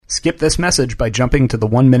Skip this message by jumping to the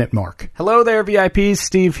 1 minute mark. Hello there, VIPs.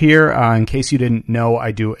 Steve here. In case you didn't know,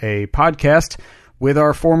 I do a podcast with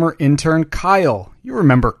our former intern, Kyle. You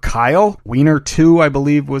remember Kyle? Wiener 2, I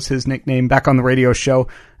believe, was his nickname back on the radio show.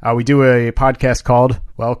 We do a podcast called,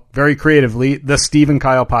 well, very creatively, The Steve and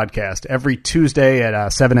Kyle Podcast. Every Tuesday at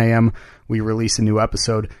 7 a.m., we release a new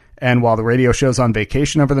episode. And while the radio show's on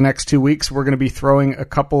vacation over the next 2 weeks, we're going to be throwing a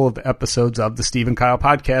couple of episodes of the Steve and Kyle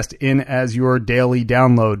Podcast in as your daily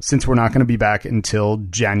download, since we're not going to be back until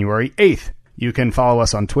January 8th. You can follow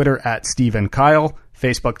us on Twitter at Steve and Kyle,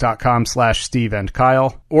 Facebook.com/Steve and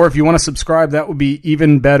Kyle. Or if you want to subscribe, that would be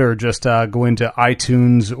even better. Just go into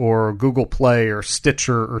iTunes or Google Play or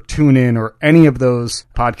Stitcher or TuneIn or any of those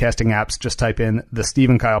podcasting apps. Just type in the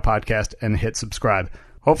Steve and Kyle Podcast and hit subscribe.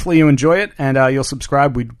 Hopefully you enjoy it, and you'll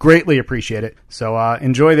subscribe. We'd greatly appreciate it. So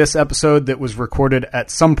enjoy this episode that was recorded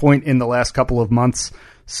at some point in the last couple of months.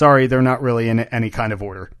 Sorry, they're not really in any kind of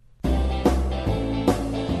order.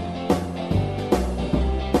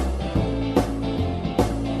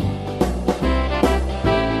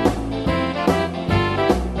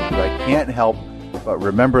 I can't help but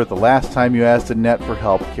remember the last time you asked Annette for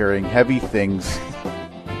help carrying heavy things.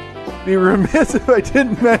 Be remiss if I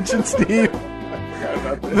didn't mention, Steve,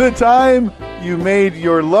 the time you made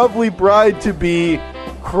your lovely bride-to-be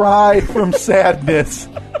cry from sadness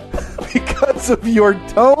because of your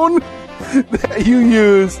tone that you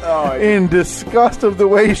use in disgust of the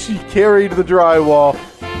way she carried the drywall.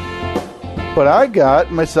 But I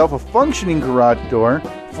got myself a functioning garage door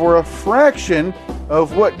for a fraction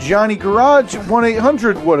of what Johnny Garage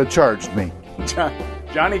 1-800 would have charged me.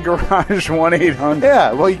 Johnny Garage 1-800.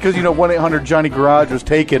 Yeah, well, because, 1-800 Johnny Garage was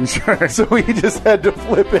taken, so we just had to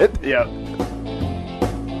flip it. Yep.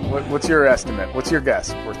 What's your estimate? What's your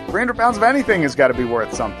guess? Worth 300 pounds of anything has got to be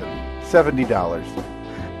worth something. $70.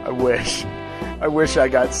 I wish I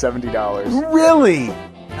got $70. Really?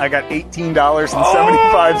 I got $18.75.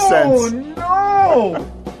 Oh, no!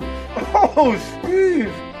 Oh,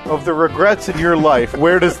 Steve! Of the regrets in your life,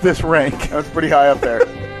 where does this rank? That's pretty high up there.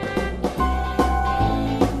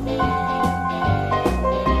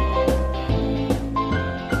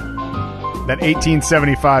 That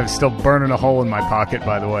 $18.75 is still burning a hole in my pocket,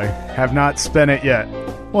 by the way. Have not spent it yet.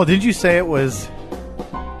 Well, did you say it was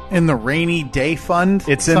in the rainy day fund?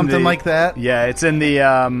 It's in something like that? Yeah, it's in the...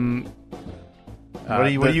 what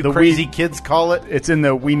do you crazy kids call it? It's in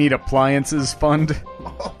the We Need Appliances fund.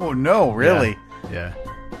 Oh, no, really? Yeah.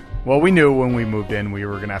 Well, we knew when we moved in we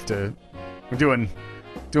were going to have to...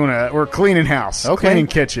 We're cleaning house. Okay. Cleaning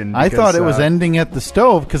kitchen. I thought it was ending at the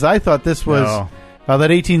stove, because I thought this was... No.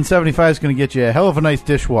 that $18.75 is going to get you a hell of a nice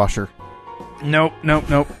dishwasher. Nope.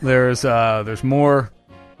 There's more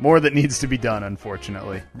that needs to be done,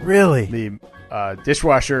 unfortunately. Really? The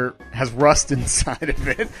dishwasher has rust inside of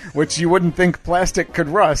it, which you wouldn't think plastic could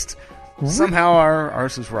rust. Somehow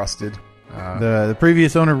ours is rusted. The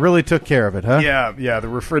previous owner really took care of it, huh? Yeah. The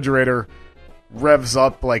refrigerator revs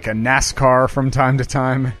up like a NASCAR from time to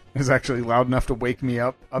time. It's actually loud enough to wake me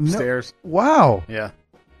up upstairs. No. Wow. Yeah.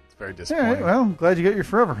 Very All disappointing. right, well, I'm glad you got your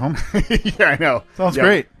forever home. Yeah, I know. Sounds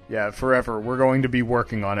great. Yeah, forever. We're going to be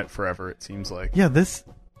working on it forever, it seems like. Yeah,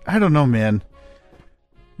 I don't know, man.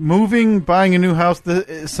 Moving, buying a new house,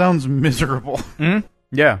 it sounds miserable. Mm-hmm.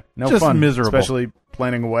 Yeah, no just fun. Miserable. Especially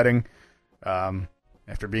planning a wedding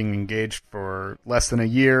after being engaged for less than a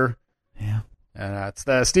year. Yeah. It's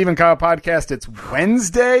the Steve and Kyle Podcast. It's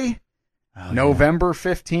Wednesday, November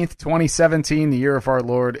 15th, 2017, the year of our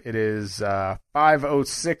Lord. It is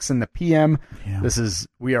 5:06 in the PM. Yeah.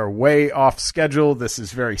 We are way off schedule. This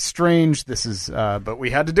is very strange. But we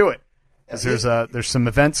had to do it. There's some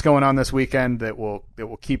events going on this weekend that will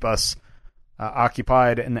keep us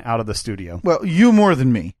occupied and out of the studio. Well, you more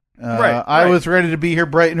than me. Right. I was ready to be here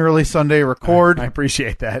bright and early Sunday, record. I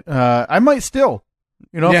appreciate that. I might still.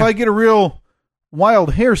 If I get a real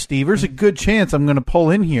wild hair, Steve, there's a good chance I'm going to pull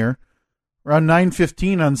in here around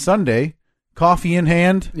 9:15 on Sunday, coffee in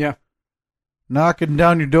hand. Yeah. Knocking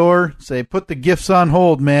down your door, say, put the gifts on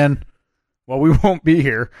hold, man. Well, we won't be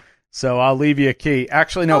here, so I'll leave you a key.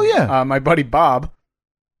 Actually, no. Oh, yeah. My buddy Bob,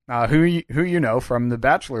 who you know from the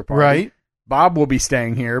bachelor party. Right. Bob will be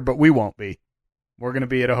staying here, but we won't be. We're going to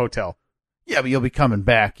be at a hotel. Yeah, but you'll be coming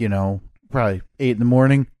back, probably 8 in the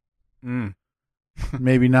morning.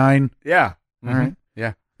 Maybe 9. Yeah. All right.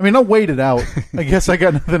 Yeah. I mean, I'll wait it out. I guess I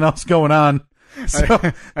got nothing else going on. So.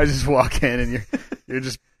 I just walk in and you're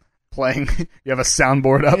just playing. You have a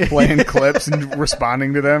soundboard up playing clips and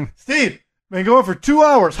responding to them. Steve, been going for 2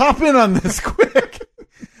 hours. Hop in on this quick.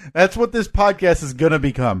 That's what this podcast is going to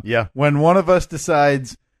become. Yeah. When one of us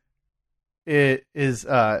decides it is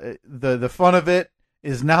the fun of it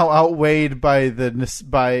is now outweighed by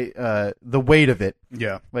the weight of it.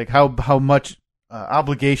 Yeah. Like how much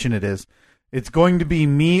obligation it is. It's going to be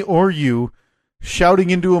me or you shouting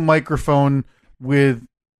into a microphone with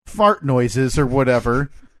fart noises or whatever.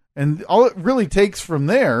 And all it really takes from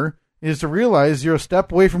there is to realize you're a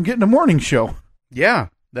step away from getting a morning show. Yeah,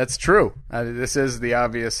 that's true. This is the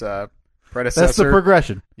obvious predecessor. That's the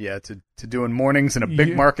progression. Yeah, to doing mornings in a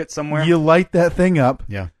big market somewhere. You light that thing up.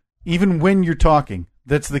 Yeah. Even when you're talking.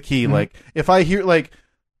 That's the key. Mm-hmm. Like, if I hear, like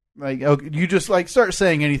okay, you just, like, start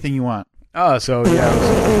saying anything you want. Oh, so,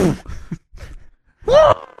 yeah. Woo,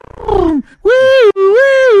 woo,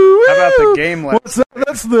 woo. How about the game last?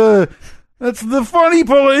 What's that? That's the funny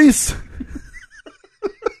police.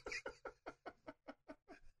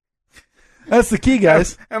 That's the key,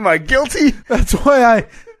 guys. Am I guilty? That's why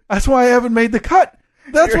I haven't made the cut.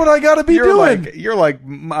 That's what I got to be doing. You're like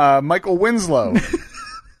Michael Winslow.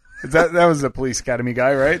 that was the Police Academy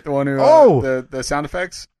guy, right? The one who the sound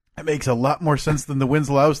effects. That makes a lot more sense than the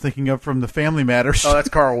Winslow I was thinking of from the Family Matters. Oh, that's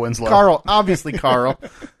Carl Winslow. Carl, obviously Carl.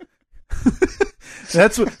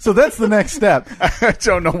 That's the next step. I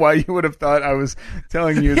don't know why you would have thought I was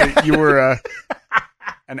telling you that you were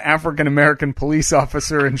an African American police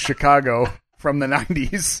officer in Chicago from the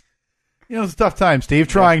 90s. You know, it's a tough time, Steve.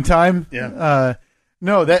 Trying time. Yeah.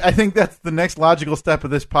 No, I think that's the next logical step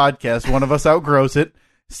of this podcast. One of us outgrows it,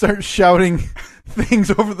 starts shouting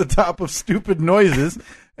things over the top of stupid noises,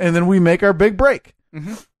 and then we make our big break.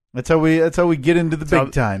 Mm-hmm. That's how we get into the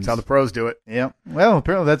big times. That's how the pros do it. Yeah. Well,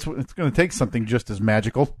 apparently it's going to take something just as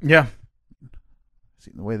magical. Yeah.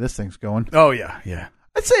 See the way this thing's going. Oh yeah, yeah.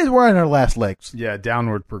 I'd say we're on our last legs. Yeah,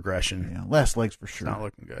 downward progression. Yeah, last legs for sure. It's not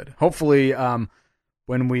looking good. Hopefully,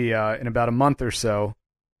 when we in about a month or so,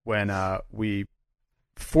 when we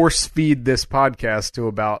force feed this podcast to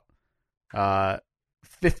about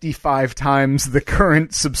 55 times the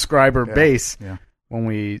current subscriber base. Yeah. When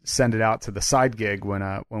we send it out to the side gig when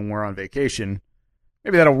we're on vacation,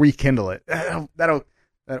 maybe that'll rekindle it. That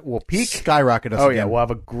will peak, skyrocket us. Oh again. yeah, we'll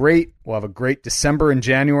have a great December and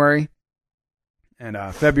January, and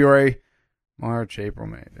February, March, April,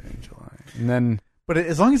 May, July, and then. But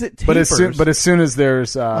as long as it tapers, but as soon as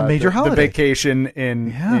there's a major holiday, the vacation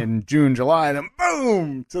in June, July, then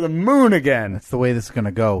boom to the moon again. That's the way this is going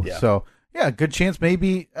to go. Yeah. So yeah, good chance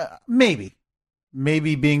maybe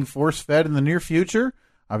being force fed in the near future.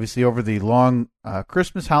 Obviously over the long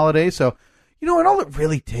Christmas holiday. So you know, and all it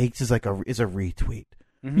really takes is a retweet.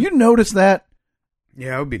 Mm-hmm. You notice that?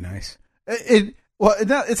 Yeah, it would be nice. Well,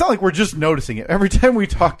 it's not like we're just noticing it. Every time we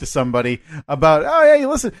talk to somebody about, oh, yeah, you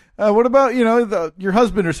listen, what about, your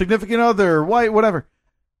husband or significant other or wife, whatever.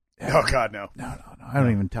 Oh, God, no. No. I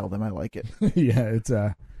don't even tell them I like it. Yeah, it's,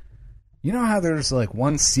 you know how there's, like,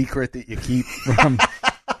 one secret that you keep from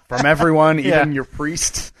everyone, even your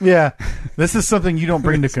priest? Yeah. This is something you don't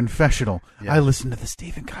bring to confessional. Yeah. I listen to the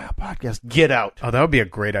Steve and Kyle podcast. Get out. Oh, that would be a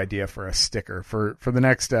great idea for a sticker. For the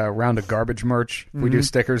next round of garbage merch, if we do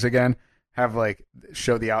stickers again. Have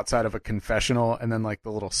show the outside of a confessional and then the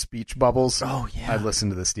little speech bubbles. Oh yeah, I listen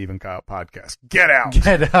to the Steve and Kyle podcast. Get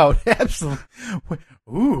out, absolutely.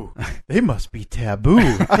 Ooh, they must be taboo.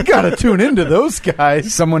 I gotta tune into those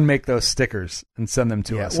guys. Someone make those stickers and send them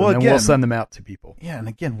to us, and then we'll send them out to people. Yeah, and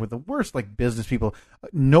again, we're the worst business people.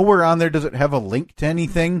 Nowhere on there does it have a link to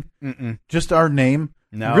anything. Mm-mm. Just our name.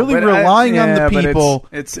 No, really relying on the people.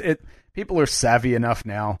 People are savvy enough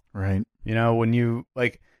now, right? When you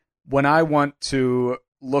when I want to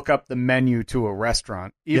look up the menu to a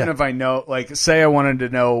restaurant, even if I know, say I wanted to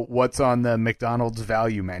know what's on the McDonald's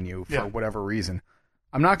value menu for whatever reason,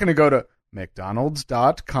 I'm not going to go to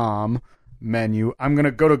McDonald's.com menu. I'm going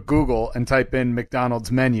to go to Google and type in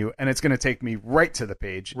McDonald's menu, and it's going to take me right to the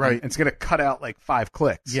page. Right. It's going to cut out 5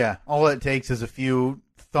 clicks. Yeah. All it takes is a few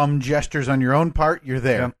thumb gestures on your own part. You're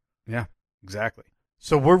there. Yeah, exactly.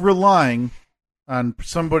 So we're relying on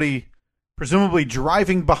somebody presumably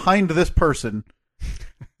driving behind this person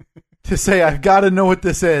to say, I've got to know what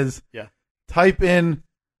this is. Yeah. Type in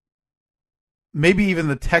maybe even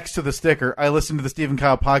the text to the sticker. I listen to the Steve and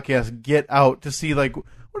Kyle podcast. Get out to see what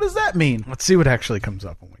does that mean? Let's see what actually comes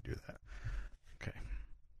up when we do that. Okay.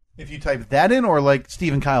 If you type that in or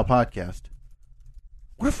Steve and Kyle podcast.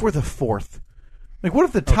 What if we're the fourth? What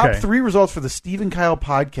if the top 3 results for the Steve and Kyle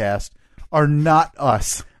podcast are not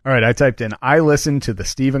us? All right, I typed in, I listen to the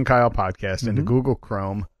Steve and Kyle podcast into Google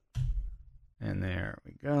Chrome. And there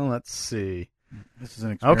we go. Let's see. This is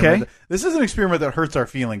an experiment. Okay. This is an experiment that hurts our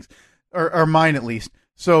feelings, or mine at least.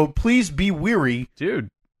 So please be weary. Dude,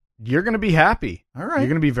 you're going to be happy. All right. You're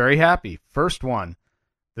going to be very happy. First one,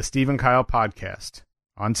 the Steve and Kyle podcast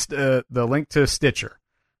on the link to Stitcher.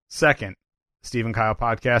 Second, Steve and Kyle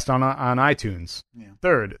podcast on iTunes. Yeah.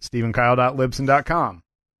 Third, SteveandKyle.libsyn.com.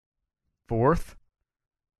 Fourth,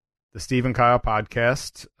 the Steve and Kyle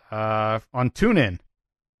podcast on TuneIn.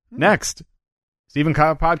 Next, Steve and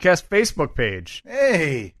Kyle podcast Facebook page.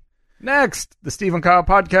 Hey. Next, the Steve and Kyle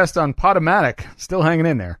podcast on Podomatic. Still hanging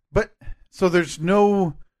in there. But, so there's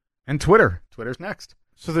no... And Twitter. Twitter's next.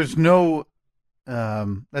 So there's no...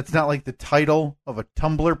 that's not like the title of a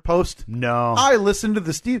Tumblr post? No. I listen to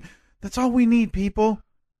the Steve... That's all we need, people.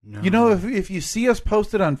 No. You know, if you see us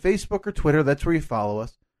posted on Facebook or Twitter, that's where you follow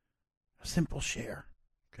us. A simple share.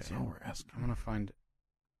 Okay. That's all we're asking. I'm gonna find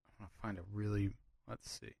a really. Let's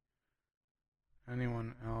see.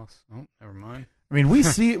 Anyone else? Oh, never mind. I mean, we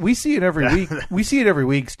see it every week. We see it every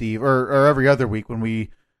week, Steve, or every other week when we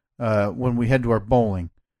head to our bowling.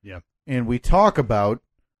 Yeah. And we talk about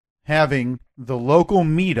having the local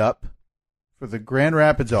meetup for the Grand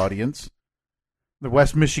Rapids audience, the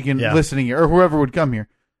West Michigan listening here, or whoever would come here,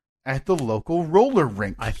 at the local roller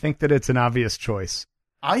rink. I think that it's an obvious choice.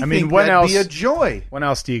 I mean, think when that'd else, be a joy. When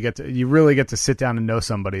else do you really get to sit down and know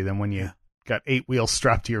somebody than when you got 8 wheels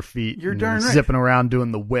strapped to your feet? You're and darn right. Zipping around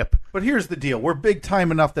doing the whip. But here's the deal. We're big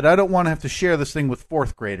time enough that I don't want to have to share this thing with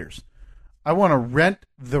fourth graders. I want to rent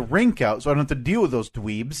the rink out so I don't have to deal with those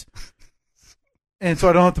dweebs. And so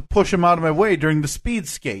I don't have to push them out of my way during the speed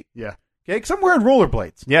skate. Yeah. Okay? Because I'm wearing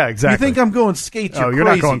rollerblades. Yeah, exactly. You think I'm going skates? You're you're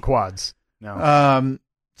crazy. not going quads. No.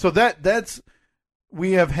 So that's...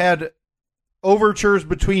 We have had overtures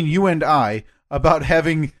between you and I about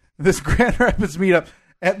having this Grand Rapids meetup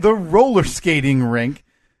at the roller skating rink.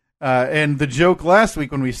 And the joke last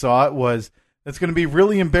week when we saw it was, it's going to be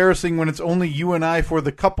really embarrassing when it's only you and I for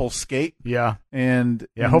the couple skate. Yeah. And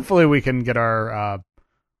hopefully we can get our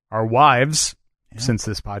wives, since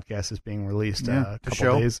this podcast is being released a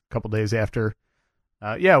couple days after.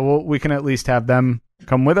 We can at least have them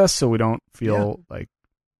come with us so we don't feel like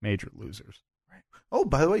major losers. Oh,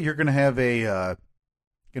 by the way, you're going to have a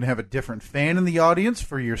different fan in the audience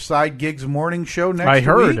for your Side Gigs morning show next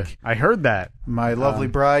week. I heard that. My lovely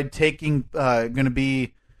bride going to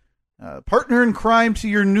be partner in crime to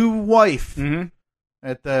your new wife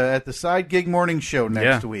at the Side Gig morning show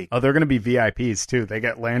next week. Oh, they're going to be VIPs too. They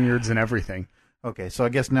get lanyards and everything. Okay, so I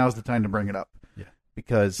guess now's the time to bring it up. Yeah.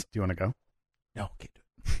 Because do you want to go? No, can't do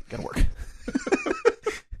it. Gotta work.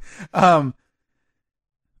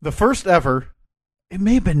 The first ever. It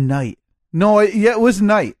may have been night. No, it was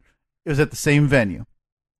night. It was at the same venue.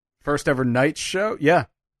 First ever night show? Yeah.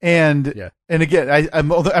 And again,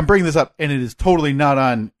 I'm bringing this up, and it is totally not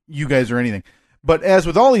on you guys or anything. But as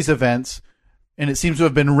with all these events, and it seems to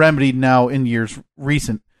have been remedied now in years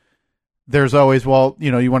recent, there's always,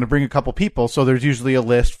 you want to bring a couple people, so there's usually a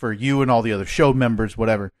list for you and all the other show members,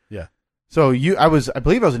 whatever. Yeah. So I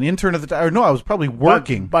believe I was an intern at the time. Or no, I was probably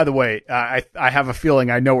working. By the way, I have a feeling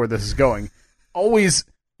I know where this is going.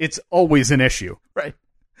 It's always an issue, right?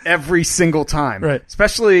 Every single time, right?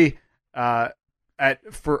 Especially for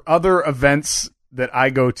other events that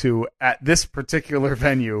I go to at this particular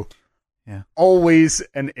venue. Yeah, always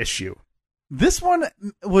an issue. This one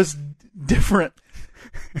was different.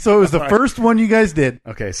 So it was the first one you guys did.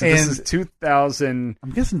 Okay, so this is 2000.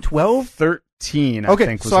 I'm guessing 12, 13. Okay, I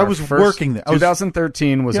think was so I was working there.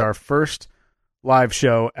 2013 was our first live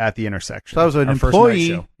show at the intersection. So I was an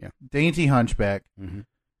employee, Dainty Hunchback. Mm-hmm.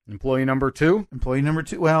 Employee number 2? Employee number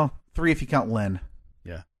 2. Well, 3 if you count Len.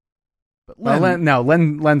 Yeah. But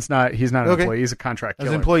Len's not, he's not an employee. He's a contract killer.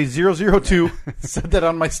 I was employee 002. Said that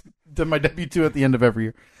on my W-2 at the end of every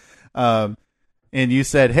year. And you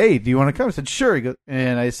said, hey, do you want to come? I said, sure. He goes,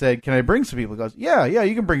 and I said, can I bring some people? He goes, yeah,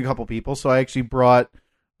 you can bring a couple people. So I actually brought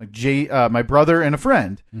my brother and a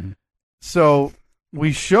friend. Mm-hmm. So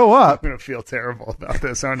we show up. I'm going to feel terrible about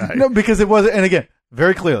this, aren't I? No, because it wasn't, and again,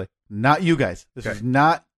 very clearly, not you guys. This was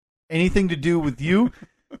not anything to do with you.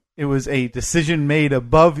 It was a decision made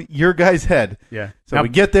above your guys' head. Yeah. So now, we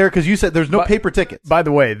get there because you said there's no paper tickets. By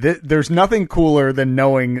the way, there's nothing cooler than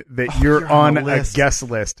knowing that you're on a guest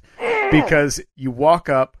list, because you walk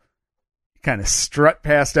up, kind of strut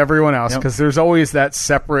past everyone else, because there's always that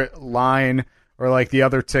separate line or like the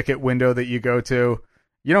other ticket window that you go to.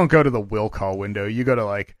 You don't go to the will call window. You go to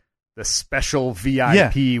like the special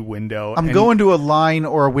VIP window. I'm going to a line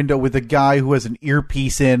or a window with a guy who has an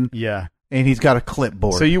earpiece in. Yeah. And he's got a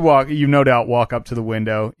clipboard. So you no doubt walk up to the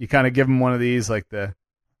window. You kind of give him one of these, like the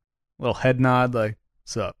little head nod, like,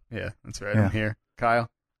 what's up? Yeah, that's right. Yeah. I'm here. Kyle?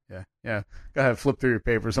 Yeah. Go ahead, flip through your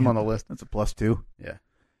papers. I'm on the list. That's a +2. Yeah.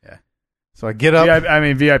 So I get up.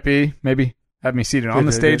 VIP, maybe. Have me seated on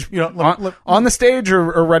the stage. On the stage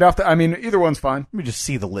or right off the... I mean, either one's fine. Let me just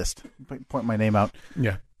see the list. Point my name out.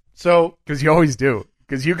 Yeah. So... Because you always do.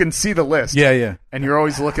 because you can see the list. Yeah. And you're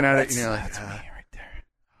always looking at it, and you're like, That's me right there.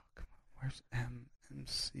 come on, where's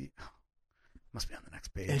MC? Oh, must be on the next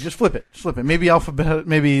page. Yeah, just flip it. Maybe alphabet.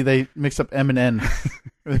 Maybe they mix up M and N.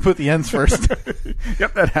 Or they put the N's first.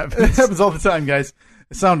 Yep, that happens. It happens all the time, guys.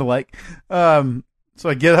 It sound alike. So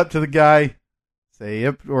I get up to the guy, say,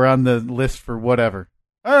 yep, we're on the list for whatever.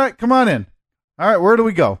 All right, come on in. All right, where do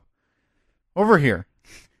we go? Over here.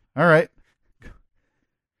 All right.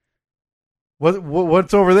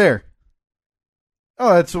 What's over there?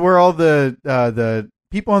 Oh, that's where all the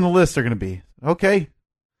people on the list are going to be. Okay.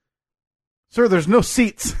 Sir, there's no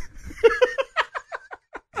seats.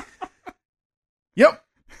 Yep.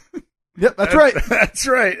 Yep, that's right. That's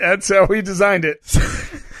right. That's how we designed it.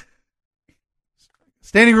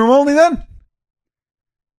 Standing room only then?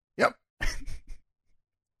 Yep.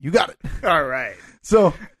 You got it. All right.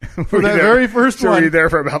 So, for that very first Were one, you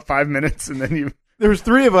there for about 5 minutes, and then there was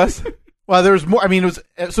 3 of us. Well, there was more. I mean,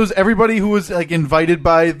 it was everybody who was like invited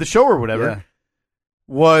by the show or whatever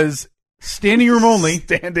was standing room only.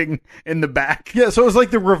 Standing in the back. Yeah, so it was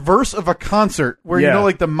like the reverse of a concert where, Yeah. you know,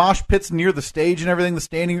 like the mosh pits near the stage and everything, the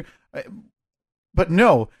standing. But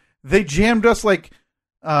no, they jammed us like,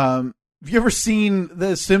 have you ever seen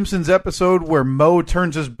the Simpsons episode where Moe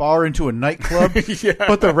turns his bar into a nightclub, Yeah.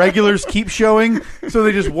 but the regulars keep showing, so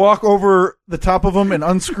they just walk over the top of them and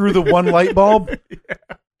unscrew the one light bulb? Yeah.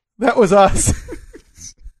 That was us.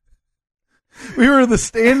 We were the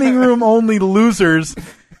standing room only losers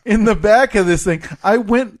in the back of this thing. I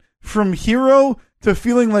went from hero to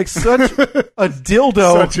feeling like such a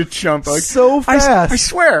dildo. Such a chump. Like, so fast. I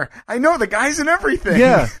swear, I know the guys and everything.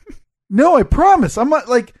 Yeah. No, I promise. I'm not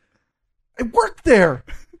like, I worked there.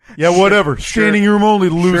 Yeah, whatever. Standing room only,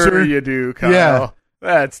 loser. Sure you do, Kyle. Yeah.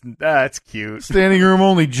 That's cute. Standing room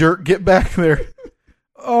only, jerk. Get back there.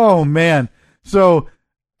 Oh, man. So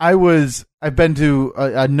I've been to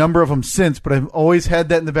a number of them since, but I've always had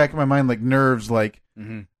that in the back of my mind, like nerves, like,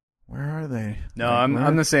 where are they? No, Like,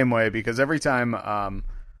 I'm the same way, because every time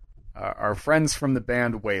our friends from the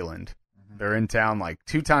band Wayland, they're in town like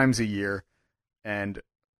 2 times a year, and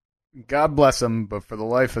God bless them, but for the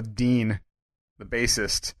life of Dean, the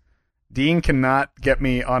bassist, Dean cannot get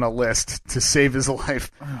me on a list to save his life,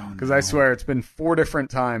 because I swear it's been 4 different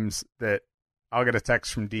times that I'll get a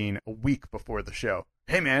text from Dean a week before the show.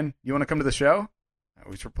 Hey man, you want to come to the show? I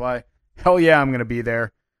always reply, hell yeah, I'm going to be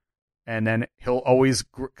there. And then he'll always,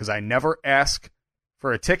 because I never ask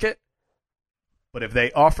for a ticket, but if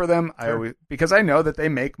they offer them, I always, because I know that they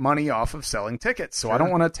make money off of selling tickets, so I don't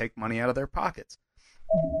want to take money out of their pockets.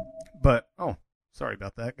 But, oh, sorry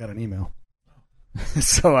about that. Got an email.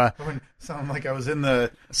 So, sound like I was in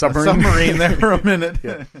the submarine there for a minute.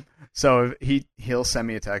 Yeah. So he'll send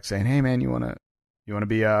me a text saying, "Hey man, you wanna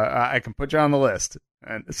be? I can put you on the list."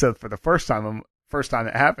 And so for the first time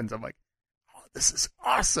it happens, I'm like, "Oh, this is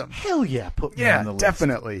awesome! Hell yeah, put me on the list."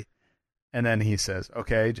 Definitely. And then he says,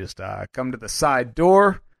 "Okay, just come to the side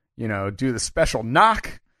door. Do the special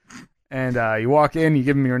knock, and you walk in. You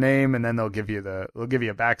give them your name, and then they'll give you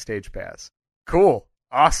a backstage pass." Cool,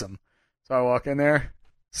 awesome. So I walk in there,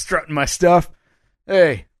 strutting my stuff.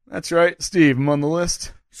 Hey, that's right, Steve. I'm on the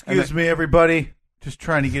list. Excuse me, everybody. Just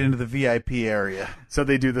trying to get into the VIP area. So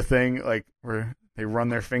they do the thing like where they run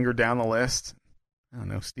their finger down the list. I don't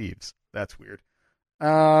know, Steve's. That's weird.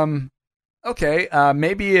 Okay,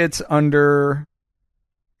 maybe it's under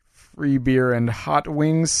free beer and hot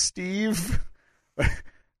wings, Steve.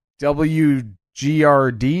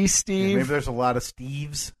 WGRD, Steve. Yeah, maybe there's a lot of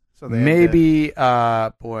Steves. So they maybe,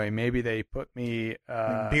 maybe they put me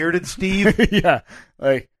bearded Steve. Yeah,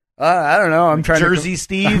 like. I don't know. I'm trying Jersey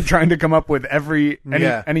Steve. I'm trying to come up with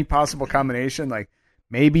any possible combination. Like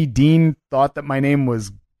maybe Dean thought that my name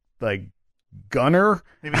was like Gunner.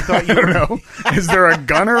 Maybe he thought you I don't know. Is there a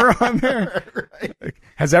Gunner on there? Right. Like,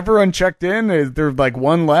 has everyone checked in? Is there like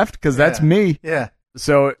one left? Because that's me. Yeah.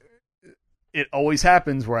 So it always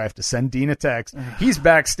happens where I have to send Dean a text. He's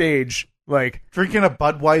backstage, like drinking a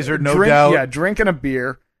Budweiser, no doubt. Yeah, drinking a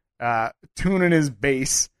beer, tuning his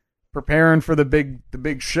bass. Preparing for the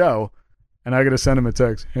big show, and I gotta send him a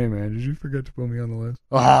text. Hey man, did you forget to put me on the list?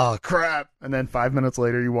 Oh crap! And then 5 minutes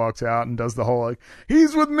later, he walks out and does the whole like,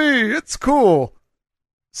 he's with me. It's cool.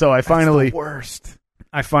 So That's the worst.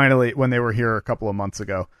 I finally, when they were here a couple of months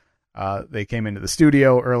ago, they came into the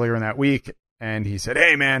studio earlier in that week, and he said,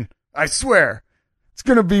 "Hey man, I swear,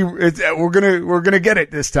 we're gonna get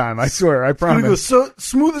it this time. I swear, I promise." It's gonna go so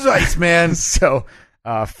smooth as ice, man. So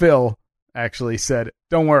Phil actually said,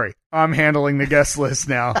 "Don't worry, I'm handling the guest list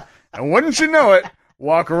now." And wouldn't you know it,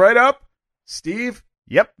 walk right up, Steve,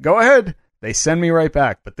 yep, go ahead. They send me right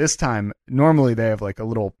back. But this time, normally they have like a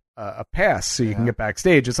little a pass so you can get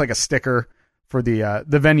backstage. It's like a sticker for the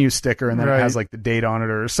venue sticker, and then it has like the date on it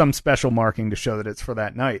or some special marking to show that it's for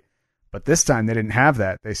that night. But this time they didn't have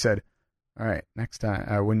that. They said, all right, next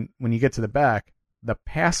time, when you get to the back, the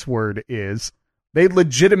password is... They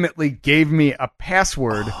legitimately gave me a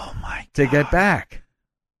password to get back.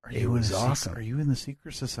 It was awesome. Are you in the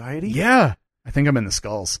secret society? Yeah. I think I'm in the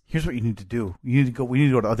Skulls. Here's what you need to do. We need to go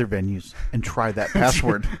to other venues and try that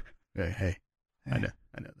password. Hey. I know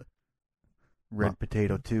that. Red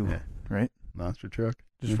Potato 2, right? Monster truck.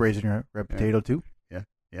 Just raising your Red Potato 2? Yeah.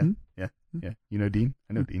 Yeah. You know Dean?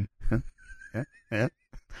 I know Dean. Yeah.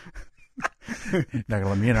 Not going to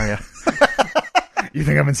let me in, are you? You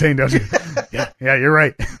think I'm insane, don't you? Yeah, you're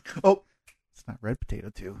right. Oh, it's not Red Potato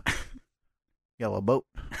 2. Yellow Boat.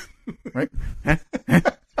 Right?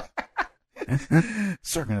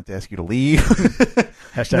 Sir, I'm going to have to ask you to leave.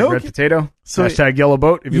 Hashtag Red Potato. So, hashtag Yellow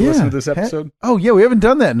Boat if you listen to this episode. We haven't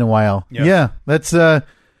done that in a while. Yeah, that's the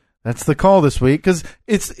call this week, because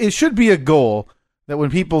it should be a goal that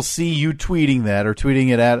when people see you tweeting that or tweeting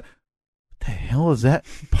it at, what the hell does that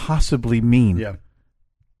possibly mean? Yeah.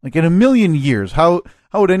 Like in a million years, how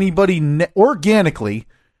would anybody organically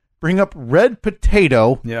bring up Red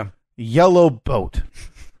Potato, Yellow Boat?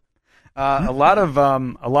 A lot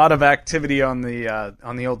of activity on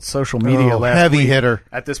the old social media last heavy week. Hitter.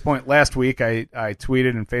 At this point last week, I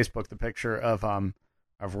tweeted in Facebook the picture of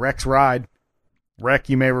Rek's ride. Rek,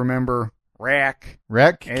 you may remember. Rek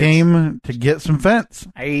came to get some fence.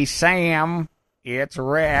 Hey Sam, it's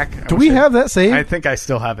Rek. Do we have that saved? I think I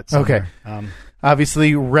still have it somewhere. Okay.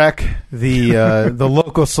 Obviously, Rek, the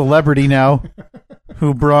local celebrity now,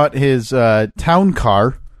 who brought his town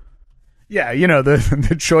car. Yeah,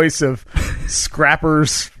 the choice of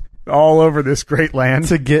scrappers all over this great land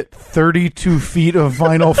to get 32 feet of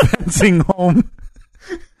vinyl fencing home.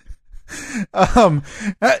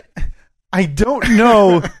 I don't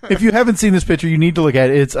know. If you haven't seen this picture, you need to look at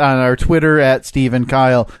it. It's on our Twitter at Steve and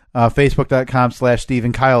Kyle, Facebook.com/Steve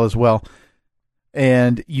and Kyle as well.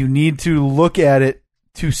 And you need to look at it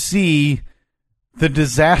to see the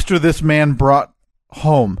disaster this man brought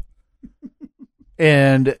home.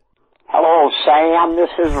 And hello, Sam. This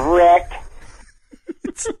is Rick.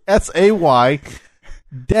 It's SAY-AM.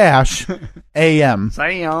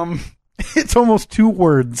 Sam. It's almost 2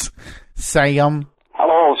 words. Sam.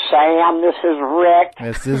 Hello, Sam. This is Rick.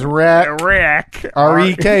 This is Rick.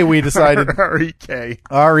 R-E-K, we decided.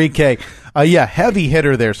 R-E-K. Yeah, heavy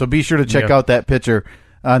hitter there. So be sure to check out that picture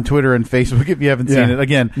on Twitter and Facebook if you haven't seen it.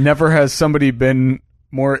 Again, never has somebody been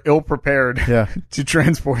more ill-prepared to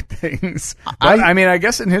transport things. But, I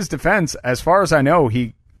guess in his defense, as far as I know,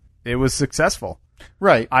 it was successful.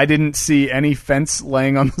 Right. I didn't see any fence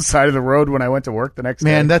laying on the side of the road when I went to work the next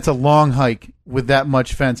day. Man, that's a long hike with that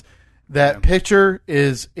much fence. That picture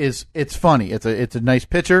is it's funny. It's a nice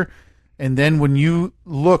picture, and then when you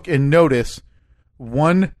look and notice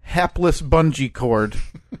one hapless bungee cord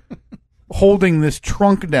holding this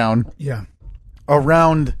trunk down,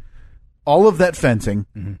 around all of that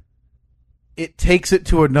fencing, it takes it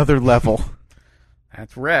to another level.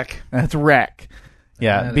 That's wreck.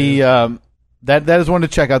 Yeah, that is one to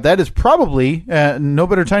check out. That is probably no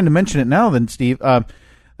better time to mention it now than Steve.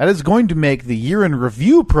 That is going to make the year in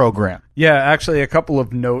review program. Yeah, actually, a couple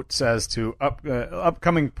of notes as to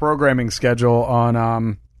upcoming programming schedule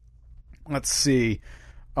on, let's see,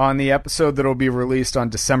 on the episode that will be released on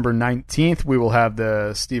December 19th, we will have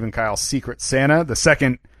the Steve and Kyle Secret Santa, the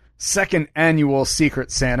second annual Secret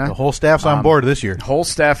Santa. The whole staff's on board this year. The whole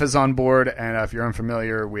staff is on board, and if you're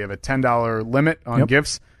unfamiliar, we have a $10 limit on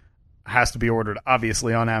gifts. Has to be ordered,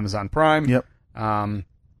 obviously, on Amazon Prime. Yep.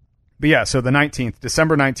 But yeah, so the 19th,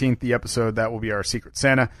 December 19th, the episode, that will be our Secret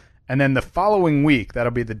Santa. And then the following week,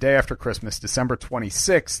 that'll be the day after Christmas, December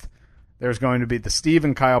 26th, there's going to be the Steve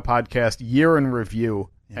and Kyle podcast year in review.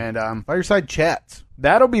 And Fireside Chats.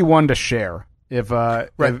 That'll be one to share. If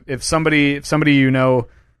somebody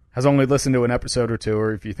has only listened to an episode or two,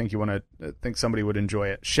 or if you think think somebody would enjoy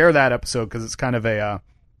it, share that episode, because it's kind of a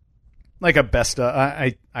like a best of.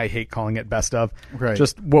 I hate calling it best of. Right.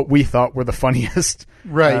 Just what we thought were the funniest.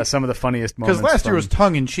 Right. Some of the funniest moments. Because last year was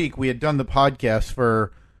tongue in cheek. We had done the podcast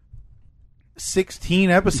for 16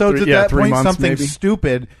 episodes at that 3 point, months, something maybe.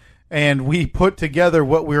 stupid, and we put together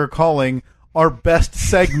what we were calling our best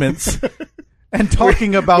segments. And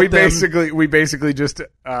talking about we them. We basically just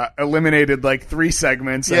eliminated like 3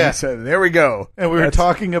 segments and said, there we go. And we were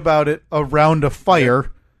talking about it around a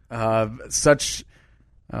fire. Such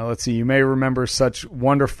Let's see. You may remember such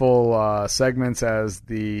wonderful segments as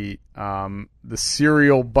the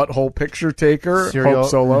serial butthole picture taker, Hope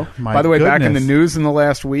Solo. By the way, back in the news in the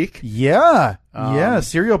last week. Yeah,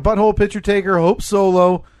 serial butthole picture taker, Hope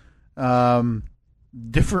Solo.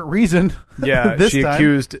 Different reason. Yeah, this she time.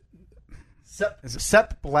 accused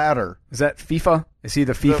Sepp Blatter. Is that FIFA? Is he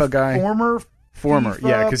the FIFA guy? Former, FIFA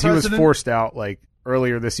yeah, because he was president? forced out like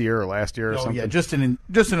earlier this year or last year or something. Yeah, just an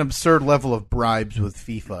absurd level of bribes with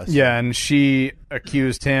FIFA. So. Yeah, and she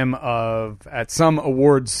accused him of at some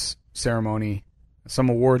awards ceremony, some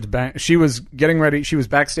awards bank. She was getting ready. She was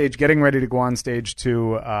backstage, getting ready to go on stage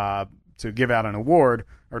to give out an award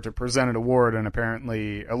or to present an award, and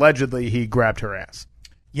allegedly, he grabbed her ass.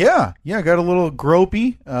 Yeah, got a little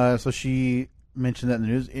gropey. So she mentioned that in the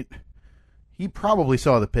news. He probably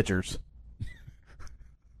saw the pictures.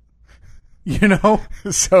 You know,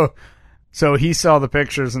 so he saw the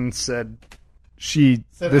pictures and said,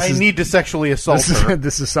 I need to sexually assault her.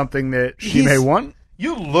 This is something that she may want."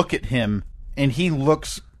 You look at him, and he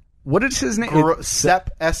looks. What is his name? Sepp,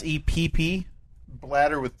 S-E-P-P,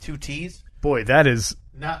 Blatter with 2 T's. Boy, that is.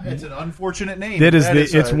 It's an unfortunate name.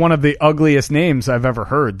 It's one of the ugliest names I've ever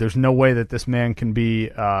heard. There's no way that this man can be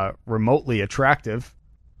remotely attractive.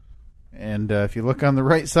 And if you look on the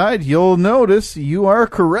right side, you'll notice you are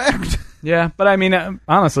correct. Yeah, but I mean,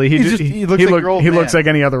 honestly, he looks like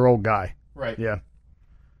any other old guy. Right. Yeah.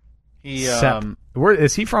 Sepp. Where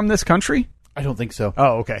is he from? This country? I don't think so.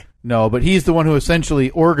 Oh, okay. No, but he's the one who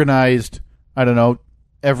essentially organized, I don't know,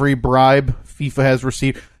 every bribe FIFA has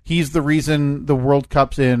received. He's the reason the World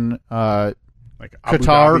Cup's in Qatar. Abu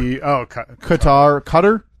Dhabi. Oh,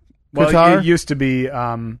 Qatar. Well, Qatar? it used to be.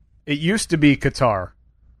 It used to be Qatar.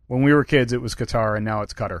 When we were kids, it was Qatar, and now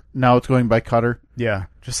it's Qatar. Now it's going by Qatar. Yeah,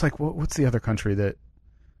 just like what's the other country that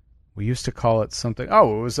we used to call it something?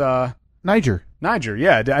 Oh, it was Niger. Niger.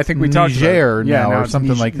 Yeah, I think we talked about Niger now, now or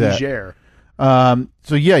something like that. Niger.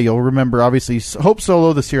 So yeah, you'll remember obviously Hope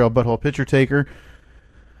Solo, the serial butthole picture taker.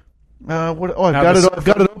 I've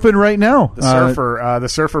got it open right now. The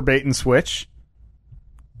surfer bait and switch.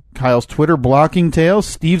 Kyle's Twitter blocking tales.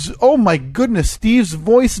 Steve's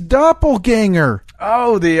voice doppelganger.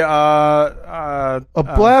 Oh, a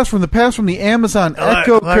blast from the past from the Amazon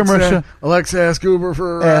Echo commercial. Alexa, ask Uber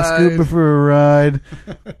for a ride. Ask Uber for a ride.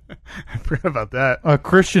 I forgot about that. A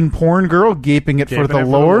Christian porn girl gaping it for the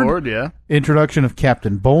Lord. Yeah. Introduction of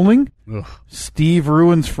Captain Bowling. Ugh. Steve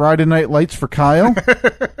ruins Friday Night Lights for Kyle.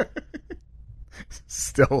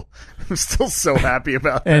 I'm still so happy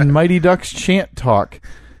about that. And Mighty Ducks chant talk.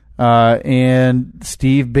 And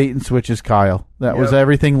Steve bait and switches Kyle. That was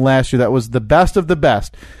everything last year. That was the best of the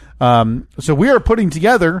best. So we are putting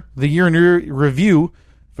together the year in review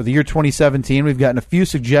for the year 2017. We've gotten a few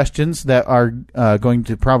suggestions that are going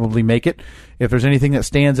to probably make it. If there's anything that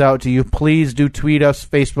stands out to you, please do tweet us,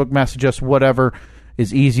 Facebook message us, whatever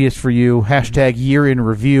is easiest for you. Hashtag year in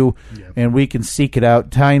review, and we can seek it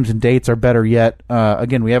out. Times and dates are better yet.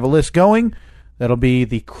 Again, we have a list going. That'll be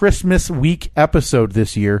the Christmas week episode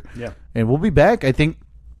this year. Yeah. And we'll be back. I think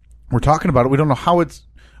we're talking about it. We don't know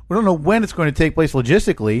we don't know when it's going to take place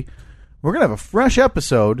logistically. We're going to have a fresh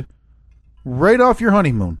episode right off your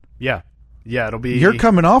honeymoon. Yeah. Yeah, it'll be. You're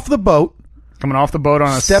coming off the boat. Coming off the boat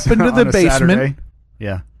on a step into the basement. Saturday.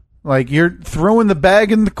 Yeah. Like you're throwing the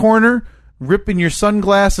bag in the corner, ripping your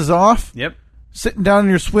sunglasses off. Yep. Sitting down in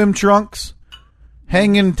your swim trunks,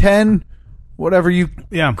 hanging 10. Whatever you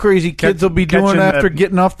crazy kids will be doing after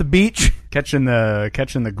getting off the beach, catching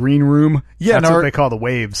the green room. Yeah, that's what they call the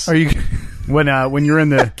waves. Are you when you're in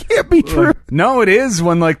the? That can't be true. No, it is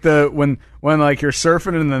when you're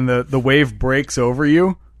surfing and then the wave breaks over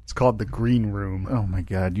you. It's called the green room. Oh my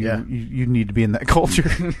God, you need to be in that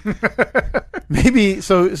culture. Maybe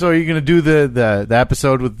so. Are you going to do the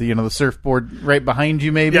episode with the surfboard right behind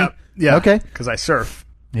you? Maybe. Yeah. Okay. Because I surf.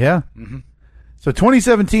 Yeah. Mm-hmm. So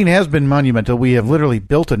 2017 has been monumental. We have literally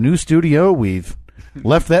built a new studio. We've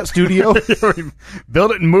left that studio. We've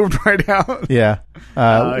built it and moved right out. Yeah.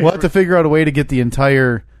 We'll have to figure out a way to get the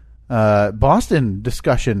entire Boston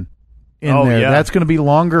discussion in there. Yeah. That's going to be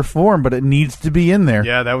longer form, but it needs to be in there.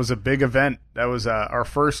 Yeah, that was a big event. That was our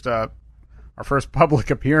first public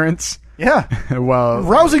appearance. Yeah. Well,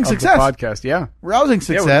 rousing success. The podcast. Yeah. Rousing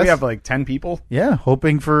success. Yeah, we have like 10 people. Yeah.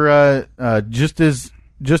 Hoping for just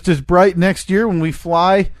as bright next year when we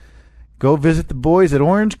fly. Go visit the boys at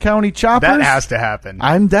Orange County Choppers. That has to happen.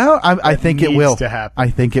 I'm down. I think it will. To happen.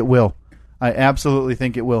 I think it will. I absolutely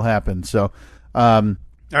think it will happen. So, all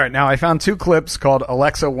right. Now I found 2 clips called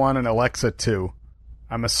Alexa 1 and Alexa 2.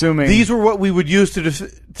 I'm assuming these were what we would use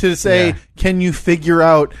to say, yeah. Can you figure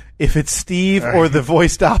out if it's Steve or the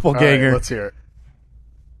voice doppelganger? Right, let's hear it.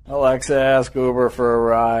 Alexa, ask Uber for a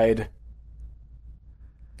ride.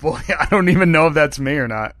 Boy, I don't even know if that's me or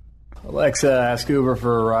not. Alexa, ask Uber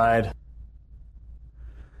for a ride.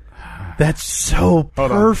 That's so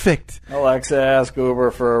perfect. Alexa, ask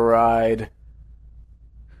Uber for a ride.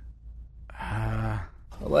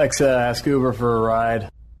 Alexa, ask Uber for a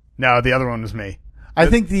ride. No, the other one was me. I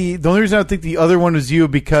think the only reason I think the other one was you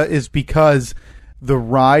because the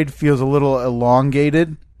ride feels a little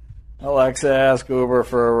elongated Alexa, ask Uber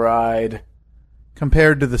for a ride.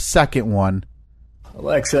 compared to the second one.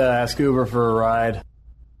 Alexa, ask Uber for a ride.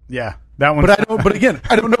 Yeah, that one. But again,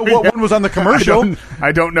 I don't know what one was on the commercial.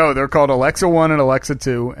 I don't know. They're called Alexa 1 and Alexa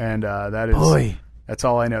 2, and that is Boy. that's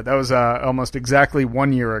all I know. That was almost exactly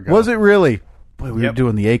 1 year ago. Was it really? Boy, we Yep. were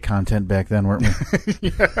doing the A content back then, weren't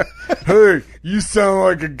we? Hey, you sound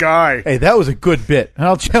like a guy. Hey, that was a good bit. And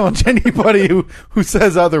I'll challenge anybody who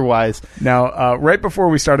says otherwise. Now, right before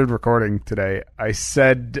we started recording today, I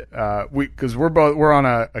said because we're on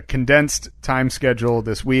a condensed time schedule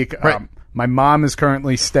this week. Right. My mom is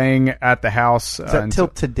currently staying at the house Until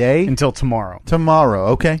today? until tomorrow. Tomorrow,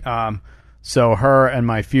 okay. So her and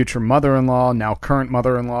my future mother-in-law, now current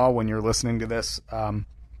mother-in-law, when you're listening to this,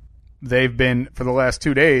 they've been, for the last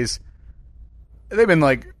 2 days, they've been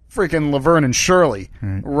like freaking Laverne and Shirley,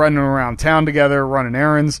 running around town together, running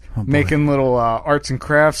errands, making little arts and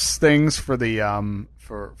crafts things for the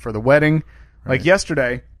for the wedding. Like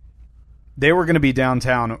yesterday, they were going to be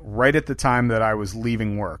downtown right at the time that I was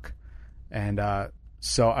leaving work. And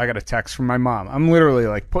so I got a text from my mom. I'm literally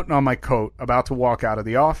like putting on my coat, about to walk out of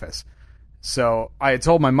the office. So I had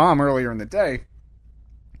told my mom earlier in the day,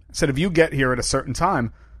 I said, if you get here at a certain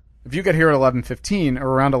time, if you get here at 11:15 or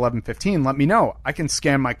around 11:15, let me know. I can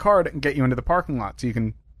scan my card and get you into the parking lot so you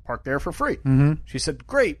can park there for free. Mm-hmm. She said,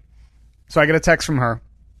 great. So I get a text from her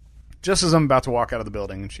just as I'm about to walk out of the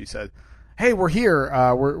building, and she said, hey, we're here.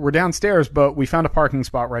 We're downstairs, but we found a parking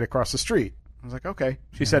spot right across the street. I was like, okay.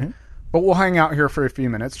 She said, but we'll hang out here for a few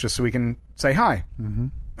minutes just so we can say hi. Mm-hmm.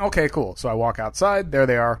 Okay, cool. So I walk outside. There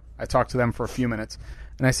they are. I talk to them for a few minutes.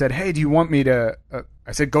 And I said, hey, do you want me to...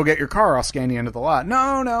 I said, go get your car. I'll scan you into the lot.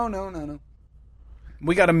 No.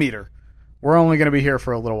 We got a meter. We're only going to be here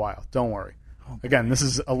for a little while. Don't worry. Again, this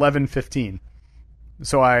is 11:15.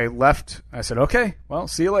 So I left. I said, okay, well,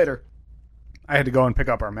 see you later. I had to go and pick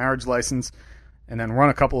up our marriage license and then run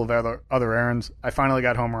a couple of other errands. I finally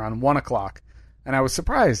got home around 1 o'clock. And I was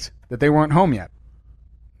surprised that they weren't home yet.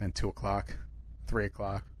 Then 2 o'clock, 3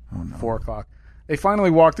 o'clock, 4 o'clock. They finally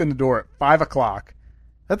walked in the door at 5 o'clock.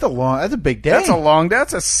 That's a big day. That's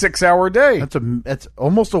a 6-hour day. That's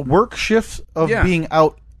almost a work shift of being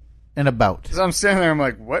out and about. So I'm standing there, I'm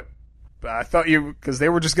like, what? I thought because they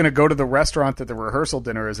were just going to go to the restaurant that the rehearsal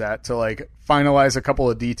dinner is at to like finalize a couple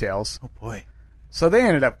of details. Oh boy. So they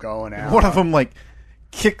ended up going out. One of them like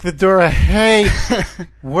kick the door. Hey,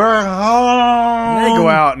 we're home. They go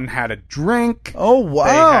out and had a drink. Oh wow.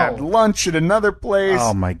 They had lunch at another place.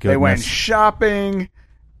 Oh my goodness. They went shopping.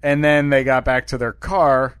 And then they got back to their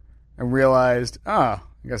car and realized, I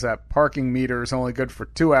guess that parking meter is only good for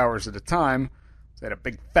 2 hours at a time. They had a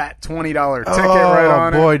big fat $20 ticket right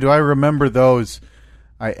on it. Oh boy, do I remember those.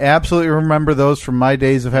 I absolutely remember those from my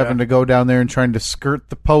days of having to go down there and trying to skirt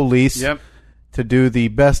the police to do the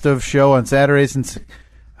best of show on Saturdays. And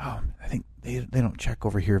I think they don't check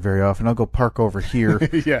over here very often. I'll go park over here,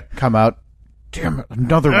 come out. Damn it,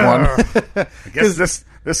 another one. I guess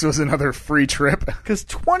this was another free trip. Because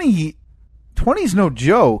 20's no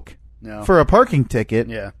joke for a parking ticket.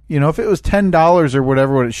 Yeah. You know, if it was $10 or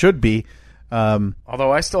whatever what it should be.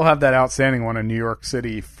 Although I still have that outstanding one in New York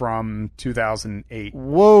City from 2008.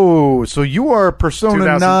 Whoa. So you are a persona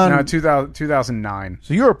 2009.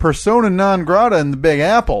 So you're a persona non grata in the Big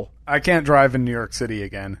Apple. I can't drive in New York City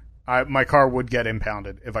again. My car would get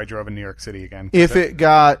impounded if I drove in New York City again.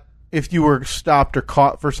 If you were stopped or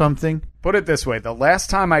caught for something? Put it this way. The last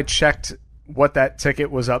time I checked what that ticket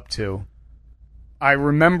was up to, I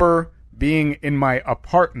remember being in my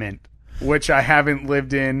apartment, which I haven't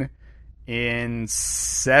lived in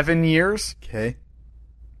 7 years. Okay.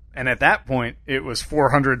 And at that point, it was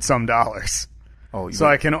 $400-some. So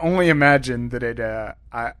I can only imagine that it.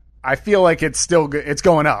 I feel like it's still it's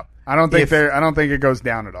going up. I don't think it goes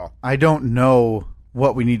down at all. I don't know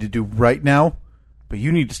what we need to do right now. But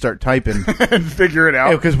you need to start typing. And figure it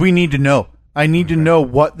out. Because we need to know. I need to know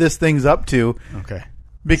what this thing's up to. Okay.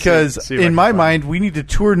 Because in my mind, we need to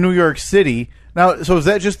tour New York City. Now, so is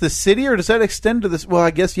that just the city, or does that extend to this? Well,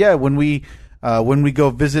 I guess, when we go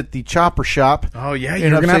visit the Chopper Shop. Oh, yeah,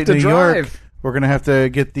 you're going to have to drive. We're going to have to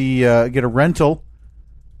get a rental.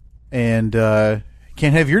 And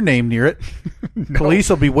Can't have your name near it. Police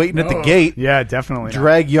will be waiting at the gate. Yeah, definitely.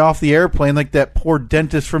 Drag you off the airplane like that poor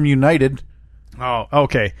dentist from United. Oh,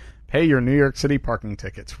 okay. Pay your New York City parking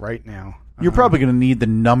tickets right now. You're probably going to need the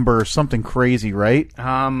number or something crazy, right?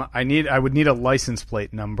 I would need a license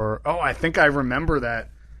plate number. Oh, I think I remember that.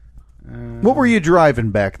 What were you driving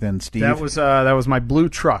back then, Steve? That was my blue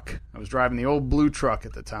truck. I was driving the old blue truck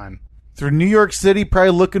at the time. Through New York City, probably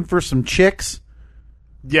looking for some chicks.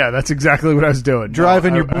 Yeah, that's exactly what I was doing.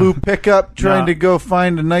 Driving your blue pickup, trying to go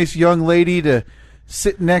find a nice young lady to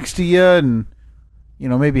sit next to you and,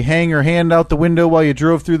 maybe hang her hand out the window while you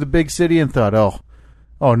drove through the big city and thought,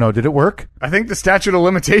 oh no, did it work? I think the statute of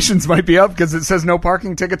limitations might be up because it says no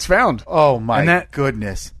parking tickets found. Oh my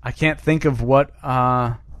goodness. I can't think of what,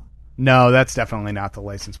 no, that's definitely not the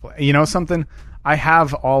license plate. You know something? I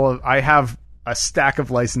have a stack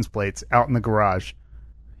of license plates out in the garage.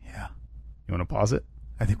 Yeah. You want to pause it?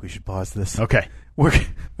 I think we should pause this. Okay.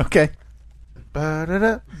 Okay.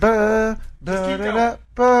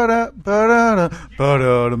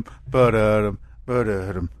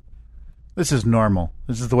 This is normal.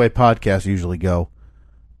 This is the way podcasts usually go.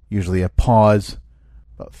 Usually a pause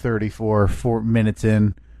about 4 minutes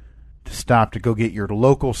in to stop to go get your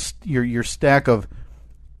local your stack of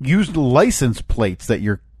used license plates that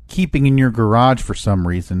you're keeping in your garage for some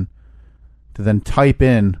reason, to then type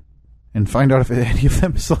in and find out if any of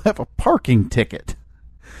them still have a parking ticket.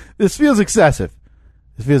 This feels excessive.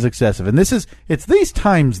 And it's these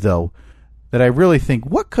times, though, that I really think,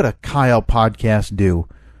 what could a Kyle podcast do?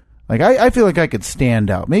 Like, I feel like I could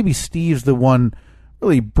stand out. Maybe Steve's the one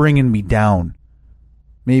really bringing me down.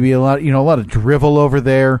 Maybe a lot of drivel over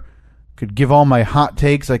there. Could give all my hot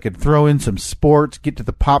takes. I could throw in some sports, get to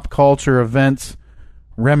the pop culture events,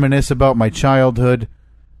 reminisce about my childhood.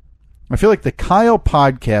 I feel like the Kyle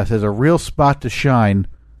podcast has a real spot to shine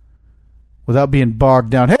without being bogged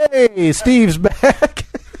down. Hey, Steve's back.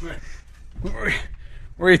 What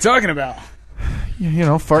are you talking about?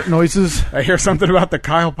 Fart noises. I hear something about the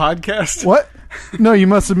Kyle podcast. What? No, you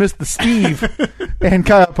must have missed the Steve and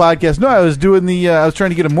Kyle podcast. No, I was doing I was trying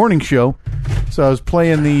to get a morning show, so I was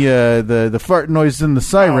playing the fart noises and the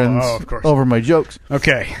sirens of course, over my jokes.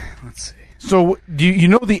 Okay, let's see. So, do you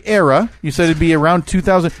know the era? You said it'd be around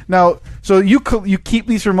 2000. Now, so you keep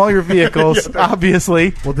these from all your vehicles,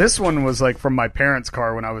 obviously. Well, this one was like from my parents'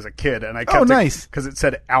 car when I was a kid, and I kept nice, because it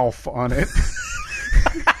said Alf on it.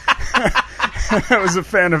 I was a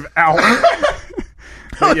fan of Alf.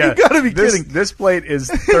 Oh, yeah, you gotta be kidding. This plate is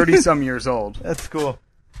 30-some years old. That's cool.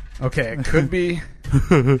 Okay, it could be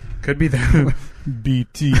that.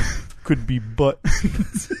 BT could be butt.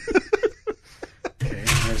 Okay,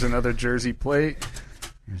 there's another Jersey plate.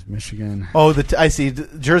 Here's Michigan. Oh, I see.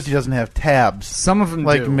 Jersey doesn't have tabs. Some of them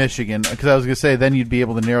like do. Michigan, because I was going to say then you'd be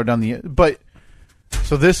able to narrow down the. But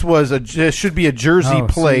so this should be a Jersey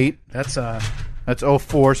plate. See, that's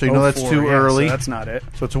 04, so you know that's too early. So that's not it.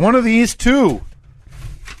 So it's one of these two.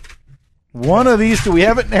 One of these two. We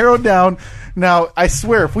haven't narrowed down. Now, I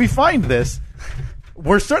swear, if we find this,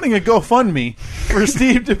 we're starting a GoFundMe for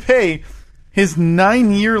Steve to pay his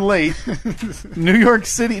 9-year late New York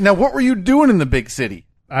City. Now, what were you doing in the big city?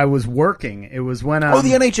 I was working. It was when the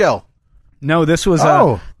NHL. No, this was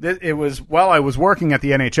it was while I was working at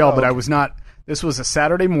the NHL, but I was not. This was a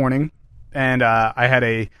Saturday morning, and I had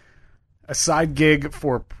a side gig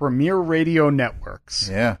for Premier Radio Networks.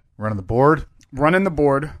 Yeah, running the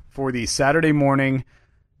board for the Saturday morning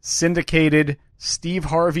syndicated Steve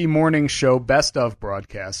Harvey morning show best of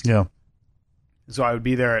broadcast. Yeah. So I would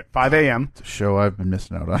be there at 5 a.m. It's a show I've been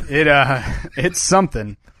missing out on. It's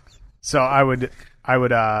something. So I would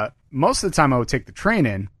most of the time I would take the train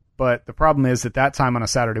in, but the problem is at that time on a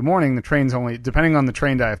Saturday morning, the trains only, depending on the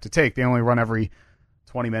train I have to take, they only run every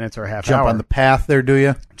 20 minutes or a half hour. Jump on the path there, do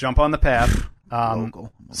you? Jump on the path.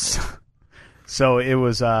 Local. So it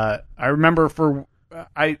was, I remember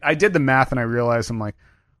I did the math and I realized I'm like,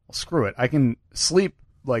 well, screw it. I can sleep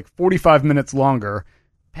like 45 minutes longer,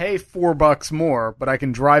 pay $4 more, but I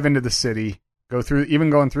can drive into the city, going through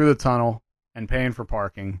the tunnel and paying for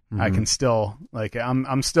parking. Mm-hmm. I can still,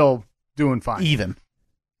 I'm still doing fine. Even.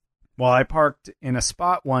 Well, I parked in a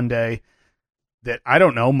spot one day that I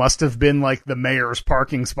don't know, must have been like the mayor's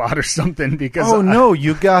parking spot or something because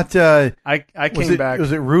you got I came back.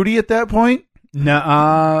 Was it Rudy at that point? No,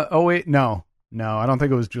 No, I don't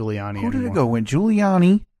think it was Giuliani Who anymore. did it go? When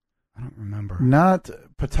Giuliani? I don't remember. Not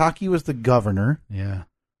Pataki was the governor. Yeah.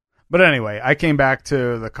 But anyway, I came back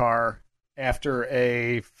to the car after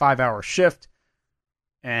a 5-hour shift,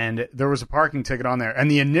 and there was a parking ticket on there. And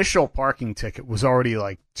the initial parking ticket was already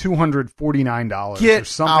like $249 Get or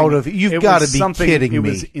something. out of it. You've got to be kidding me. It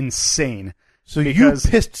was insane. So Because-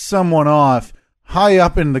 you pissed someone off high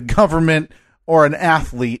up in the government or an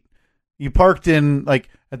athlete. You parked in, like,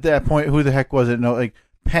 at that point, who the heck was it? No, like,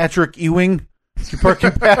 Patrick Ewing. You parked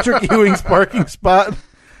in Patrick Ewing's parking spot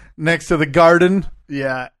next to the garden.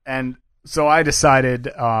 Yeah, and so I decided,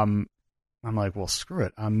 I'm like, well, screw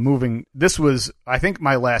it. I'm moving. This was, I think,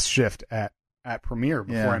 my last shift at Premier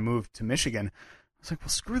before Yeah. I moved to Michigan. I was like, well,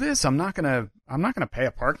 screw this. I'm not gonna pay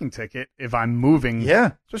a parking ticket if I'm moving.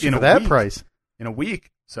 Yeah, especially in for a that week. price. In a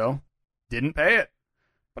week. So didn't pay it,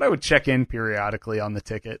 but I would check in periodically on the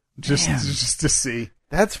ticket just to see.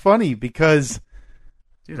 That's funny because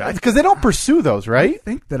Dude, I they don't pursue those, right?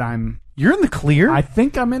 think that You're in the clear. I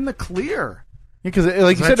think I'm in the clear. Because,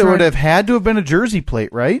 like you I said, it tried- would have had to have been a Jersey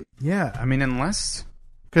plate, right? Yeah, I mean, unless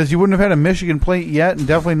Because you wouldn't have had a Michigan plate yet, and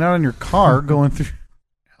definitely not on your car going through.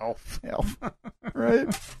 Elf. Elf. Right?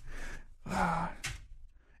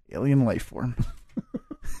 Alien life form.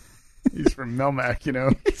 He's from Melmac, you know.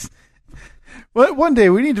 Well, one day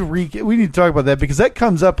we need to talk about that because that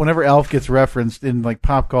comes up whenever Elf gets referenced in like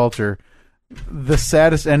pop culture. The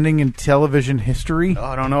saddest ending in television history. Oh,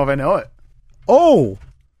 I don't know if I know it. Oh,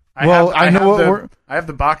 well, I know what we're. I have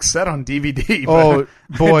the box set on DVD. Oh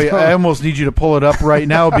but boy, don't- I almost need you to pull it up right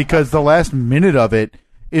now because the last minute of it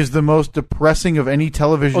is the most depressing of any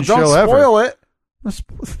television well, show don't ever. spoil it.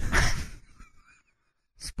 Sp-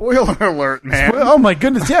 Spoiler alert, man. Oh my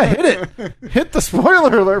goodness! Yeah, hit it. Hit the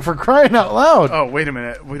spoiler alert for crying out loud. Oh, wait a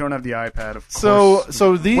minute. We don't have the iPad, of So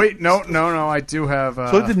course. the Wait, no. I do have.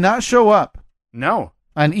 so it did not show up No.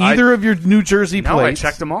 on either of your New Jersey No, plates. I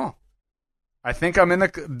checked them all. I think I'm in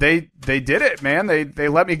the. They did it, man. They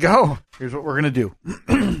let me go. Here's what we're gonna do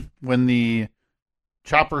when the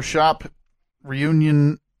Chopper Shop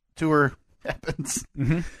reunion tour happens.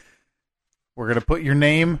 Mhm. We're gonna put your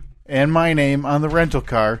name and my name on the rental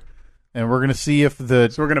car, and we're gonna see if the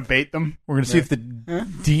So we're gonna bait them. see if the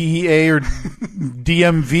DEA or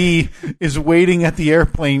DMV is waiting at the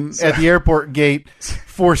airport gate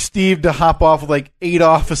for Steve to hop off with like 8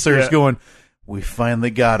 officers Yeah. going, "We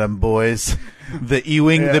finally got him, boys. The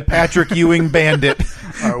Ewing, Yeah. the Patrick Ewing bandit."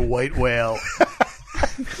 Our white whale.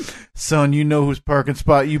 Son, you know whose parking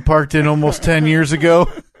spot you parked in almost 10 years ago?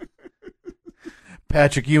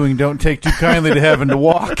 Patrick Ewing don't take too kindly to having to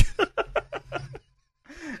walk.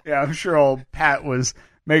 Yeah, I'm sure old Pat was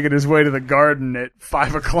making his way to the garden at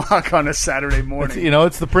 5:00 on a Saturday morning. You know,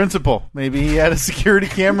 it's the principle. Maybe he had a security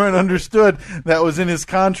camera and understood that was in his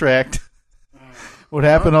contract. Would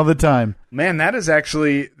happen all the time. Man, that is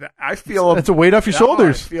actually. I feel It's a weight off your I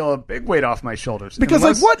shoulders. feel a big weight off my shoulders. Because,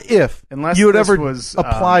 Unless- like, what if unless you had this ever was,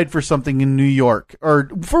 applied for something in New York or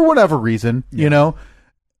for whatever reason, you know,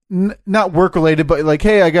 not work related, but like,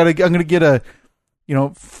 hey, I'm going to get a,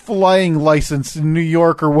 flying license in New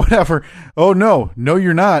York or whatever. Oh, no,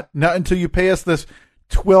 you're not. Not until you pay us this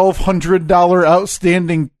 $1,200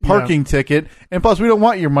 outstanding parking ticket. And plus, we don't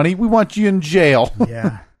want your money. We want you in jail.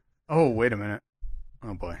 Yeah. Oh, wait a minute.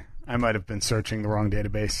 Oh boy, I might have been searching the wrong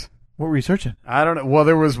database. What were you searching? I don't know. Well,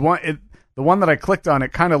 there was one. The one that I clicked on,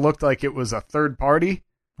 it kind of looked like it was a third party.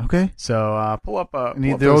 Okay. So pull up.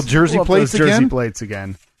 Need the old Jersey pull up plates those Jersey again? plates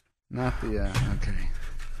again. Not the. Okay.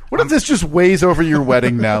 What if this just weighs over your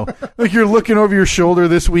wedding now? Like you're looking over your shoulder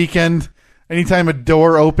this weekend. Anytime a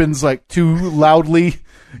door opens like too loudly,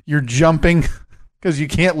 you're jumping because you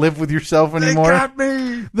can't live with yourself anymore. They got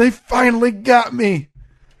me. They finally got me.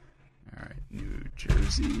 All right, New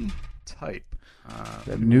Jersey type.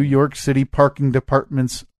 The New York City Parking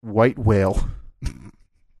Department's white whale.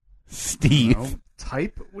 Steve. No,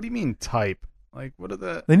 type? What do you mean type? Like, what are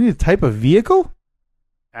the They need a type of vehicle?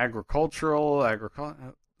 agricultural?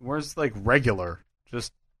 Where's like regular?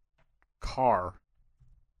 Just car.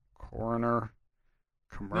 Coroner.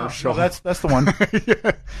 Commercial. No, that's the one.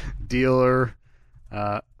 Yeah. Dealer.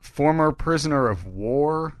 Former prisoner of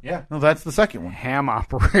war. Yeah. No, that's the second one. Ham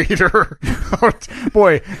operator.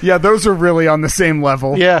 Boy, yeah, those are really on the same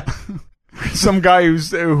level. Yeah. Some guy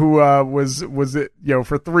who was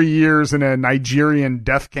for 3 years in a Nigerian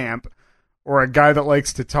death camp, or a guy that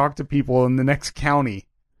likes to talk to people in the next county.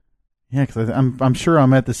 Yeah, because I'm sure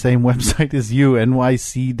I'm at the same website as you,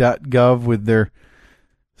 nyc.gov, with their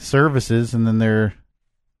services, and then their.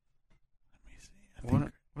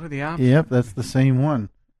 What are the options? Yep, that's the same one.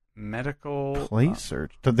 Medical Plate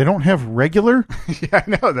search. They don't have regular. Yeah, I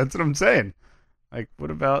know. That's what I'm saying. Like,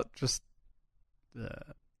 what about just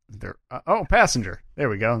their passenger? There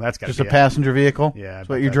we go. That's got Just to a be it. passenger vehicle. Yeah, I that's bet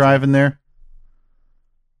what you're that's driving there.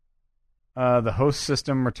 The host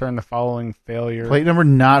system returned the following failure. Plate number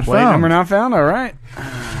not Plate found. number not found. All right.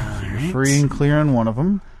 Free and clear on one of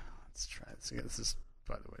them. Let's try this again. This is,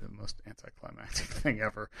 by the way, most anticlimactic thing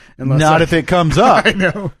ever. Not if it comes up. I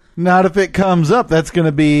know. Not if it comes up. That's going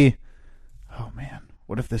to be. Oh man,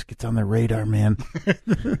 what if this gets on the radar, man?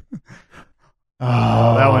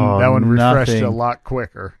 That one refreshed nothing. a lot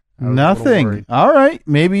quicker. I was a little Nothing. worried. All right.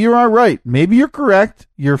 Maybe you are right. Maybe you're correct.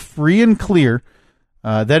 You're free and clear.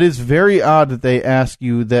 That is very odd that they ask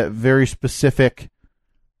you that very specific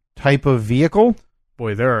type of vehicle.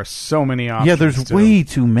 Boy, there are so many options. Yeah, there's too. way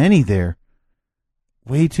too many there.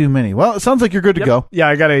 Way too many. Well, it sounds like you're good to go. Yeah,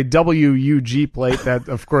 I got a WUG plate that,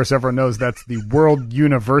 of course, everyone knows that's the World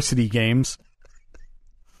University Games.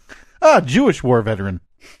 Jewish war veteran.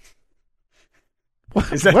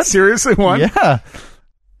 Is that What? seriously one? Yeah.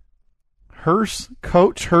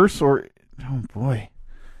 Coach Hearst, or oh boy,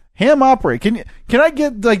 ham operate. Can I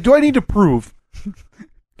get like? Do I need to prove?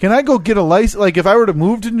 Can I go get a license? Like if I were to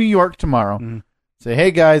move to New York tomorrow, say, hey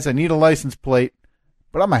guys, I need a license plate,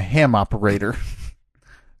 but I'm a ham operator.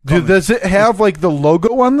 Does it have like the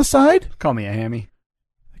logo on the side? Call me a hammy.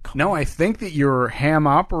 No, I think that your ham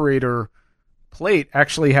operator plate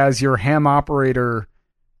actually has your ham operator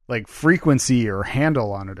like frequency or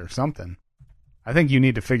handle on it or something. I think you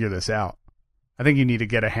need to figure this out. I think you need to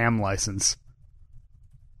get a ham license.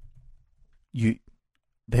 They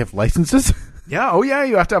have licenses? Yeah, oh yeah,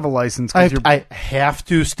 you have to have a license. I 'cause have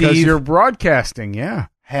to, because Steve. you're broadcasting, yeah.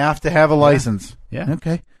 Have to have a license. Yeah.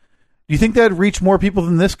 Okay. Do you think that'd reach more people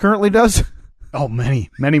than this currently does? Oh, many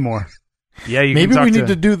more. Yeah, you Maybe can talk we need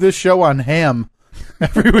to do this show on ham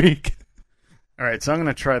every week. All right, so I'm going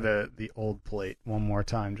to try the old plate one more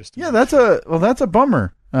time. Just to Yeah, that's a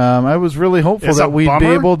bummer. I was really hopeful It's that a we'd be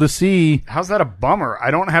bummer? able to see How's that a bummer? I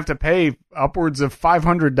don't have to pay upwards of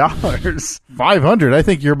 $500. 500. I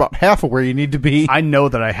think you're about half of where you need to be. I know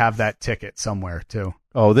that I have that ticket somewhere too.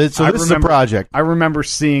 This is a remember- project, I remember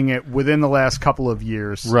seeing it within the last couple of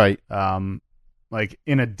years, right? like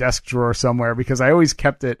in a desk drawer somewhere, because I always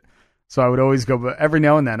kept it. So I would always go, but every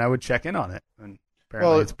now and then I would check in on it. And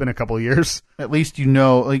apparently it's been a couple of years. At least you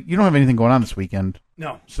know, like you don't have anything going on this weekend,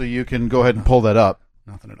 No, so you can go ahead and pull that up.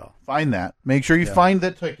 nothing at all. Find that. Make sure you find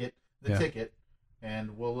the ticket, Yeah.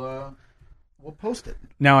 and we'll post it.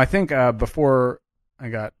 Now I think before I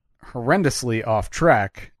got horrendously off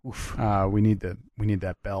track, we need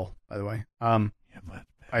that bell, by the way.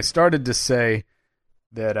 I started to say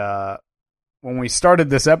that when we started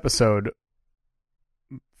this episode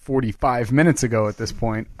 45 minutes ago at this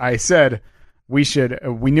point, I said we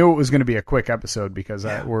knew it was going to be a quick episode because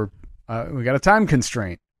we got a time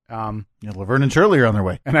constraint. Laverne and Shirley are on their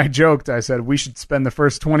way. And I joked, I said we should spend the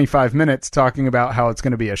first 25 minutes talking about how it's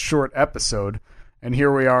going to be a short episode. And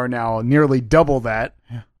here we are now, nearly double that.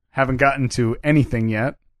 Yeah. Haven't gotten to anything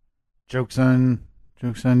yet. Joke's on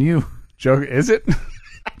you. Joke, is it?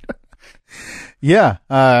 Yeah.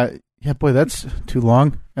 Boy, that's too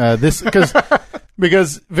long.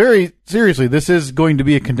 Because very seriously, this is going to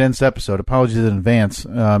be a condensed episode. Apologies in advance.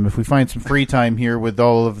 If we find some free time here with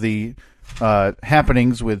all of the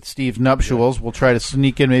happenings with Steve's nuptials, we'll try to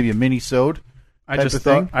sneak in maybe a mini-sode. I just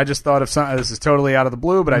thought of something. This is totally out of the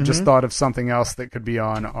blue, but I just thought of something else that could be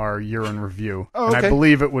on our year in review. Oh, And I okay.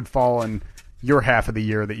 believe it would fall in your half of the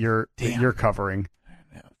year that you're covering.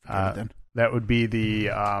 That would be the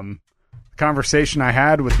conversation I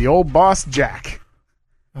had with the old boss Jack.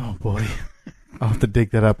 Oh boy, I'll have to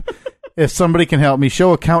dig that up. If somebody can help me,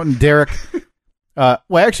 show accountant Derek.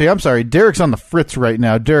 Actually, I'm sorry. Derek's on the fritz right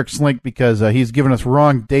now. Derek's linked because he's given us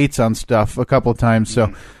wrong dates on stuff a couple of times.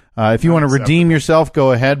 So if you want to redeem yourself,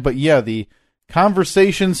 go ahead. But yeah, the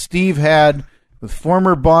conversation Steve had with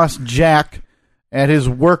former boss Jack at his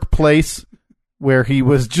workplace, where he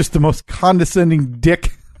was just the most condescending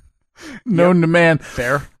dick known to man.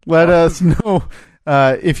 Fair. Let us know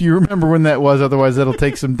if you remember when that was. Otherwise, that'll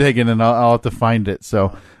take some digging, and I'll have to find it.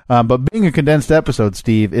 So, but being a condensed episode,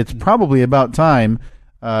 Steve, it's probably about time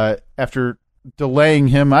after delaying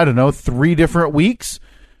him, 3 different weeks.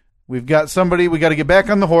 We've got somebody. We got to get back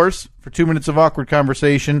on the horse for 2 minutes of awkward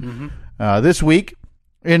conversation this week.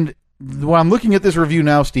 And when I'm looking at this review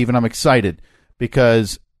now, Steve, and I'm excited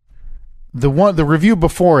because the review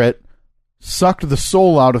before it sucked the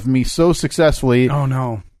soul out of me so successfully. Oh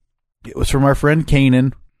no. It was from our friend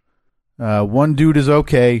Kanan. One dude is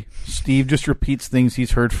okay. Steve just repeats things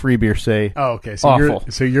he's heard Freebeer say. Oh, okay. So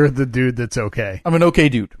Awful. you're the dude that's okay. I'm an okay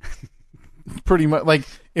dude. Pretty much. Like,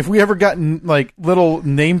 if we ever gotten like little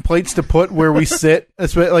nameplates to put where we sit,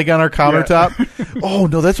 like on our countertop. Oh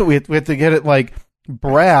no, that's what we have to get it like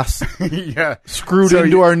brass Yeah. screwed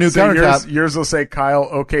into our new countertop. Yours will say Kyle,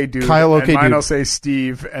 okay, dude. Kyle, okay, and mine dude. will say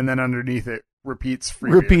Steve, and then underneath it, repeats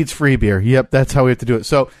free beer. Repeats free beer. Yep, that's how we have to do it.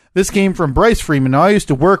 So this came from Bryce Freeman. Now, I used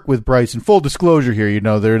to work with Bryce. In full disclosure here,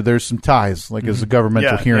 there's some ties, like as a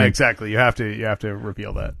governmental hearing. Yeah, exactly. You have to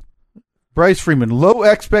reveal that. Bryce Freeman, low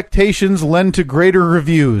expectations lend to greater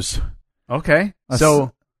reviews. Okay.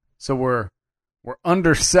 So we're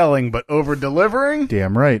underselling but over delivering?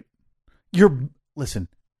 Damn right. You're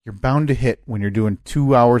bound to hit when you're doing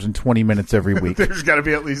 2 hours and 20 minutes every week. There's got to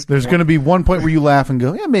be at least There's going to be one point where you laugh and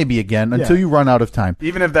go, yeah, maybe again, until you run out of time.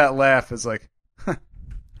 Even if that laugh is like,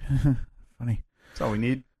 funny. That's all we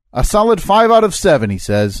need. A solid 5 out of 7, he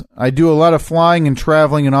says. I do a lot of flying and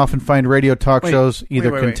traveling and often find radio talk shows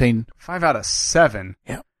either contain... 5 out of 7?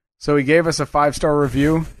 Yeah. So he gave us a 5-star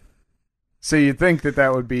review. So you'd think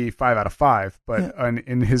that would be 5 out of 5, but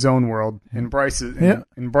in his own world, in Bryce's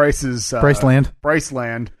Bryceland,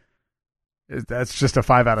 that's just a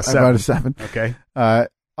 5 out of 7. 5 out of 7. Okay.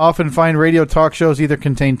 Often find radio talk shows either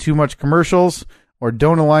contain too much commercials or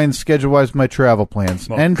don't align schedule-wise with my travel plans.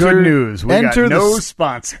 Well, good news. We got no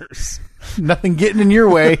sponsors. Nothing getting in your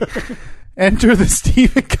way. Enter the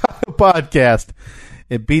Stephen Kyle podcast.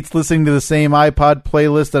 It beats listening to the same iPod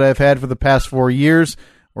playlist that I've had for the past 4 years,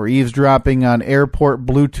 or eavesdropping on airport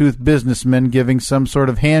Bluetooth businessmen giving some sort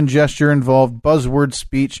of hand gesture-involved buzzword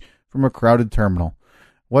speech from a crowded terminal.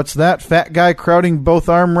 What's that? Fat guy crowding both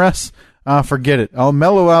armrests? Forget it. I'll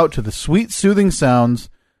mellow out to the sweet, soothing sounds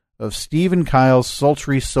of Steve and Kyle's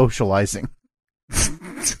sultry socializing.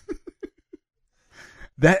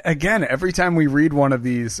 That again, every time we read one of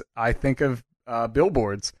these, I think of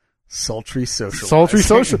billboards. Sultry socializing. Sultry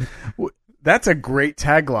social. That's a great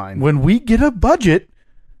tagline. When we get a budget,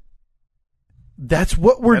 that's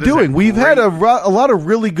what we're doing. We've had a lot of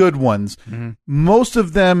really good ones. Mm-hmm. Most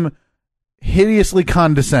of them hideously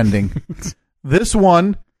condescending. This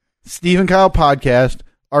one, Steve and Kyle podcast,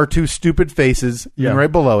 our two stupid faces, and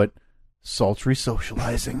right below it, sultry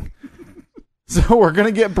socializing. So we're going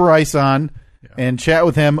to get Bryce on and chat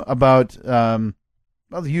with him about the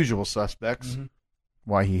usual suspects. Mm-hmm.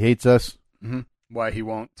 Why he hates us. Mm-hmm. Why he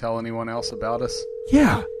won't tell anyone else about us.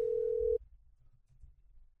 Yeah.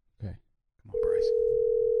 Okay. Come on, Bryce.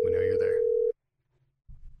 We know you're there.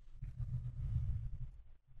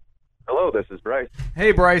 Hello, this is Bryce.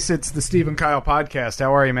 Hey, Bryce. It's the Steve and Kyle podcast.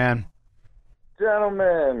 How are you, man?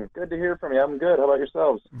 Gentlemen, good to hear from you. I'm good. How about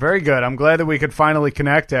yourselves? Very good. I'm glad that we could finally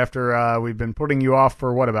connect after we've been putting you off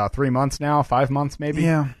for, about 3 months now? 5 months, maybe?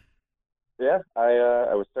 Yeah. Yeah,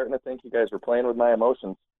 I was starting to think you guys were playing with my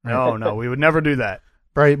emotions. No, we would never do that.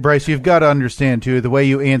 Bryce, you've got to understand, too, the way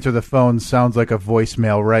you answer the phone sounds like a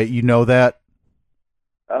voicemail, right? You know that?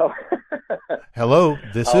 Oh. Hello,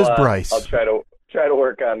 this is Bryce. I'll try to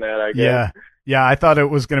work on that, I guess. Yeah, I thought it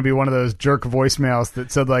was going to be one of those jerk voicemails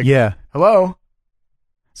that said, like, hello?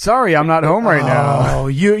 Sorry, I'm not home right now. Oh,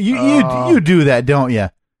 you do that, don't you?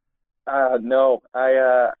 No,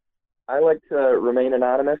 I like to remain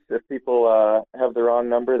anonymous. If people have the wrong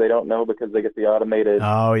number, they don't know because they get the automated.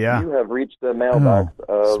 Oh, yeah. You have reached the mailbox.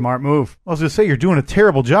 Smart move. I was going to say, you're doing a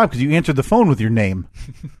terrible job because you answered the phone with your name.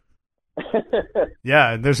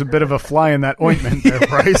 Yeah, there's a bit of a fly in that ointment there,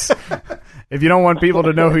 Bryce. If you don't want people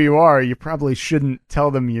to know who you are, you probably shouldn't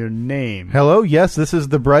tell them your name. Hello, yes, this is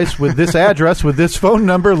the Bryce with this address, with this phone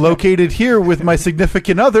number, located here with my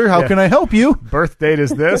significant other. How can I help you? Birth date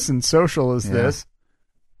is this and social is this.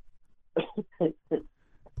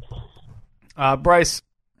 Bryce,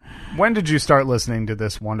 when did you start listening to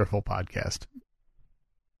this wonderful podcast?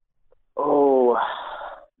 Oh,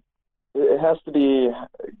 it has to be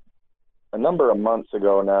a number of months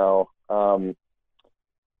ago now.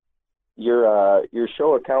 Your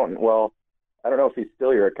show accountant, well, I don't know if he's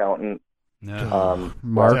still your accountant. No.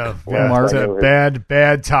 Mark. It's a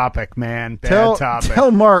bad topic, man. Bad topic.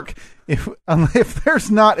 Tell Mark if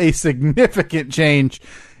there's not a significant change,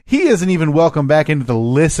 he isn't even welcome back into the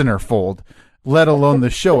listener fold, let alone the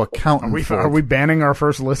show accountant fold. Are we banning our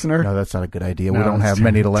first listener? No, that's not a good idea. We don't have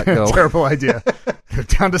many to let go. Terrible idea. They're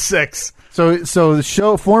down to 6. So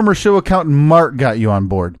the former show accountant Mark got you on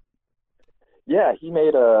board. Yeah, he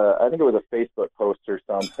made I think it was a Facebook post or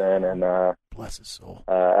something, and bless his soul.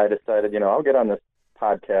 I decided, I'll get on this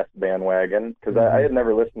podcast bandwagon because I had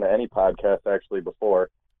never listened to any podcast actually before.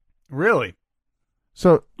 Really?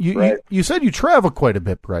 So you said you travel quite a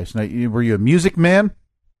bit, Bryce. Now, were you a music man?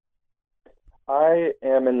 I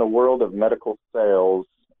am in the world of medical sales,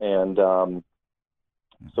 and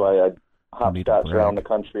so I hopscotch around the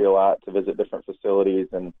country a lot to visit different facilities,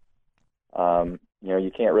 and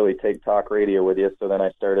you can't really take talk radio with you. So then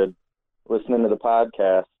I started listening to the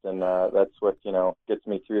podcast, and that's what gets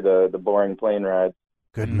me through the boring plane rides.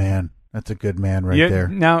 Good man. That's a good man right there.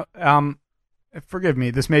 Now, forgive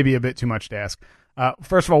me, this may be a bit too much to ask.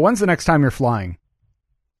 First of all, when's the next time you're flying?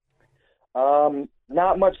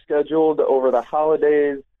 Not much scheduled over the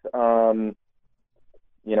holidays.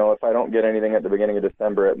 If I don't get anything at the beginning of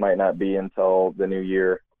December, it might not be until the new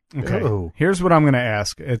year. Okay. Ooh. Here's what I'm going to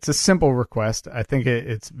ask. It's a simple request. I think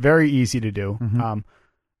it's very easy to do. Mm-hmm.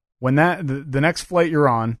 When the next flight you're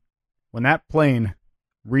on, when that plane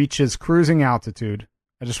reaches cruising altitude,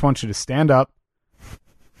 I just want you to stand up.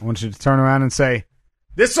 I want you to turn around and say,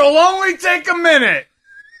 "This'll only take a minute."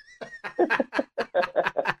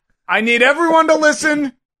 I need everyone to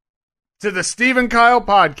listen to the Steve and Kyle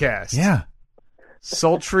podcast. Yeah.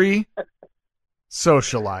 Sultry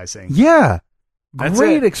socializing. Yeah. That's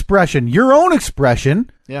Great it. expression. Your own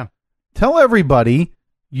expression. Yeah. Tell everybody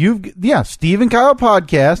Steve and Kyle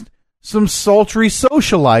podcast, some sultry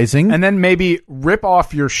socializing. And then maybe rip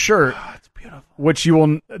off your shirt, It's beautiful. which you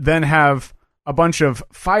will then have a bunch of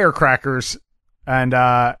firecrackers and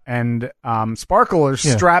sparklers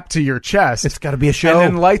strapped to your chest. It's got to be a show.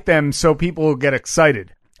 And then light them so people will get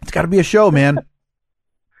excited. It's got to be a show, man.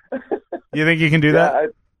 You think you can do that? Yeah,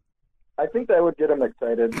 I think that would get them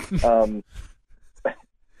excited.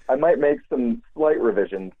 I might make some slight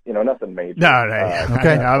revisions, nothing major. No.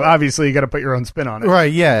 Okay. Obviously, you got to put your own spin on it.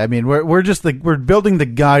 Right, yeah. I mean, we're just we're building the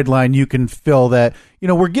guideline. You can fill that.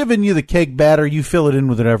 We're giving you the cake batter. You fill it in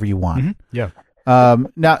with whatever you want. Mm-hmm. Yeah.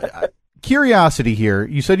 Now, curiosity here.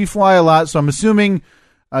 You said you fly a lot, so I'm assuming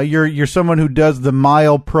you're someone who does the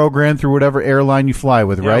mile program through whatever airline you fly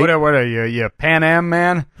with, right? What are you? You Pan Am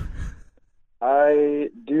man? I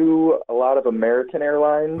do a lot of American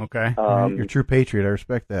Airlines. Okay. You're a true patriot. I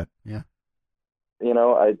respect that. Yeah.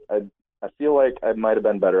 I feel like I might have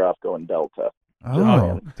been better off going Delta.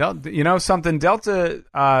 Oh, Something Delta.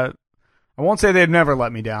 I won't say they'd never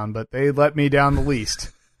let me down, but they let me down the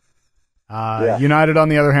least. Yeah. United, on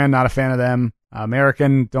the other hand, not a fan of them.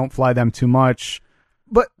 American, don't fly them too much.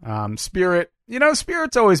 But Spirit,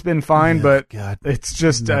 Spirit's always been fine, but God, it's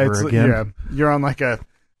just never again. you're on like a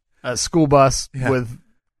school bus with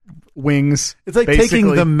wings. It's like basically.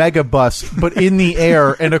 taking the mega bus, but in the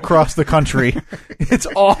air and across the country. It's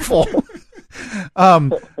awful.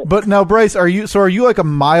 But now, Bryce, are you like a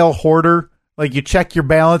mile hoarder? Like you check your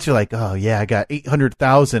balance, you're like, oh yeah, I got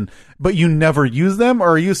 800,000, but you never use them? Or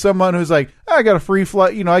are you someone who's like, I got a free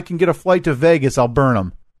flight, I can get a flight to Vegas, I'll burn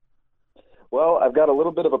them? Well, I've got a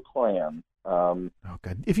little bit of a plan.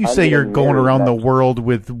 Okay. If you say you're going around the world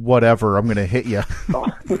with whatever, I'm going to hit you.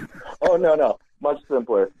 Oh, no. Much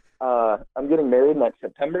simpler. I'm getting married next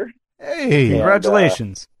September. Hey.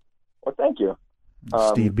 Congratulations. Well, thank you.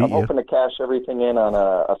 Steve beat I'm you. hoping to cash everything in on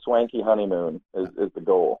a swanky honeymoon is the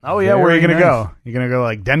goal. Oh yeah, where are you Very gonna nice. go? You gonna go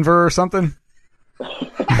like Denver or something?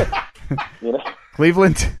 You know?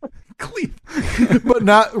 Cleveland? But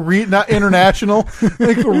not international,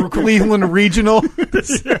 like Cleveland regional.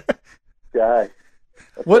 Guy.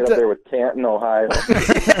 What Right the- up there with Canton, Ohio.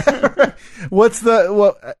 What's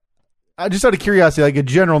I just out of curiosity, like a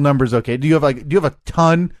general number's okay. Do you have a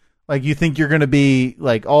ton? Like you think you're going to be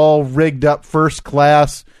like all rigged up first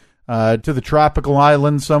class to the tropical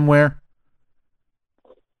island somewhere?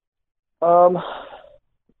 I'm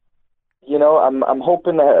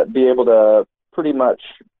hoping to be able to pretty much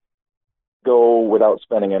go without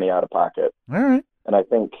spending any out of pocket. All right. And I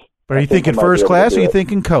think. But are you I think thinking I might be first able to class or do are you it.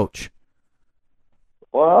 thinking coach?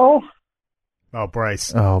 Well, Oh,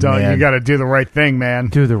 Bryce. Oh, Don't, man. you got to do the right thing, man.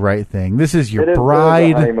 Do the right thing. This is your it is a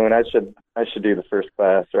bride. honeymoon. I should do the first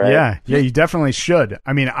class, right? Yeah, you definitely should.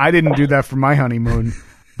 I mean, I didn't do that for my honeymoon,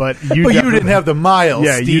 but you. But you definitely- didn't have the miles.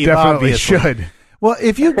 Yeah, Steve, you definitely obviously. should. Well,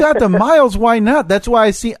 if you got the miles, why not? That's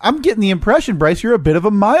why I'm getting the impression, Bryce, you're a bit of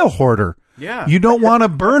a mile hoarder. Yeah. You don't want to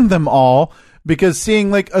burn them all because seeing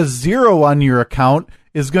like a zero on your account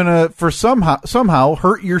is going to somehow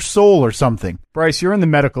hurt your soul or something. Bryce, you're in the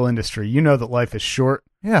medical industry. You know that life is short.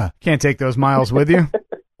 Yeah. Can't take those miles with you.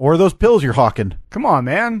 Or those pills you're hawking. Come on,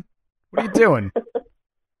 man. What are you doing?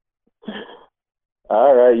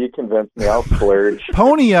 All right, you convinced me. I'll splurge.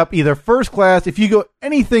 Pony up either first class. If you go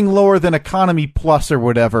anything lower than economy plus or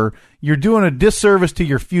whatever, you're doing a disservice to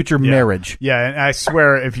your future marriage. Yeah, and I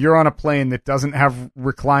swear, if you're on a plane that doesn't have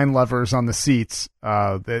recline levers on the seats,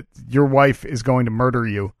 that your wife is going to murder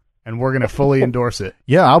you, and we're going to fully endorse it.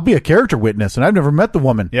 Yeah, I'll be a character witness, and I've never met the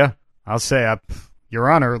woman. Yeah, I'll say, Your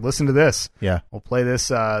Honor, listen to this. Yeah. We'll play this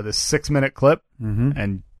 6-minute clip,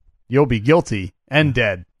 and you'll be guilty and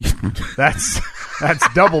dead. That's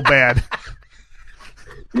double bad.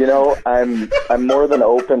 I'm more than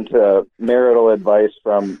open to marital advice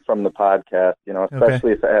from the podcast.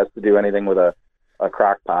 Especially if it has to do anything with a a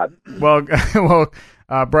crock pot. Well,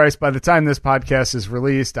 Bryce, by the time this podcast is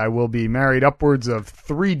released, I will be married upwards of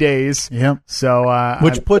 3 days. Yep. So,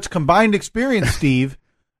 Which puts combined experience, Steve,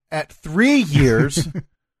 at 3 years,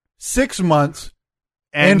 6 months,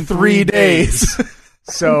 and 3 days.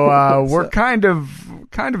 So we're kind of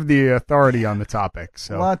the authority on the topic.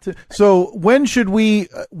 So when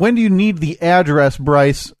do you need the address,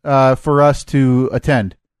 Bryce, for us to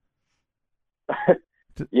attend?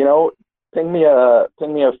 Ping me a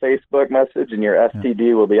Facebook message, and your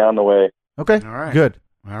STD will be on the way. Okay, all right. Good.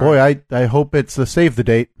 All Boy, right. I hope it's a save the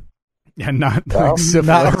date. Yeah, not Well, like syphilis.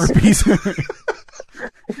 Not herpes.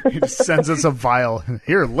 He just sends us a vial.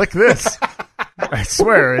 Here, lick this. I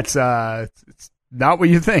swear, it's not what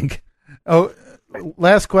you think. Oh,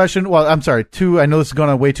 last question. Well, I'm sorry. 2. I know this is going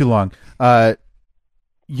on way too long.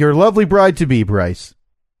 Your lovely bride-to-be, Bryce,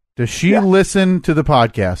 does she listen to the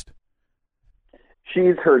podcast?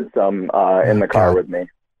 She's heard some in the car with me.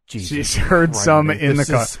 Jesus She's heard Christ, some man. in the This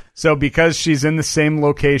car. is- So because she's in the same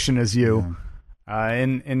location as you,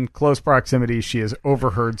 in close proximity, she has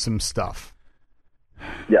overheard some stuff.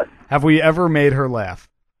 Yes. Have we ever made her laugh?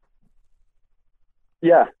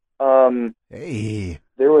 Yeah. Hey.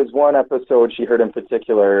 There was one episode she heard in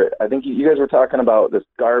particular. I think you guys were talking about this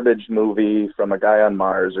garbage movie from a guy on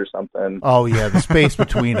Mars or something. Oh, yeah, the space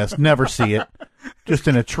between us. Never see it. Just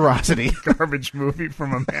an atrocity. Garbage movie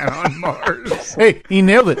from a man on Mars. Hey, he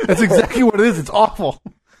nailed it. That's exactly what it is. It's awful.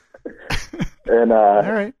 And All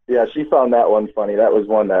right. yeah, she found that one funny. That was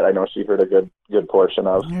one that I know she heard a good portion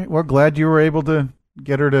of. All right. We're glad you were able to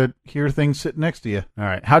get her to hear things sitting next to you. Is All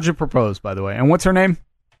right. How'd you propose, by the way? And what's her name?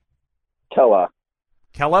 Kella.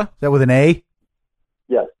 Kella? that with an A?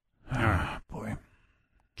 Yes. Boy.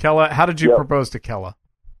 Kella. How did you Yep. propose to Kella?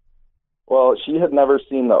 Well, she had never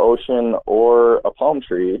seen the ocean or a palm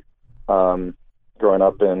tree growing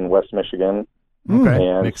up in West Michigan. Okay.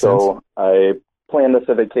 And Makes so sense. I planned this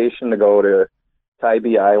vacation to go to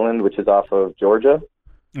Tybee Island, which is off of Georgia.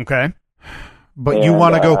 Okay. But you And,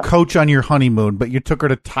 want to go coach on your honeymoon, but you took her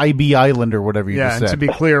to Tybee Island or whatever you Yeah, just and said. to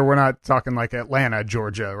be clear, we're not talking like Atlanta,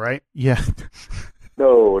 Georgia, right? Yeah.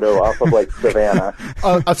 No, off of like Savannah.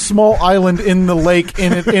 A small island in the lake,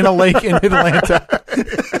 in a lake in Atlanta.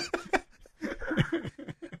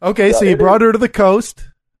 Okay, so you brought her to the coast.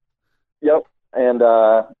 Yep. And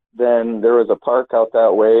then there was a park out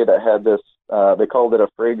that way that had this, they called it a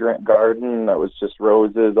fragrant garden that was just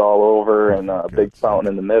roses all over and a big fountain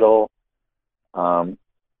in the middle. And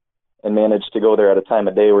managed to go there at a time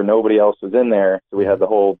of day where nobody else was in there. So we had the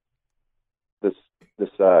whole, this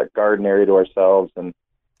garden area to ourselves. And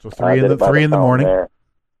So 3 in the fountain morning. there.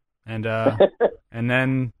 And and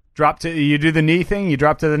then drop to you do the knee thing. You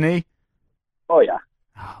drop to the knee. Oh, yeah.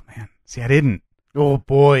 Oh man, see, I didn't. Oh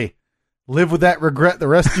boy, live with that regret the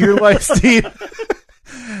rest of your life, Steve.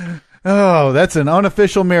 Oh, that's an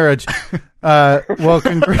unofficial marriage. Well,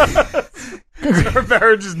 Our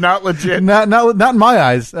marriage is not legit. not in my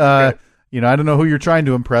eyes. I don't know who you're trying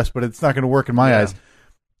to impress, but it's not going to work in my eyes.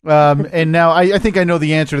 And now I think I know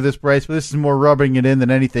the answer to this, Bryce, but this is more rubbing it in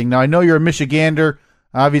than anything. Now I know you're a Michigander.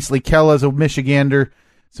 Obviously, Kella's a Michigander.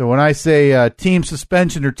 So when I say team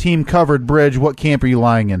suspension or team covered bridge, what camp are you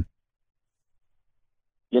lying in?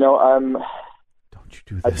 Don't you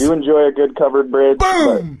do I this? do enjoy a good covered bridge.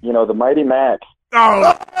 Boom! But, the Mighty Mac.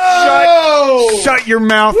 Oh, shut your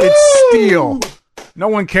mouth. It's steel. No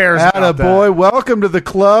one cares about that. Attaboy, welcome to the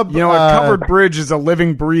club. You know, a covered bridge is a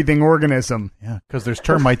living, breathing organism. Yeah, because there's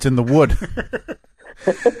termites in the wood.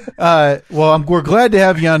 We're glad to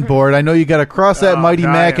have you on board. I know you got to cross that Mighty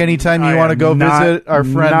Mac anytime you want to go visit our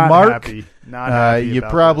friend Mark. Not happy You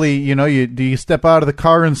about probably, do you step out of the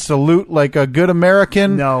car and salute like a good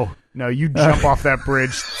American? that. No, you jump off that bridge.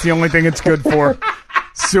 It's the only thing it's good for.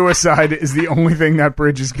 Suicide is the only thing that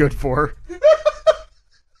bridge is good for.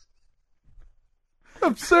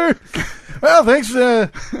 Absurd. Well, thanks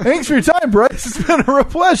for your time, Bryce. It's been a real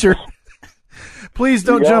pleasure. Please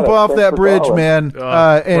don't You got jump it. off Thanks that for bridge, calling. man.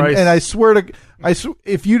 Bryce. And I swear to,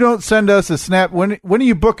 if you don't send us a snap, when are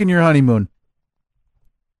you booking your honeymoon?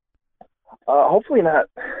 Hopefully not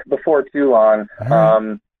before too long. All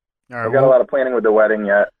right, I've got a lot of planning with the wedding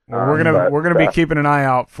yet. well, we're gonna be keeping an eye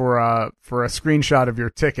out for a screenshot of your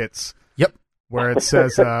tickets. Yep. Where it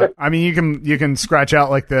says, I mean, you can scratch out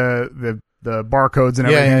like the barcodes and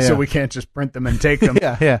everything, so we can't just print them and take them.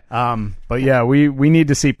 Yeah. But yeah, we need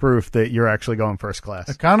to see proof that you're actually going first class.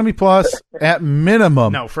 Economy plus at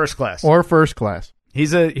minimum. No, first class. Or first class.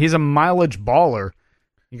 He's a mileage baller.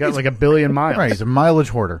 You got like 1 billion miles. Right, he's a mileage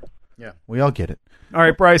hoarder. Yeah. We all get it. All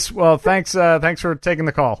right, Bryce. Well, thanks for taking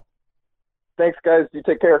the call. Thanks, guys. You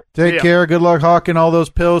take care. Take care. Good luck hawking all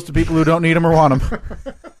those pills to people who don't need them or want them.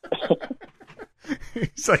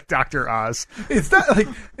 He's like Dr. Oz. It's not like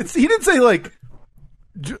he didn't say like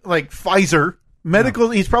Pfizer medical.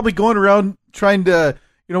 No. He's probably going around trying to,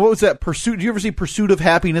 what was that Pursuit? Did you ever see Pursuit of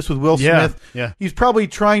Happiness with Will Smith? Yeah. He's probably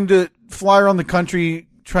trying to fly around the country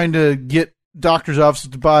trying to get doctors'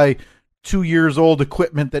 offices to buy 2 years old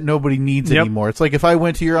equipment that nobody needs anymore. It's like if I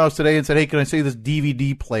went to your house today and said, "Hey, can I see this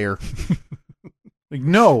DVD player?" Like,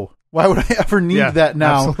 no. Why would I ever need that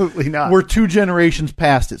now? Absolutely not. We're 2 generations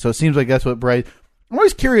past it, so it seems like that's what Bryce. I'm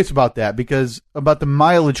always curious about that about the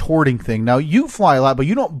mileage hoarding thing. Now, you fly a lot, but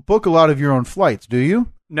you don't book a lot of your own flights, do you?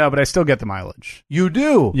 No, but I still get the mileage. You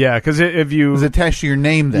do? Yeah, because if you... It's attached to your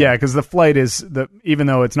name then. Yeah, because the flight is... even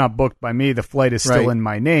though it's not booked by me, the flight is still in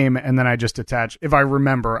my name, and then I just attach... If I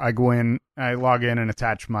remember, I go in, I log in and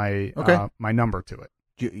attach my my number to it.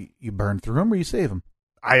 You burn through them or you save them?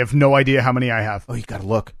 I have no idea how many I have. Oh, you got to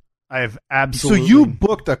look. I have absolutely... So you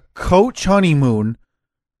booked a coach honeymoon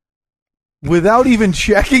without even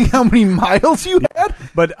checking how many miles you had?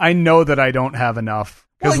 But I know that I don't have enough.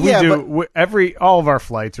 Because all of our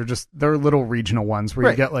flights are they're little regional ones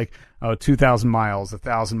where you get 2,000 miles,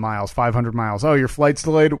 1,000 miles, 500 miles. Oh, your flight's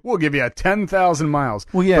delayed? We'll give you 10,000 miles.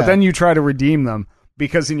 Well, yeah. But then you try to redeem them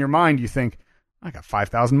because in your mind you think, I got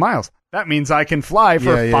 5,000 miles. That means I can fly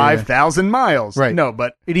for 5,000 miles. Right. No,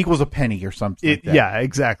 but... It equals a penny or something like that. Yeah,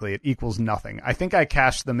 exactly. It equals nothing. I think I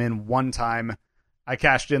cashed them in one time. I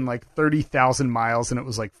cashed in 30,000 miles and it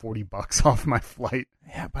was $40 off my flight.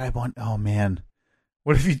 Yeah, but oh man.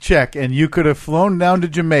 What if you check and you could have flown down to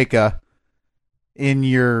Jamaica in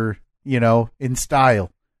your, in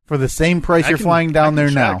style for the same price you're flying down there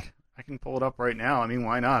now? I can pull it up right now. I mean,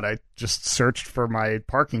 why not? I just searched for my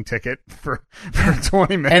parking ticket for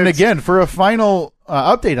 20 minutes. And again, for a final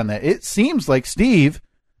update on that, it seems like, Steve,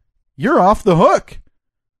 you're off the hook.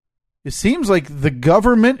 It seems like the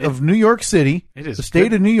government of New York City, the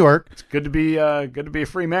state of New York, it's good to be a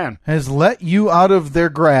free man, has let you out of their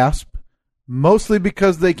grasp, mostly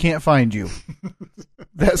because they can't find you.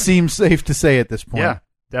 That seems safe to say at this point. Yeah,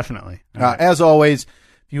 definitely. As always,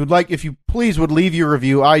 if you please would leave your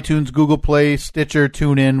review, iTunes, Google Play, Stitcher,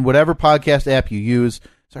 TuneIn, whatever podcast app you use.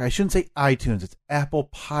 Sorry, I shouldn't say iTunes. It's Apple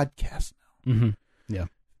Podcasts now. Mm-hmm. Yeah.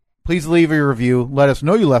 Please leave your review. Let us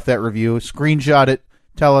know you left that review. Screenshot it.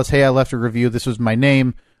 Tell us, hey, I left a review. This was my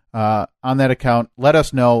name on that account. Let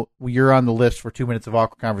us know. You're on the list for 2 minutes of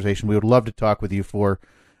awkward conversation. We would love to talk with you for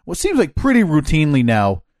what seems like pretty routinely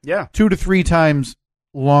now. Yeah. 2 to 3 times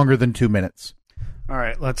longer than 2 minutes. All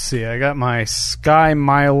right, let's see. I got my Sky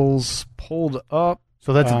Miles pulled up.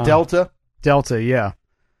 So that's a Delta? Delta, yeah.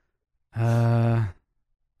 I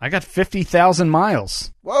got 50,000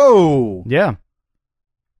 miles. Whoa. Yeah.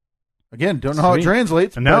 Again, don't know how it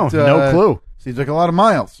translates. No, no clue. Seems like a lot of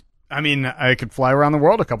miles. I mean, I could fly around the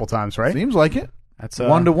world a couple times, right? Seems like it. That's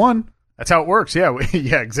 1-to-1. That's how it works. Yeah,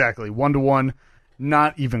 yeah, exactly. 1-to-1.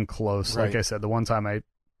 Not even close. Right. Like I said, the one time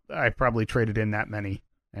I probably traded in that many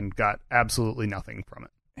and got absolutely nothing from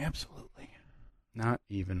it. Absolutely. Not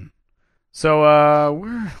even. So,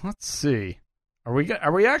 let's see. Are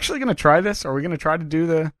we actually going to try this? Are we going to try to do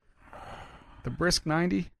the Brisk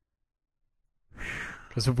 90?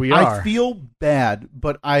 Because if we are, I feel bad,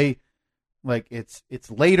 but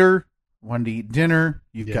it's later. Want to eat dinner.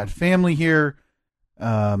 You've got family here.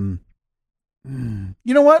 You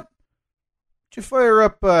know what? Just fire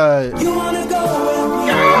up. You wanna go?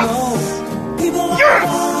 Yes.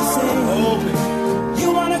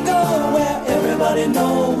 You wanna go where everybody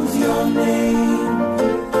knows your name.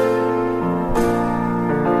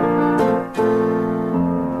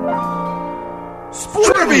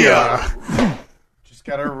 Trivia.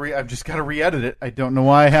 I've just gotta re-edit it. I don't know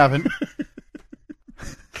why I haven't.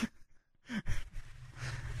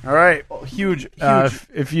 All right, huge.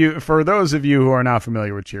 For those of you who are not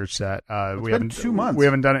familiar with Cheers Chat, we haven't 2 months. We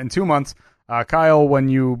haven't done it in 2 months. Kyle, when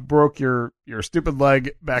you broke your stupid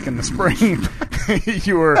leg back in the spring,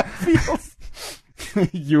 you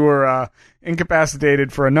were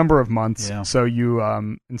incapacitated for a number of months. Yeah. So you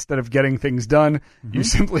instead of getting things done, you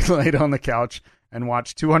simply laid on the couch and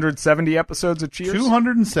watched 270 episodes of Cheers.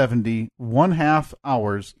 270 1/2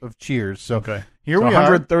 hours of Cheers. So okay. Here we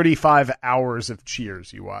 135 hours of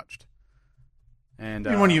Cheers you watched. And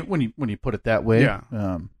when you put it that way, yeah.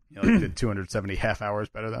 You did 270 half hours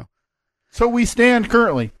better though. So we stand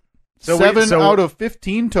currently 7 out of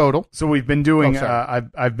 15 total. So we've been doing.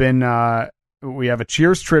 We have a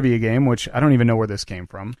Cheers trivia game, which I don't even know where this came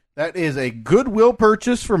from. That is a Goodwill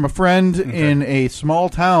purchase from a friend in a small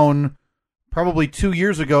town, probably 2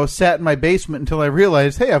 years ago. Sat in my basement until I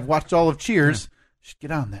realized, hey, I've watched all of Cheers. Should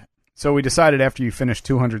get on that. So we decided after you finished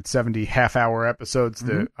 270 half-hour episodes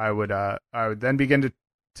that I would then begin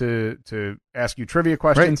to ask you trivia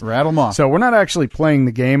questions. Right, rattle them off. So we're not actually playing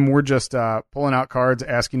the game. We're just pulling out cards,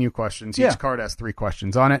 asking you questions. Yeah. Each card has 3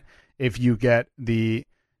 questions on it. If you get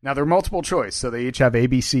now they're multiple choice, so they each have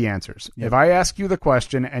ABC answers. Yep. If I ask you the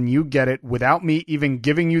question and you get it without me even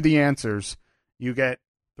giving you the answers, you get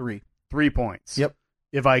 3 points. Yep.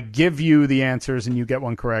 If I give you the answers and you get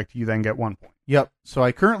one correct, you then get 1 point. Yep. So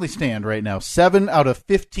I currently stand right now 7 out of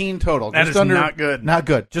 15 total. That Just is not good. Not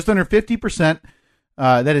good. Just under 50%.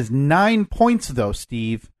 That is 9 points though,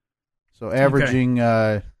 Steve. So averaging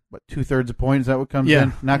 2/3 a point. Is that what comes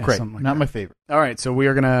in? Not great. something like Not that. my favorite. All right, so we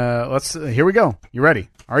are gonna here we go. You ready?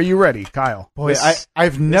 Are you ready, Kyle? Boy,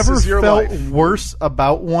 I've never is your felt life. worse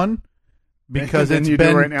about one because Than it's you do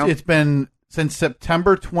been right now? it's been since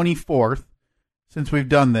September 24th since we've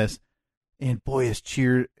done this, and boy, is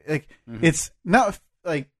Cheers it's not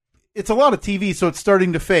like it's a lot of TV, so it's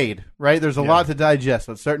starting to fade. Right, there's a lot to digest,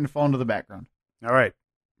 so it's starting to fall into the background. All right.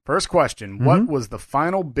 First question: Mm-hmm. What was the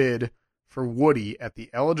final bid for Woody at the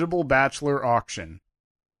eligible Bachelor auction?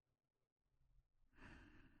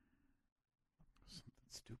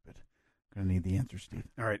 Stupid. Gonna need the answer, Steve.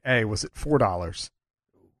 All right. A, was it $4?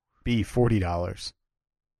 B, $40?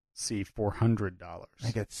 C, $400?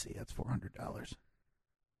 I got C. That's $400.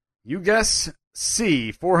 You guess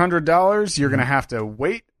C, $400. You're gonna have to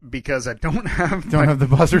wait because I don't have the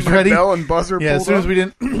buzzers my ready. bell and buzzer. Yeah, as pulled soon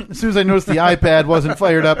up. as as soon as I noticed the iPad wasn't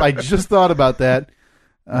fired up, I just thought about that.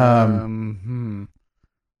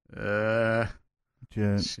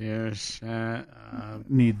 Just Cheers.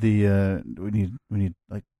 need the we need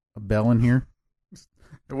like a bell in here.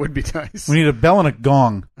 It would be nice. We need a bell and a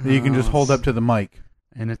gong that you can just hold up to the mic.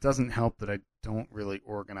 And it doesn't help that I don't really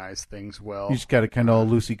organize things well. You just got it kind of all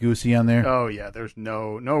loosey goosey on there. Oh yeah, there's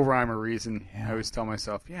no rhyme or reason. Yeah. I always tell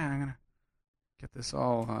myself, I'm gonna get this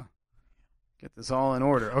all in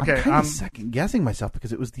order. Okay, I'm kind of second guessing myself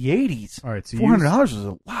because it was the '80s. all right. So $400 was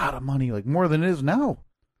a lot of money, like more than it is now.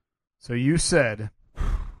 So you said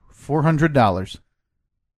 $400.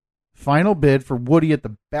 Final bid for Woody at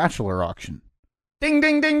the Bachelor auction. ding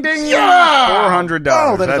ding ding ding. Yeah! $400.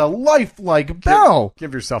 Oh, that is a lifelike bell.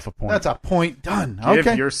 Give yourself a point. That's a point done. Give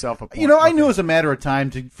Okay. yourself a point. You know, I Okay. knew it was a matter of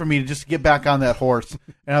time for me to just get back on that horse,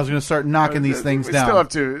 and I was going to start knocking these things we down. Still have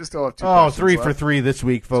two. Oh, questions 3 for left. 3 this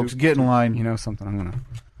week, folks. Get in line. You know something? I'm gonna.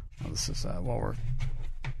 This is while we're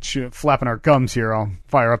flapping our gums here. I'll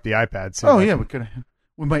fire up the iPad. See Oh if I yeah, can-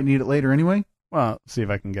 we might need it later anyway. Well, see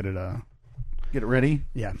if I can get it. Get it ready.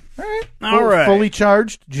 Yeah. All right. All right. Fully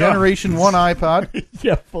charged, Generation 1 iPod.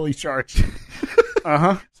 Yeah, fully charged.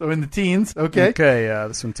 So in the teens. Okay. Okay.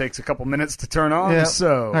 This one takes a couple minutes to turn on. Yeah.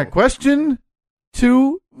 So All right. Question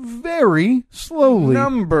 2, very slowly.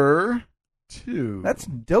 number 2. That's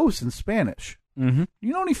dos in Spanish. mm-hmm.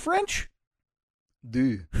 You know any French?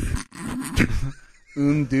 Deux.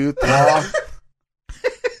 Un, deux, trois.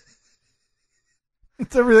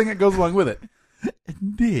 It's everything that goes along with it.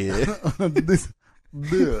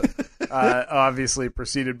 Obviously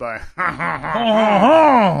preceded by.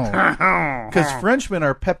 Because Frenchmen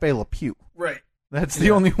are Pepe Le Pew. Right. That's the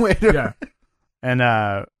only way to. Yeah.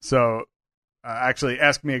 And so, actually,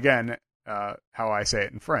 ask me again how I say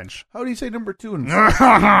it in French. How do you say number 2 in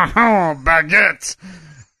Baguette.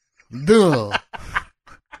 Duh.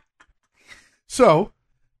 So,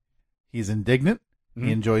 he's indignant.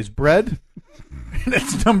 He enjoys bread.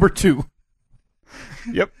 That's number 2.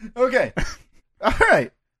 Yep. Okay. All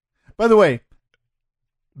right. By the way,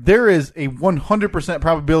 there is a 100%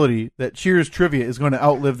 probability that Cheers Trivia is going to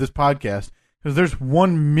outlive this podcast because there's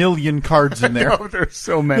 1 million cards in there. No, there's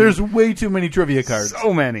so many. There's way too many trivia cards.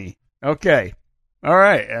 So many. Okay. All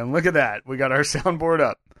right. And look at that. We got our soundboard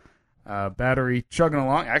up. Battery chugging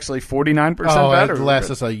along. Actually, 49% battery. That lasts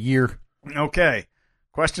us a year. Okay.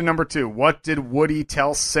 Question number 2. What did Woody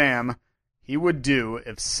tell Sam he would do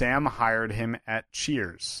if Sam hired him at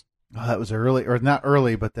Cheers? Oh, that was early, or not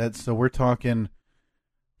early, but that's so we're talking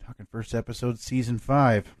first episode, season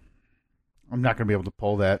 5. I'm not going to be able to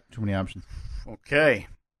pull that. Too many options. Okay.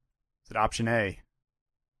 Is it option A?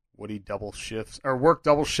 Woody work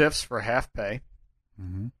double shifts for half pay?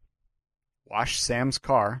 Mm-hmm. Wash Sam's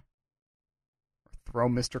car? Or throw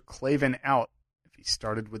Mr. Clavin out if he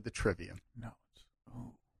started with the trivia? No.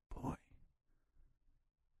 Oh boy.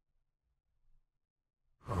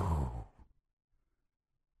 Oh.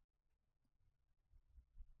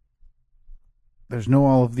 There's no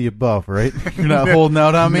all of the above, right? You're not holding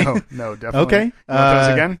out on me? No, definitely. Okay. You want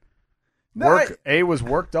those again? No, A was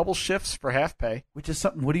work double shifts for half pay. which is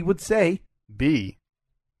something Woody would say. B,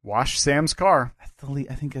 wash Sam's car. That's the lead.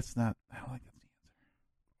 I think that's not. I don't like that's the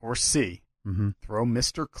answer. Or C, Mm-hmm. throw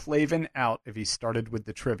Mr. Clavin out if he started with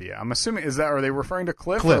the trivia. I'm assuming, are they referring to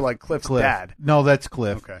Cliff, Cliff. or like Cliff's Cliff. dad? No, that's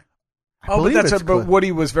Cliff. Okay. I believe it's but Cliff.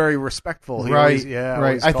 Woody was very respectful. He Right, always, yeah, right.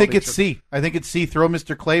 always I called think each it's C. I think it's C. Throw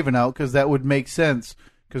Mr. Clavin out because that would make sense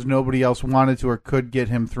because nobody else wanted to or could get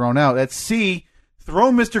him thrown out. That's C.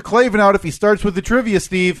 Throw Mr. Clavin out if he starts with the trivia,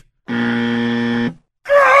 Steve. Ah!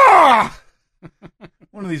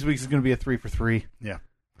 One of these weeks is going to be a 3 for 3. Yeah.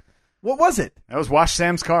 What was it? That was Wash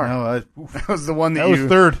Sam's car. No, That was the one that was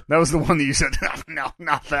third. That was the one that you said, no,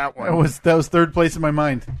 not that one. That was third place in my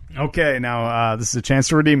mind. Okay, now this is a chance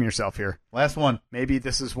to redeem yourself here. Last one. Maybe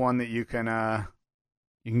this is one that you can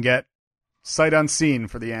get sight unseen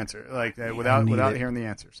for the answer, like without it. hearing the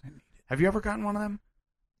answers. Have you ever gotten one of them?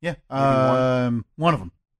 Yeah. One of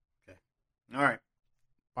them. All right.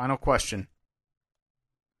 Final question,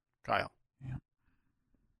 Kyle. Yeah.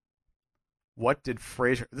 What did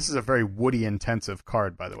Frasier? This is a very Woody intensive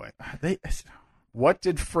card, by the way. They What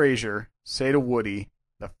did Frasier say to Woody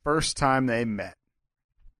the first time they met?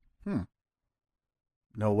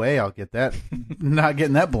 No way I'll get that. Not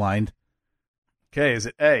getting that blind. Okay, is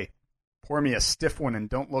it A, pour me a stiff one and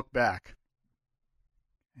don't look back?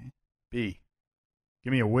 Okay. B,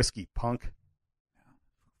 give me a whiskey, punk.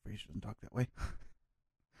 Frasier doesn't talk that way.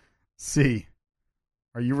 C,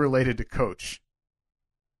 are you related to Coach?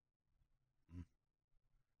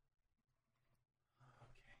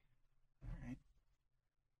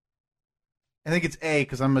 I think it's A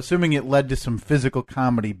because I'm assuming it led to some physical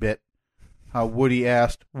comedy bit. How Woody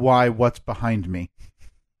asked, "Why? What's behind me?"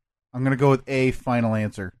 I'm gonna go with A. Final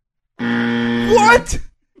answer. What?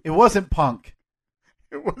 It wasn't punk.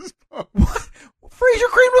 It was Punk. What? Frasier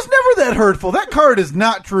Crane was never that hurtful. That card is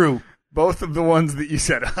not true. Both of the ones that you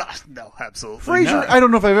said, no, absolutely Frasier. not. I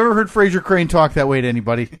don't know if I've ever heard Frasier Crane talk that way to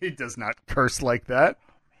anybody. He does not curse like that.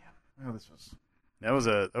 Oh, this was... That was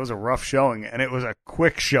a rough showing, and it was a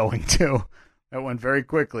quick showing too. That went very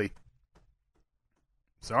quickly.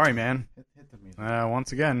 Sorry, man. Hit the music.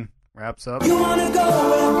 Once again, wraps up. You wanna go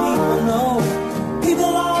where people know people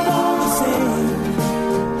all want the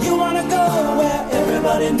same. You wanna go where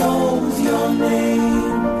everybody knows your name.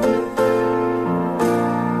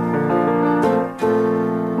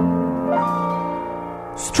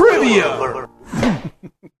 Trivia.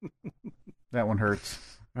 That one hurts.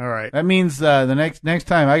 All right. That means the next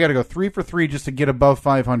time I got to go 3 for 3 just to get above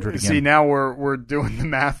 500 again. See, now we're doing the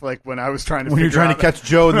math like when I was trying to. When you're figure trying out to catch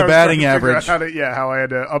Joe in when the I was trying batting to figure average. out how I had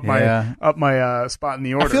to up my spot in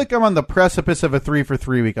the order. I feel like I'm on the precipice of a 3 for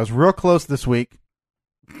 3 week. I was real close this week.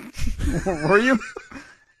 Were you?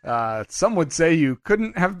 Some would say you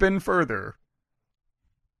couldn't have been further.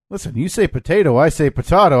 Listen, you say potato, I say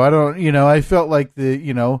potato. I don't, I felt like the,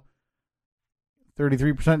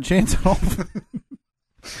 33% chance. All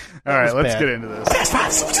right, let's bad. get into this.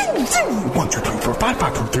 Fast 5, 1, 2, 3, 4, 5,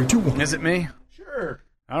 5, 4, 3, 2, 1. Is it me? Sure.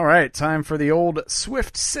 All right, time for the old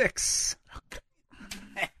Swift 6.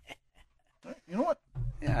 You know what?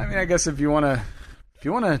 Yeah, I mean, I guess if you wanna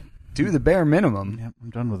do the bare minimum. Yeah, I'm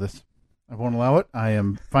done with this. I won't allow it. I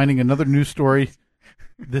am finding another news story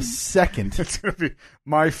this second. It's gonna be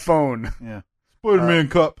my phone. Yeah. Spider-Man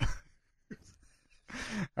Cup.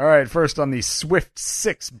 All right, first on the Swift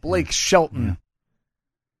 6, Blake Shelton. Yeah.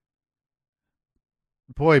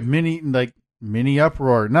 Boy, mini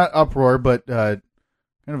uproar. Not uproar, but kind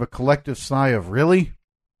of a collective sigh of really?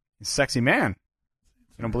 Sexy man.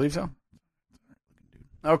 You don't believe so?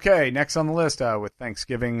 Okay, next on the list with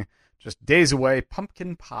Thanksgiving just days away,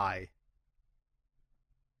 pumpkin pie.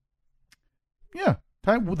 Yeah.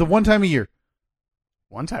 The one time a year.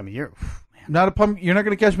 One time a year. Man. Not a pumpkin. You're not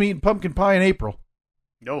going to catch me eating pumpkin pie in April.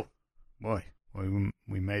 No. Boy,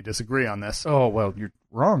 we may disagree on this. Oh, well, you're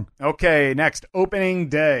wrong. Okay, next, opening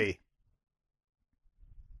day.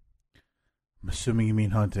 I'm assuming you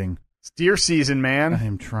mean hunting. It's deer season, I man.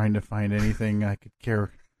 am trying to find anything I could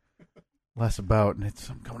care less about, and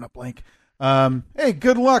I'm coming up blank. Hey,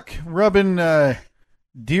 good luck rubbing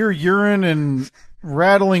deer urine and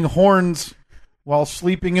rattling horns while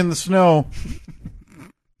sleeping in the snow.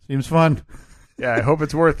 Seems fun. Yeah, I hope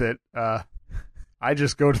it's worth it. I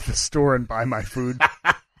just go to the store and buy my food.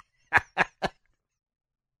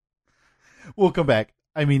 We'll come back.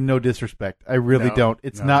 I mean, no disrespect. I really No, don't.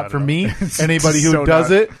 It's no, not not for at all. me. It's Anybody who so does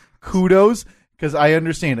not. it, kudos, because I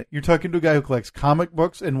understand it. You're talking to a guy who collects comic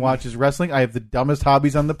books and watches wrestling. I have the dumbest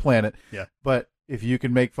hobbies on the planet. Yeah. But if you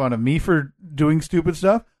can make fun of me for doing stupid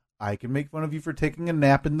stuff, I can make fun of you for taking a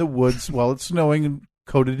nap in the woods while it's snowing and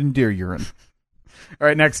coated in deer urine. All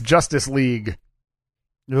right, next, Justice League.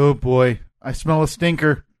 Oh, boy. I smell a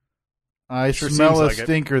stinker. I Sure smell a seems like it.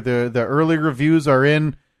 stinker. The early reviews are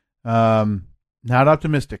in. Not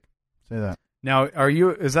optimistic. Say that. Now,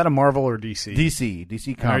 is that a Marvel or DC?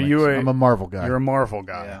 DC Comics. Are you I'm a Marvel guy. You're a Marvel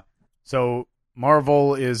guy. Yeah. So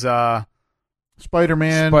Marvel is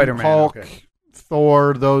Spider-Man, Hulk, okay.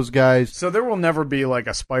 Thor, those guys. So there will never be like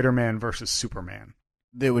a Spider-Man versus Superman.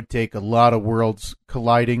 It would take a lot of worlds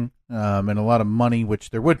colliding and a lot of money, which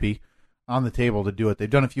there would be, on the table to do it. They've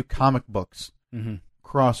done a few comic books,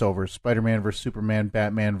 crossovers, Spider-Man versus Superman,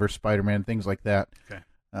 Batman versus Spider-Man, things like that. Okay.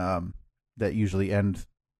 That usually end,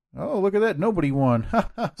 oh, look at that, nobody won.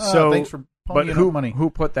 So, thanks for but ponying money. who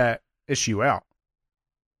put that issue out?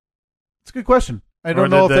 It's a good question. I Or don't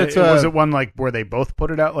know if it's was it one like where they both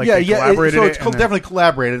put it out? Like they so collaborated it's and then- definitely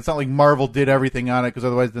collaborated. It's not like Marvel did everything on it, because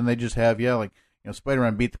otherwise then they just have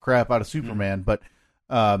Spider-Man beat the crap out of Superman. But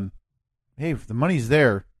hey, if the money's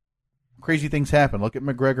there, crazy things happen. Look at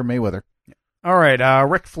McGregor Mayweather. All right,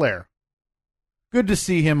 Ric Flair. Good to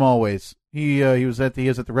see him always. He was at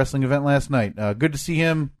the wrestling event last night. Good to see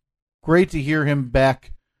him. Great to hear him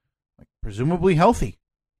back, presumably healthy.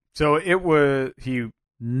 So it was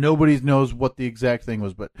Nobody knows what the exact thing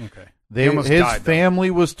was, but okay. his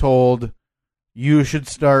family was told, you should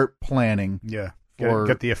start planning. Yeah, for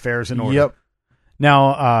get the affairs in order. Yep.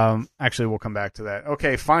 Now, actually, we'll come back to that.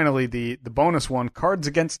 Okay, finally, the bonus one: Cards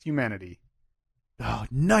Against Humanity. Oh,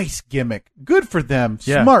 nice gimmick. Good for them.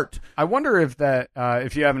 Yeah. Smart. I wonder if that,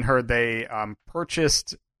 if you haven't heard, they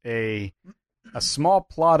purchased a small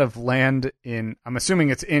plot of land I'm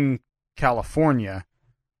assuming it's in California,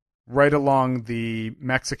 right along the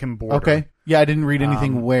Mexican border. Okay. Yeah, I didn't read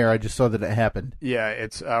anything where. I just saw that it happened. Yeah,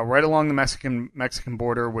 it's right along the Mexican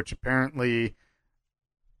border, which apparently,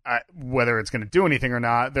 whether it's going to do anything or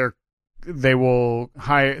not,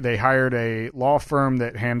 they hired a law firm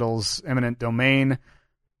that handles eminent domain.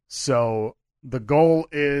 So the goal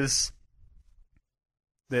is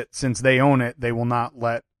that since they own it, they will not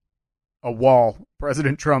let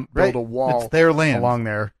President Trump build Right. a wall It's their land. along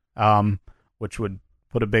there, which would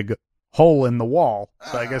put a big hole in the wall.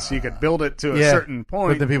 So I guess you could build it to a certain point.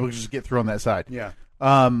 But then people just get thrown that side. Yeah.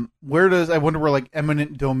 I wonder where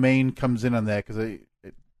eminent domain comes in on that, because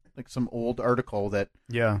like some old article that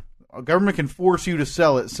a government can force you to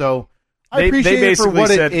sell it. So I appreciate they it for what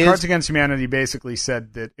said, it is. Cards Against Humanity basically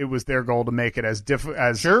said that it was their goal to make it as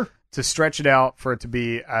to stretch it out for it to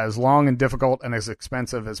be as long and difficult and as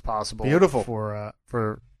expensive as possible. Beautiful. For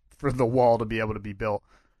the wall to be able to be built.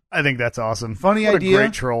 I think that's awesome. Funny What idea. A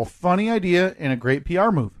great troll. Funny idea and a great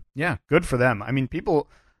PR move. Yeah, good for them. I mean, people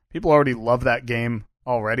already love that game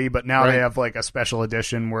already, but now they have like a special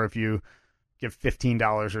edition where if you give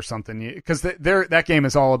 $15 or something, because that game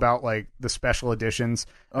is all about like the special editions.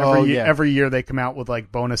 Every year they come out with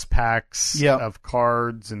like bonus packs of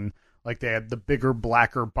cards, and like they had the bigger,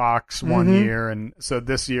 blacker box one year, and so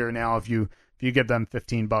this year now if you give them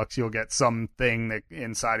 $15, you'll get something that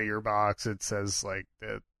inside of your box it says like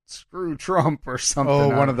screw Trump or something. Oh,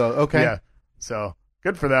 one of those. Okay. Yeah. So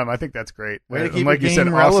good for them. I think that's great. Way to And keep like your you said,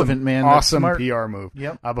 game relevant, man. That's Awesome smart. PR move.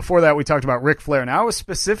 Yep. Before that, we talked about Ric Flair. Now, I was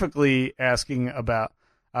specifically asking about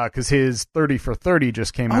because his 30 for 30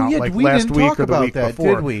 just came out like we last didn't week talk or the about week that,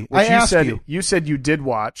 before. did we? Which I asked said you. You said you did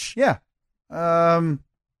watch. Yeah. As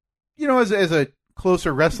a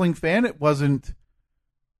closer wrestling fan, it wasn't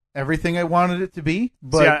everything I wanted it to be.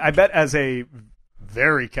 But See, I bet as a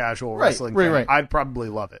very casual wrestling fan, I'd probably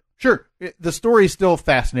love it. Sure. The story is still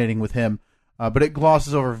fascinating with him, but it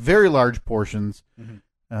glosses over very large portions.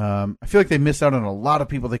 I feel like they missed out on a lot of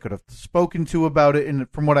people they could have spoken to about it. And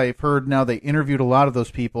from what I've heard now, they interviewed a lot of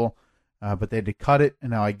those people, but they had to cut it.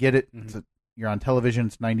 And now I get it. You're on television.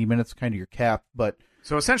 It's 90 minutes, kind of your cap. But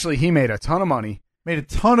so essentially, he made a ton of money. Made a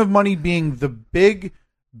ton of money being the big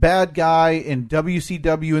bad guy in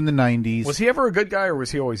WCW in the 90s. Was he ever a good guy, or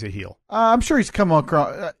was he always a heel? I'm sure he's come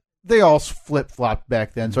across. They all flip-flopped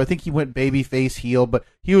back then, so I think he went babyface heel, but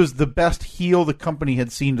he was the best heel the company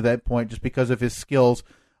had seen to that point just because of his skills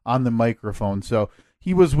on the microphone. So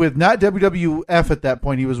he was with, not WWF at that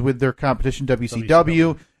point, he was with their competition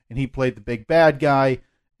WCW, and he played the big bad guy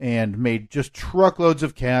and made just truckloads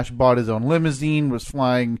of cash, bought his own limousine, was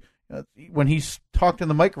flying. When he talked in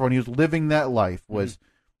the microphone, he was living that life, was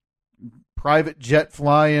private jet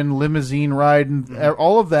flying, limousine riding,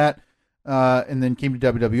 all of that. And then came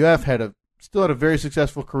to WWF, still had a very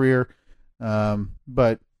successful career,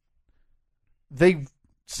 but they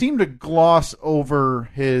seem to gloss over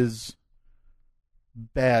his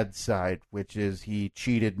bad side, which is he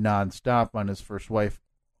cheated nonstop on his first wife.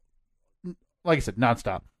 Like I said,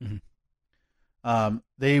 nonstop.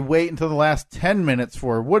 They wait until the last 10 minutes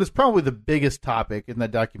for what is probably the biggest topic in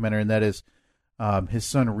that documentary, and that is his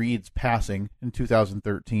son Reed's passing in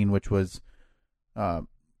 2013, which was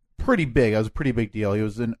pretty big. It was a pretty big deal. He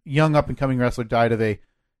was a young up-and-coming wrestler, died of a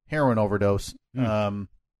heroin overdose, and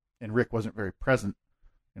Rick wasn't very present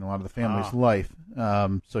in a lot of the family's life.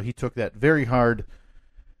 So he took that very hard.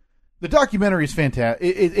 The documentary is fantastic.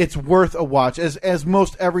 It's worth a watch, as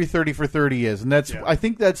most every 30 for 30 is. And I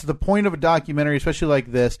think that's the point of a documentary, especially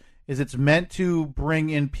like this, is it's meant to bring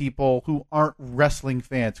in people who aren't wrestling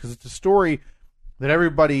fans, because it's a story that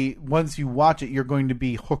everybody, once you watch it, you're going to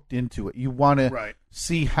be hooked into it. You want to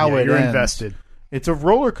see how it you're ends. invested. It's a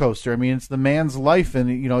roller coaster. I mean, it's the man's life, and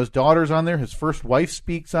his daughter's on there, his first wife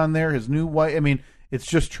speaks on there, his new wife. I mean, it's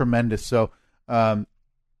just tremendous. So, I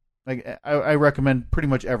recommend pretty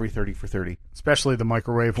much every 30 for 30. Especially the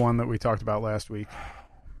microwave one that we talked about last week. Oh,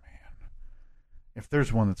 man. If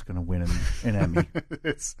there's one that's going to win an Emmy.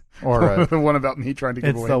 It's or the one about me trying to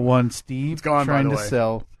give away. It's the one Steve gone, trying to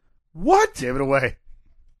sell. What? Gave it away.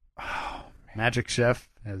 Oh, Magic Chef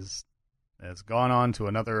has gone on to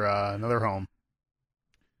another home.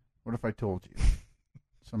 What if I told you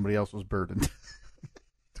somebody else was burdened?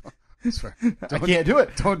 I can't do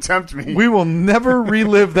it. Don't tempt me. We will never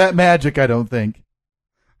relive that magic, I don't think.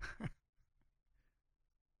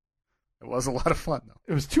 It was a lot of fun, though.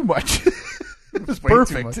 It was too much. It was way too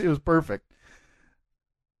perfect. much. It was perfect.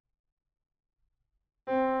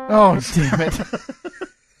 Oh, damn it.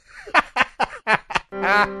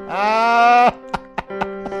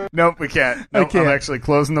 Nope, we can't. Nope, I can't. I'm actually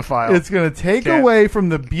closing the file. It's going to take away from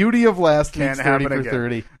the beauty of last Can't week's 30 happen for again.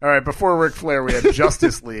 30. All right, before Ric Flair, we had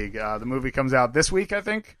Justice League. The movie comes out this week, I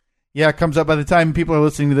think. Yeah, it comes up. By the time people are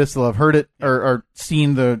listening to this, they'll have heard it or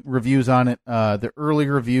seen the reviews on it. The early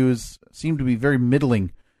reviews seem to be very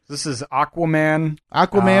middling. This is Aquaman.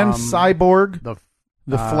 Cyborg,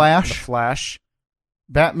 the Flash,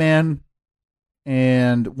 Batman,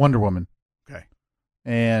 and Wonder Woman. Okay.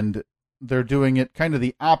 And they're doing it kind of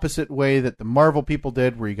the opposite way that the Marvel people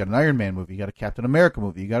did, where you got an Iron Man movie, you got a Captain America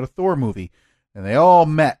movie, you got a Thor movie, and they all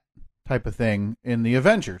met type of thing in the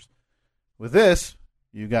Avengers. With this,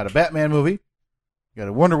 you got a Batman movie, you got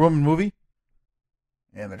a Wonder Woman movie,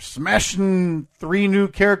 and they're smashing 3 new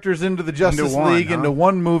characters into the Justice League into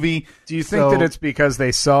one movie. Do you think that it's because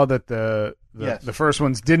they saw that the Yes. first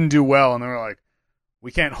ones didn't do well, and they were like,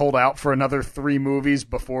 we can't hold out for another 3 movies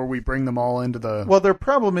before we bring them all into the... Well, their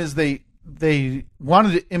problem is they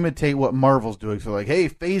wanted to imitate what Marvel's doing. So like, hey,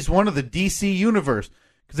 phase 1 of the DC universe.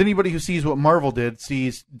 Because anybody who sees what Marvel did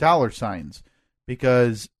sees dollar signs.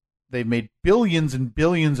 Because they made billions and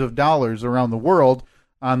billions of dollars around the world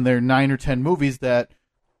on their 9 or 10 movies that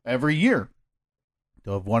every year.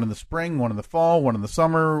 They'll have one in the spring, one in the fall, one in the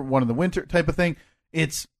summer, one in the winter type of thing.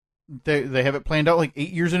 They have it planned out like 8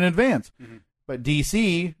 years in advance. Mm-hmm. But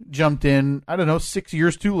DC jumped in, 6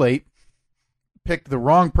 years too late, picked the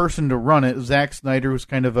wrong person to run it. Zack Snyder was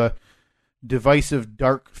kind of a divisive,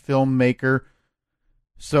 dark filmmaker.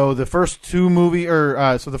 So the first movie,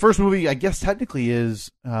 I guess technically is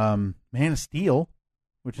Man of Steel,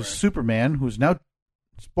 which is Superman, who's now,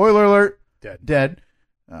 spoiler alert, dead.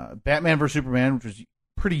 Batman vs. Superman, which was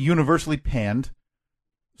pretty universally panned.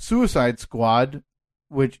 Suicide Squad,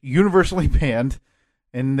 which universally panned.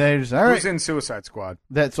 And there's Who's in Suicide Squad?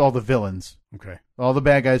 That's all the villains. Okay. All the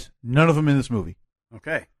bad guys. None of them in this movie.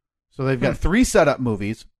 Okay. So they've got 3 setup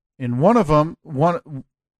movies. In one of them,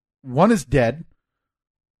 one is dead.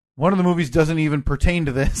 One of the movies doesn't even pertain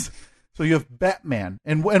to this. So you have Batman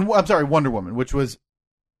and Wonder Woman, which was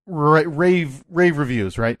rave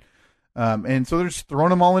reviews, right? And so they're just throwing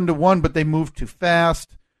them all into one, but they moved too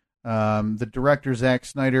fast. The director, Zack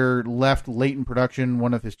Snyder, left late in production.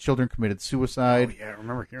 One of his children committed suicide. Oh, yeah, I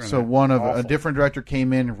remember hearing that. So a different director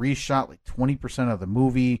came in, reshot like 20% of the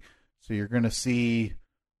movie. So you're going to see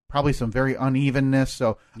probably some very unevenness.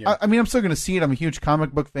 So, yeah. I mean, I'm still going to see it. I'm a huge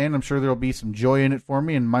comic book fan. I'm sure there'll be some joy in it for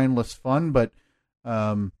me and mindless fun, but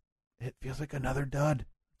it feels like another dud.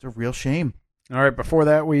 It's a real shame. All right, before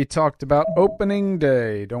that, we talked about opening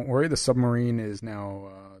day. Don't worry, the submarine is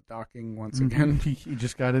now docking once again. He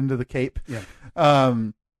just got into the Cape. Yeah.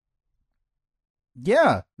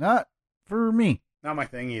 Yeah, not for me. Not my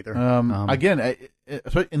thing either. Again,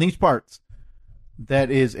 in these parts,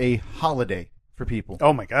 that is a holiday for people.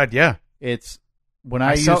 Oh, my God, yeah. It's when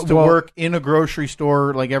I used to work in a grocery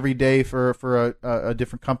store like every day for a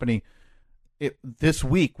different company. This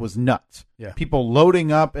week was nuts. Yeah. People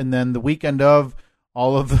loading up, and then the weekend of,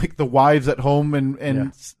 all of the wives at home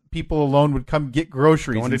and people alone would come get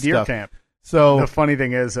groceries. Going and to deer stuff. camp. So the funny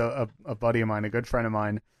thing is, a buddy of mine, a good friend of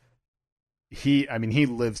mine, he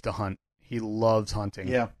lives to hunt. He loves hunting.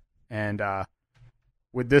 Yeah. And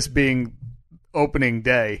with this being opening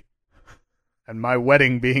day, and my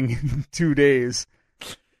wedding being in 2 days,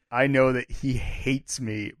 I know that he hates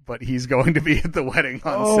me, but he's going to be at the wedding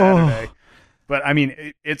on Saturday. But I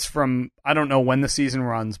mean, it's from, I don't know when the season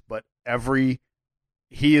runs, but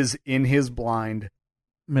he is in his blind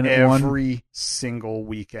every single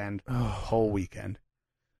weekend, whole weekend.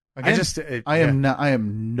 Again, I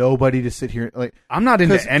am nobody to sit here like. I'm not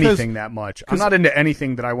into anything that much. I'm not into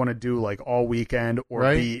anything that I want to do like all weekend or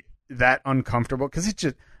be that uncomfortable, because it's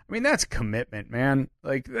just, I mean, that's commitment, man.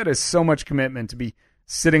 Like, that is so much commitment to be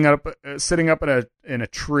sitting up in a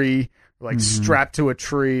tree, like strapped to a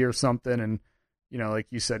tree or something, and like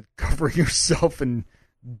you said, covering yourself in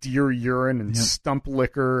deer urine and stump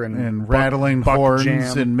liquor and rattling horns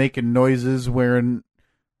jam. And making noises, wearing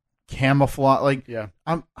camouflage. Like,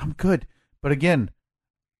 I'm good. But again,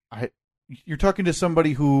 you're talking to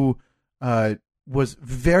somebody who was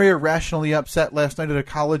very irrationally upset last night at a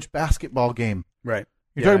college basketball game. Right.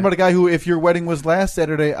 You're talking about a guy who, if your wedding was last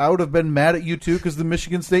Saturday, I would have been mad at you too, because the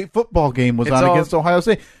Michigan State football game was against Ohio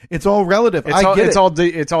State. It's all relative. I get it.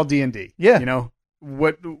 It's all D&D. Yeah.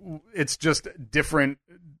 It's just different.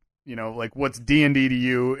 Like what's D&D to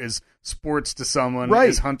you is sports to someone,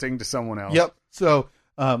 is hunting to someone else. Yep. So,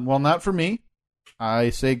 well, not for me. I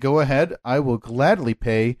say go ahead. I will gladly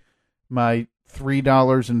pay my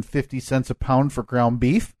 $3.50 a pound for ground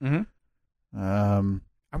beef. Mm-hmm.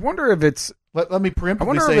 I wonder if it's. Let me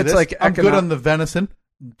preemptively say this. Like I'm good on the venison.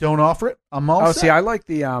 Don't offer it. I'm all set. See, I like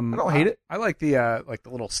the. I don't hate it. I like the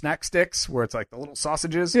little snack sticks where it's like the little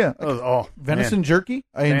sausages. Yeah. Venison jerky.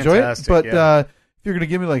 I enjoy it. But if you're gonna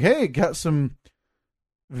give me like, hey, got some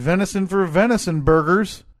venison for venison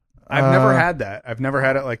burgers. I've never had that. I've never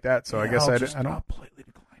had it like that. So I guess I don't. Politely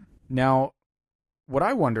decline. Now, what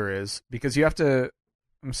I wonder is, because you have to.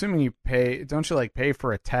 I'm assuming you pay. Don't you pay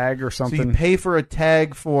for a tag or something? So you pay for a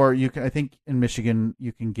tag for you. I think in Michigan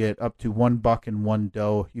you can get up to $1 and one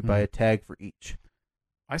doe. You buy a tag for each.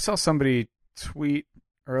 I saw somebody tweet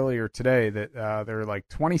earlier today that they're like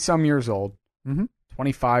 20 some years old,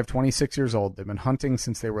 25, 26 years old. They've been hunting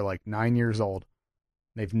since they were like 9 years old.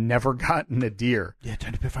 They've never gotten a deer. Yeah,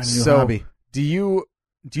 time to find a new hobby. Do you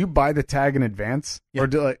buy the tag in advance, or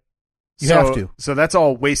do you have to? So that's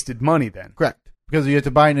all wasted money then. Correct. Because you have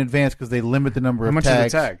to buy in advance because they limit the number of tags. How much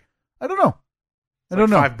is the tag? I don't know. I don't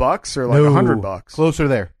know. $5 or like $100? Closer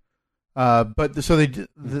there. But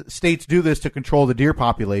the states do this to control the deer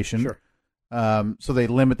population. Sure. So they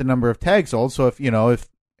limit the number of tags sold. So if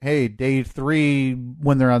day 3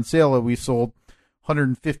 when they're on sale we sold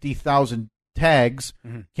 150,000 tags,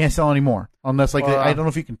 can't sell anymore unless I don't know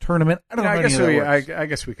if you can turn them in. I don't know. I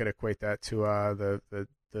guess we could equate that to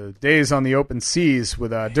the days on the open seas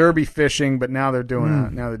with derby fishing, but now they're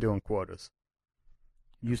doing quotas.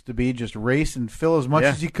 Used to be just race and fill as much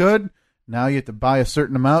as you could. Now you have to buy a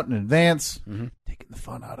certain amount in advance, taking the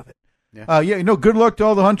fun out of it. Yeah. Good luck to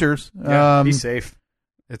all the hunters. Yeah, be safe.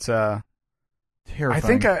 It's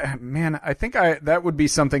terrifying. I think that would be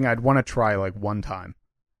something I'd want to try like one time.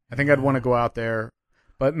 I think I'd want to go out there.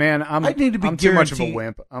 But man, I'm too much of a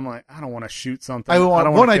wimp. I'm like, I don't want to shoot something. I don't want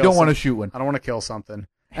to shoot one. I don't want to kill something.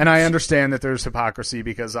 And I understand that there's hypocrisy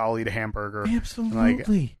because I'll eat a hamburger.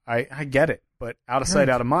 Absolutely. I get it. But out of sight,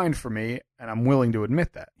 out of mind for me, and I'm willing to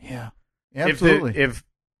admit that. Yeah. Absolutely.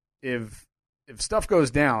 If stuff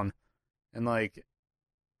goes down and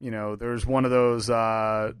there's one of those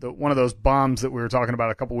bombs that we were talking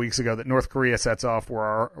about a couple weeks ago that North Korea sets off where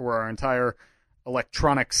our entire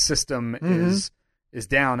electronic system is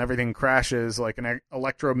down, everything crashes like an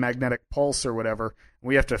electromagnetic pulse or whatever.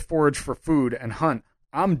 We have to forage for food and hunt.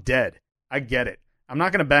 I'm dead. I get it. I'm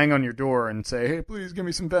not going to bang on your door and say, "Hey, please give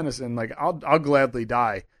me some venison." Like I'll gladly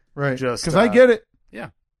die. Right. Just because I get it. Yeah.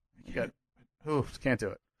 You got. Just can't do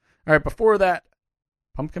it. All right. Before that,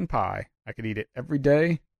 pumpkin pie. I could eat it every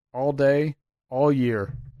day, all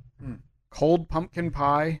year. Cold pumpkin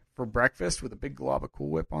pie for breakfast with a big glob of Cool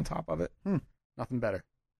Whip on top of it. Nothing better.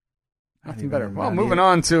 Nothing better. Well, moving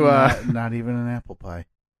on to not even an apple pie.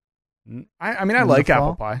 I mean, I like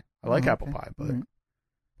apple pie. I like apple pie, but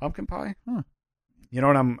pumpkin pie. You know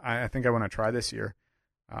what I think I want to try this year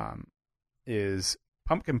is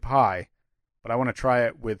pumpkin pie, but I want to try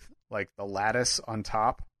it with like the lattice on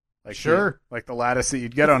top. Like like the lattice that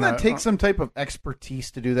you'd get on that. Take some type of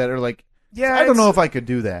expertise to do that, or like yeah. I don't know if I could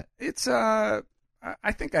do that. It's I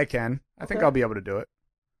think I can. I think I'll be able to do it.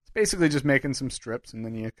 It's basically just making some strips and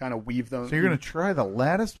then you kind of weave them. So you're gonna try the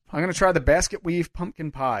lattice? I'm gonna try the basket weave pumpkin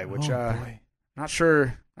pie, which not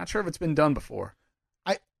sure if it's been done before.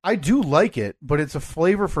 I do like it, but it's a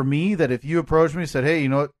flavor for me that if you approached me and said, "Hey, you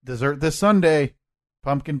know what? Dessert this Sunday,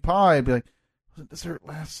 pumpkin pie," I'd be like, "Was it dessert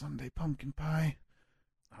last Sunday? Pumpkin pie."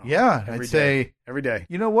 Yeah, Every I'd say, every day.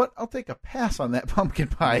 you know what? I'll take a pass on that pumpkin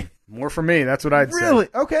pie. More for me. That's what I'd say. Really?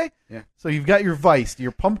 Okay. Yeah. So you've got your vice,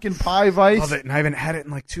 your pumpkin pie vice. Love it, and I haven't had it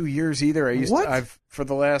in like 2 years either. What? I've for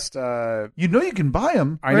the last. You know you can buy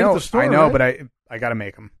them. I right know. At the store, I know, right? but I got to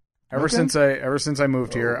make them. Ever Okay. since I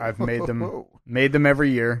moved here, I've made them every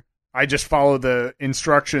year. I just follow the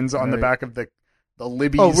instructions on the Right. back of the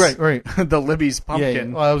Libby's. Oh, right. the Libby's Yeah, pumpkin.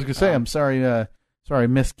 yeah. Well, I was gonna say, I'm sorry. Sorry,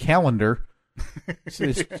 Miss Calendar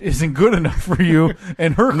isn't good enough for you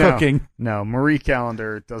and her cooking. No, Marie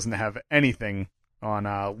Callender doesn't have anything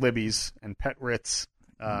on Libby's and Pet Ritz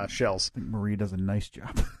shells. I think Marie does a nice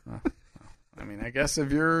job. I mean, I guess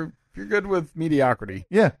if you're good with mediocrity,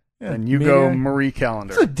 Yeah. then you go Marie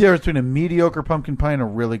Callender. What's the difference between a mediocre pumpkin pie and a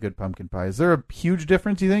really good pumpkin pie? Is there a huge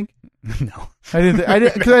difference? You think? No, I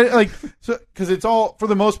didn't. Because it's all, for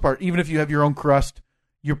the most part. Even if you have your own crust,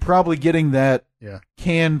 you're probably getting that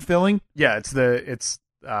canned filling. yeah, it's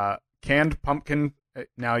canned pumpkin.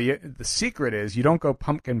 Now, the secret is you don't go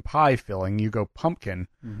pumpkin pie filling. You go pumpkin,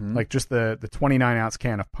 like just the 29-ounce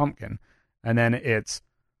can of pumpkin, and then it's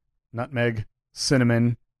nutmeg,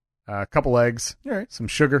 cinnamon, a couple eggs, some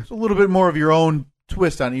sugar. It's a little bit more of your own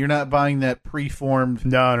twist on it. You're not buying that preformed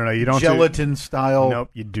No, you don't gelatin style. Nope,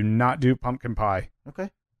 you do not do pumpkin pie. Okay. I'm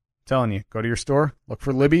telling you, go to your store, look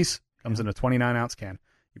for Libby's. Comes in a 29-ounce can.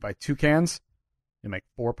 You buy 2 cans, you make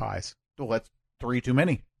 4 pies. Well, that's 3 too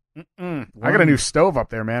many. I got a new stove up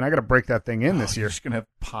there, man. I got to break that thing in this You're year. just gonna have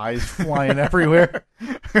pies flying everywhere.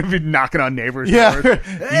 Be knocking on neighbors' Yeah. doors.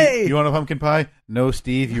 Hey, You want a pumpkin pie? No,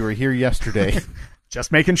 Steve. You were here yesterday.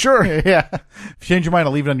 just making sure. Yeah. If you change your mind,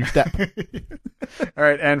 I'll leave it on your step. All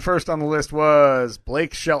right, and first on the list was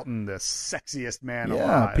Blake Shelton, the sexiest man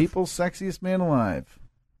alive. People's sexiest man alive.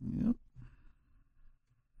 Yep.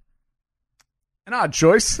 An odd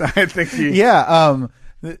choice, I think. Yeah.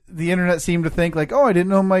 The internet seemed to think like, oh, I didn't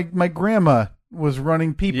know my grandma was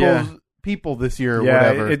running people this year or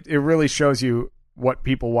whatever. It really shows you what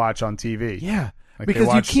people watch on TV. Yeah. Like because they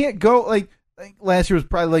watch- you can't go like last year was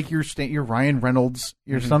probably like your Ryan Reynolds,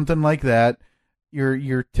 your something like that.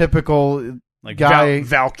 Your typical like guy,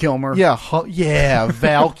 Val Kilmer. Yeah,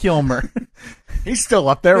 Val Kilmer. He's still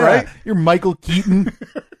up there, Yeah, right? You're Michael Keaton.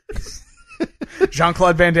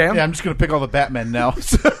 Jean-Claude Van Damme. Yeah, I'm just gonna pick all the Batmen now.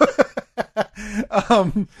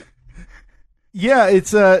 Yeah,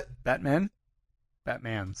 it's Batmans.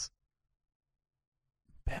 Batman.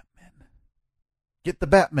 Get the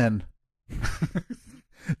Batman.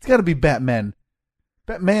 It's got to be Batman.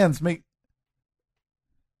 Batman's make.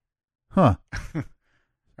 Huh. All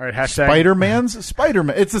right, hashtag Spider-Man's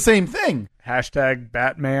Spider-Man. It's the same thing. Hashtag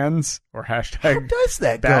Batmans or How hashtag does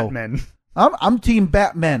that go? Batman. I'm Team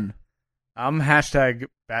Batman. I'm hashtag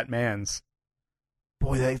Batmans.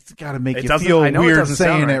 Boy, that's got to make It you doesn't. feel I know it weird doesn't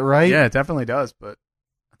saying sound it, right? Yeah, it definitely does, but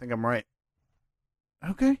I think I'm right.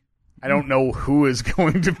 Okay. I don't know who is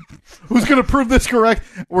going to. Who's going to prove this correct?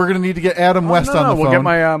 We're going to need to get Adam West on the phone. We'll get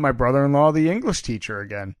my brother-in-law, the English teacher,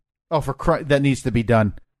 again. Oh, for Christ, that needs to be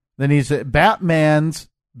done. That needs to Batman's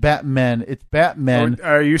Batman. It's Batman.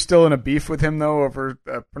 Are you still in a beef with him though over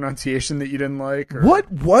a pronunciation that you didn't like? Or?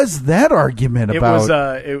 What was that argument It about?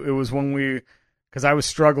 was it was when because I was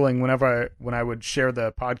struggling when I would share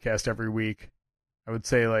the podcast every week. I would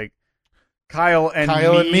say like Kyle and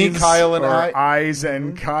me, Kyle and or I. eyes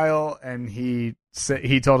and Kyle, and he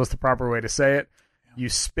told us the proper way to say it. You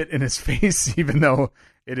spit in his face, even though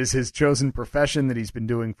it is his chosen profession that he's been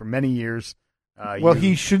doing for many years.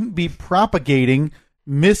 He shouldn't be propagating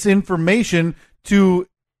misinformation to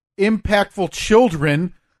impactful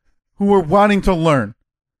children who are wanting to learn.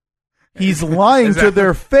 He's lying to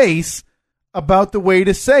their face about the way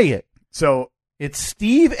to say it. So it's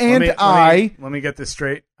Steve and let me get this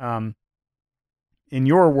straight. In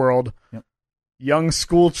your world, Yep. young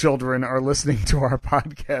school children are listening to our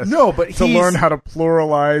podcast. No, but to learn how to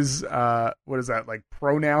pluralize. What is that, like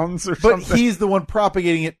pronouns or But something? he's the one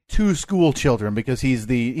propagating it to school children because he's a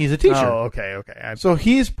teacher. Oh, okay. So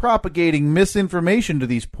he's propagating misinformation to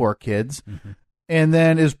these poor kids, and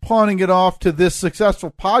then is pawning it off to this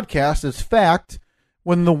successful podcast as fact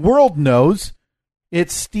when the world knows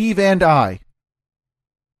it's Steve and I.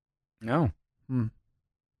 No.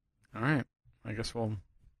 All right. I guess we'll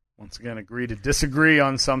once again agree to disagree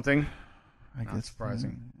on something. I Not guess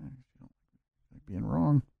surprising. Being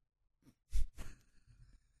wrong.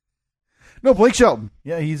 No, Blake Shelton.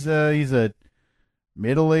 Yeah, he's a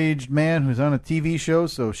middle-aged man who's on a TV show.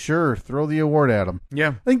 So sure, throw the award at him.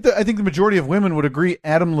 Yeah. I think the majority of women would agree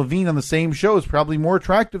Adam Levine on the same show is probably more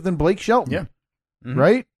attractive than Blake Shelton. Yeah. Mhm.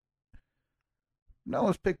 Right? Now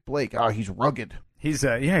let's pick Blake. Oh, he's rugged. He's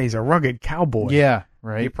a rugged cowboy. Yeah, He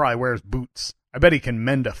right. probably wears boots I bet he can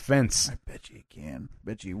mend a fence. I bet you he can.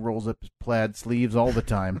 Bet you he rolls up his plaid sleeves all the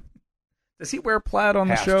time. Does he wear plaid on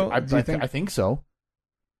the Has show? to. I think so.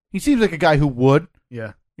 He seems like a guy who would.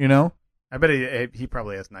 Yeah. You know? I bet he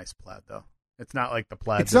probably has nice plaid, though. It's not like the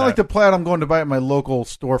plaid. It's not like the plaid I'm going to buy at my local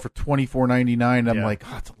store for $24.99. I'm like,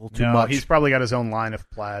 it's a little too much. He's probably got his own line of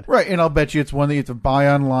plaid. Right, and I'll bet you it's one that you have to buy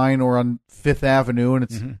online or on Fifth Avenue, and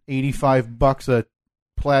it's $85 a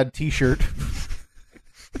plaid T-shirt.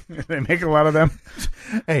 They make a lot of them.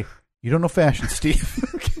 Hey, you don't know fashion,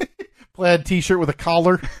 Steve. Plaid T-shirt with a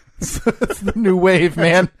collar. It's the new wave,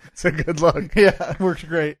 man. It's a good look. Yeah, it works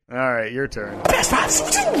great. All right, your turn. Fast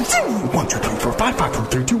five. 1, 2, 3, 4, 5, 5, 4,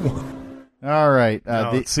 3, 2, 1. All right.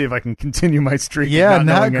 Let's see if I can continue my streak. Yeah, of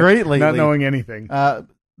not great lately. Not knowing anything.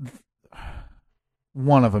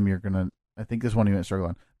 One of them you're going to... I think this one you might struggle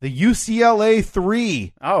on. The UCLA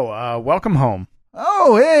 3. Oh, welcome home.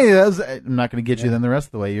 Oh, hey. I'm not going to get you then the rest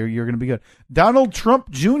of the way. You're going to be good. Donald Trump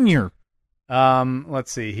Jr.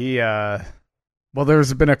 Let's see. Well,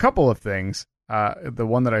 there's been a couple of things. The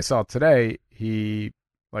one that I saw today, he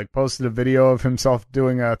posted a video of himself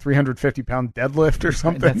doing a 350-pound deadlift or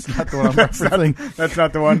something. That's not the one I'm referencing. That's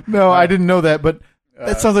not the one. No, I didn't know that, but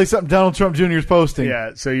that sounds like something Donald Trump Jr. is posting.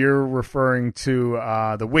 Yeah, so you're referring to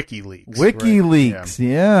the WikiLeaks. WikiLeaks,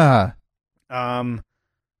 yeah.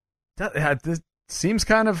 This seems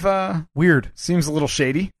kind of weird. Seems a little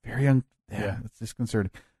shady. Very yeah, it's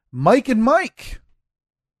disconcerting. Mike and Mike.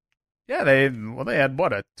 Yeah, they had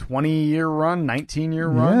what, a 20-year run, 19-year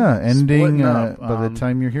run. Yeah, ending by the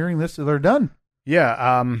time you're hearing this, they're done.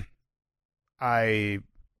 Yeah, I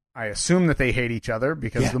assume that they hate each other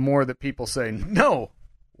because the more that people say no,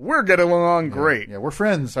 we're getting along great. Yeah, we're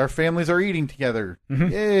friends. Our families are eating together.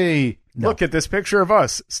 Mm-hmm. Yay! No. Look at this picture of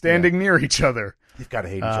us standing near each other. You've got to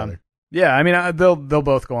hate each other. Yeah, I mean they'll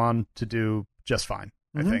both go on to do just fine.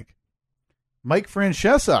 I think. Mike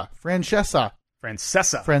Francesa. Francesa.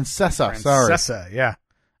 Sorry. Yeah.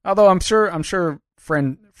 Although I'm sure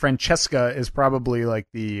Francesca is probably like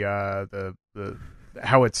the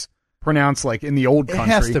how it's pronounced like in the old country. It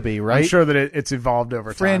has to be, right? I'm sure that it's evolved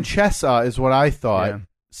over time. Francesa is what I thought.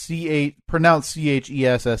 Yeah. Pronounced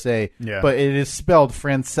Chessa. Yeah. But it is spelled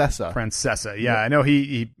Francesa. Francesa. Yeah, I know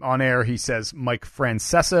he on air he says Mike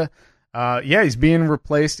Francesa. He's being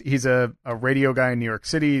replaced. He's a radio guy in New York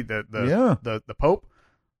City, the Pope.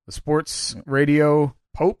 The sports radio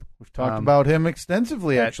Pope. We've talked about him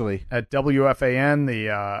extensively, actually. At WFAN,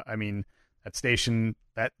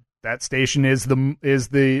 that station is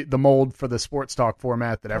the mold for the sports talk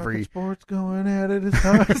format that every sports going at it is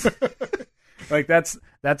hard. Like that's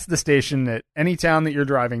the station that any town that you're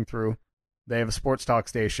driving through, they have a sports talk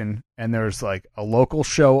station, and there's like a local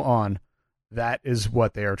show on. That is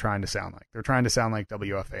what they are trying to sound like. They're trying to sound like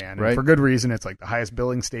WFAN. Right. And for good reason. It's like the highest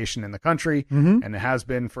billing station in the country, and it has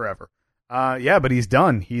been forever. But he's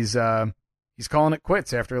done. He's calling it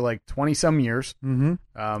quits after like 20-some years.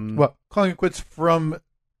 Mm-hmm. Calling it quits from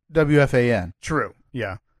WFAN. True,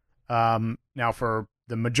 yeah. Now, for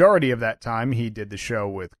the majority of that time, he did the show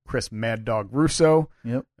with Chris Mad Dog Russo.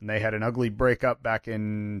 Yep. And they had an ugly breakup back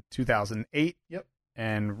in 2008. Yep.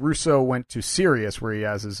 And Russo went to Sirius, where he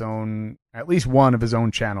has his own, at least one of his own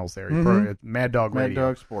channels there. Mad Dog Radio. Mad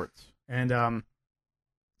Dog Sports. And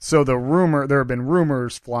so there have been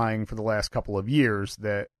rumors flying for the last couple of years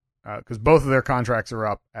that, because both of their contracts are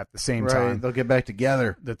up at the same time. They'll get back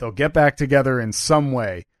together. That they'll get back together in some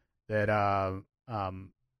way. That,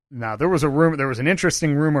 now there was an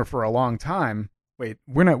interesting rumor for a long time. Wait,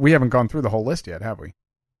 we haven't gone through the whole list yet, have we?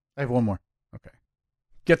 I have one more. Okay.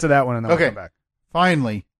 Get to that one and then we'll come back.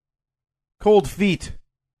 Finally, Cold Feet.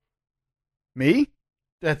 Me?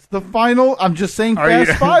 That's the final. I'm just saying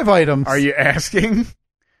Fast Five items. Are you asking?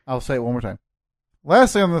 I'll say it one more time.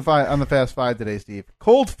 Last thing on the Fast Five today, Steve.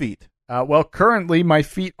 Cold Feet. Well, currently my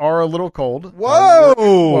feet are a little cold.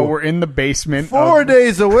 Whoa! We're in the basement. 4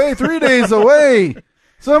 days away. 3 days away.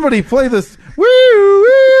 Somebody play this. Woo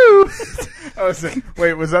woo.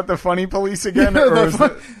 Wait, was that the funny police again?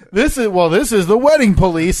 This is the wedding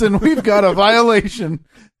police, and we've got a violation.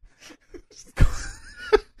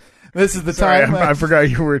 This is the time. I forgot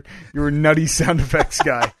you were nutty sound effects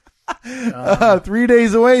guy. 3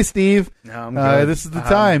 days away, Steve. No, I'm good. This is the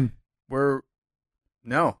time. I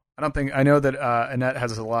don't think. I know that Annette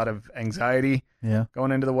has a lot of anxiety. Yeah.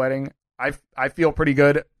 Going into the wedding, I feel pretty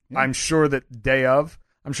good. Yeah. I'm sure that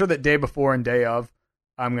day before and day of,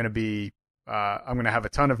 I'm gonna have a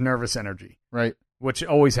ton of nervous energy. Right. Which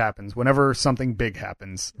always happens whenever something big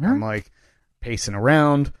happens. Mm-hmm. I'm like pacing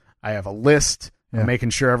around. I have a list. I'm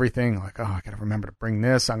making sure everything. Like, I gotta remember to bring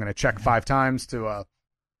this. I'm gonna check 5 times to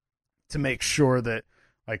make sure that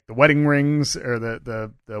like the wedding rings or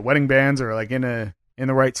the wedding bands are like in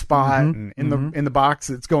the right spot and in the box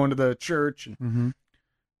that's going to the church. And,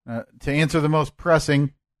 to answer the most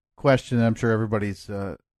pressing question that I'm sure everybody's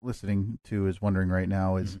listening to is wondering right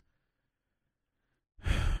now is,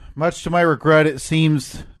 much to my regret, it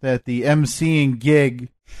seems that the emceeing gig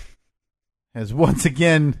has once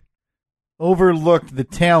again overlooked the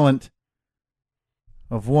talent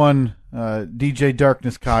of one DJ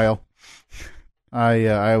Darkness Kyle.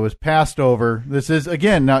 I was passed over. This is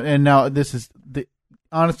again now this is the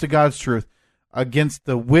honest to God's truth against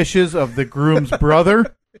the wishes of the groom's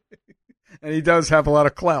brother, and he does have a lot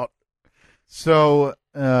of clout. So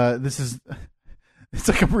this is it's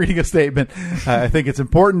like I'm reading a statement. I think it's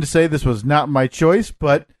important to say this was not my choice,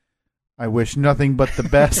 but I wish nothing but the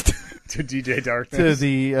best to DJ Darkness,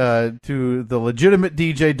 to the legitimate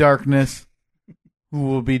DJ Darkness, who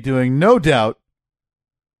will be doing no doubt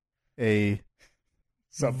a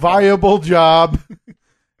viable job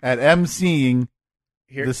at emceeing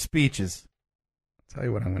the speeches. I'll tell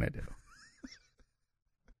you what I'm going to do.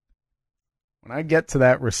 When I get to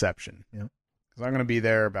that reception, because I'm going to be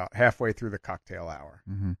there about halfway through the cocktail hour,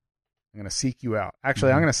 I'm going to seek you out.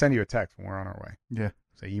 Actually, I'm going to send you a text when we're on our way. Yeah.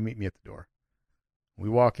 So you meet me at the door. We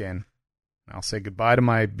walk in, and I'll say goodbye to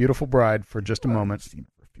my beautiful bride for just a moment. For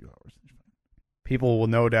a few hours. People will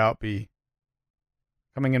no doubt be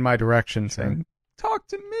coming in my direction saying, talk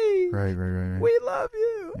to me. Right. We love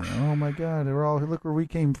you. Oh, my God. Look where we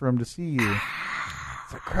came from to see you.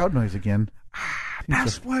 It's that crowd noise again.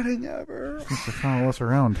 Best wedding ever. Seems to follow us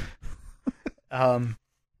around. I'm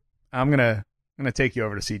gonna take you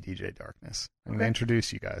over to see DJ Darkness. I'm gonna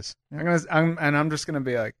introduce you guys. Yeah. I'm just gonna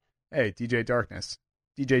be like, hey, DJ Darkness,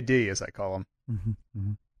 DJ D as I call him.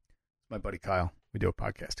 My buddy Kyle. We do a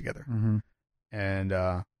podcast together, and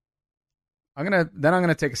I'm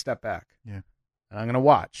gonna take a step back. Yeah, and I'm gonna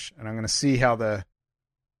watch, and I'm gonna see how the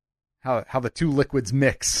two liquids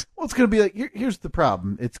mix. Well, it's gonna be like here's the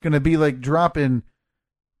problem. It's gonna be like dropping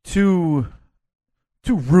two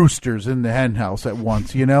roosters in the hen house at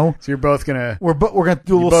once, you know. So you're both gonna we're gonna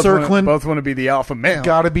do a little circling. Both want to be the alpha male.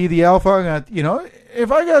 Got to be the alpha.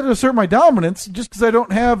 If I got to assert my dominance, just because I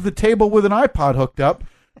don't have the table with an iPod hooked up,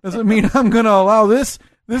 doesn't mean I'm gonna allow this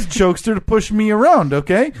jokester to push me around.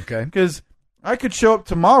 Okay. Because I could show up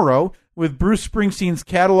tomorrow with Bruce Springsteen's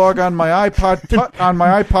catalog on my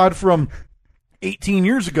iPod from 18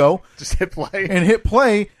 years ago. Just hit play, and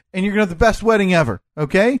you're gonna have the best wedding ever.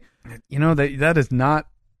 Okay. You know that is not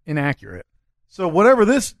inaccurate. So whatever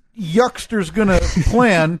this yuckster's going to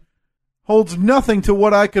plan holds nothing to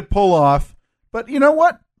what I could pull off. But you know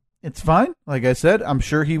what? It's fine. Like I said, I'm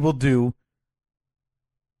sure he will do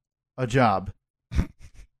a job.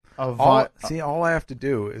 All I have to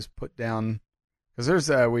do is put down,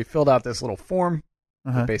 because we filled out this little form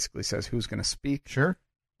that basically says who's going to speak. Sure.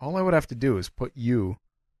 All I would have to do is put you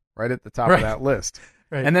right at the top of that list.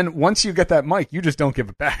 Right. And then once you get that mic, you just don't give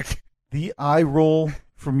it back. The eye roll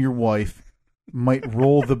from your wife might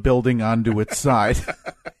roll the building onto its side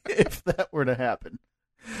if that were to happen.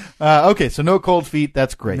 Okay, so no cold feet.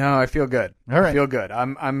 That's great. No, I feel good. All right, I feel good.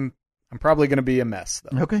 I'm probably going to be a mess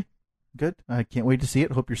though. Okay, good. I can't wait to see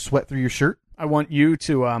it. Hope you're sweat through your shirt. I want you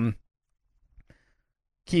to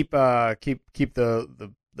keep the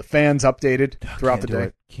fans updated throughout the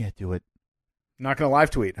day. Can't do it. Not going to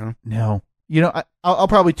live tweet, huh? No. I'll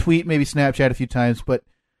probably tweet, maybe Snapchat a few times, but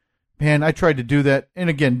man, I tried to do that. And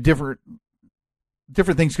again, different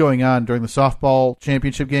things going on during the softball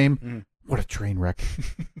championship game. What a train wreck.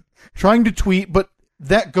 Trying to tweet, but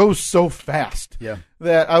that goes so fast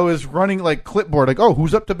that I was running like clipboard, like, oh,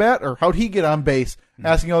 who's up to bat? Or how'd he get on base?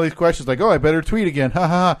 Asking all these questions like, oh, I better tweet again. Ha ha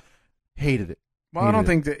ha. Hated it. Well, I don't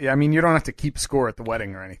think that, you don't have to keep score at the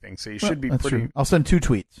wedding or anything, so you should be pretty. True. I'll send 2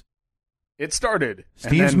 tweets. It started.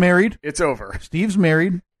 Steve's married. It's over. Steve's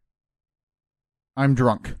married. I'm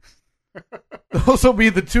drunk. Those will be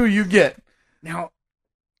the 2 you get. Now,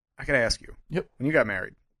 I got to ask you. Yep. When you got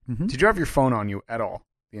married, did you have your phone on you at all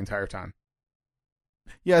the entire time?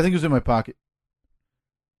 Yeah, I think it was in my pocket.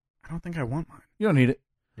 I don't think I want mine. You don't need it.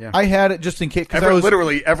 Yeah. I had it just in case.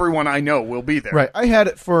 Literally everyone I know will be there. Right. I had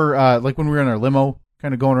it for like when we were in our limo,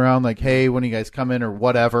 kind of going around like, hey, when are you guys come in or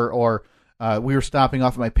whatever, or we were stopping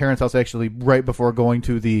off at my parents' house actually right before going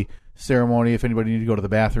to the ceremony if anybody needed to go to the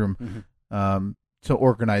bathroom to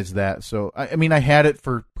organize that. So, I mean, I had it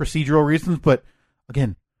for procedural reasons, but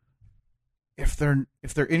again, if they're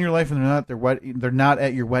in your life and they're not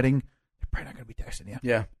at your wedding, they're probably not going to be texting you.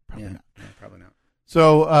 Yeah. Probably not. Yeah, probably not.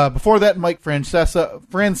 So, before that, Mike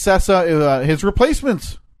Francesa, his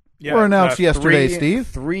replacements were announced yesterday, Steve.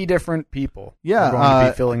 3 different people. Yeah, are going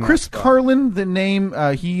to be filling Chris that spot. Carlin, the name,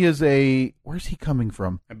 he is a... Where's he coming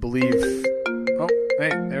from? I believe... Oh, hey,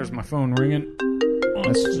 there's my phone ringing.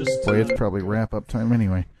 It's probably wrap-up time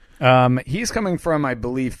anyway. He's coming from, I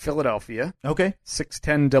believe, Philadelphia. Okay.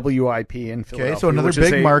 610 WIP in Philadelphia. Okay, so another which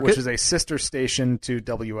is big market. Which is a sister station to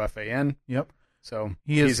WFAN. Yep. So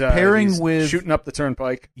he's pairing he's with... shooting up the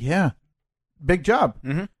turnpike. Yeah. Big job.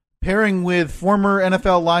 Mm-hmm. Pairing with former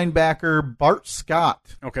NFL linebacker Bart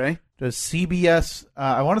Scott. Okay. Does CBS,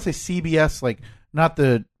 I want to say CBS, like not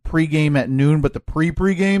the pregame at noon, but the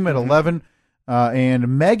pre-pregame at 11.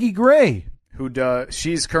 And Maggie Gray.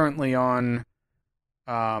 She's currently on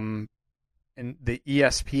in the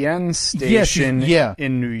ESPN station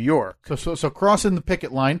in New York. So crossing the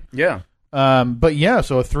picket line. Yeah. But yeah,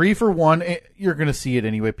 so a 3-for-1. You're going to see it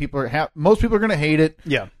anyway. Most people are going to hate it.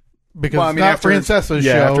 Yeah. Because it's not Francesa's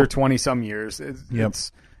show. After 20-some years,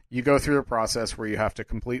 it's you go through a process where you have to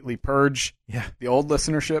completely purge the old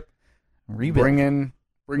listenership, rebuild. bring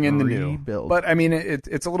in the new. Rebuild. But, I mean,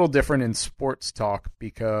 it's a little different in sports talk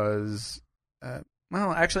because,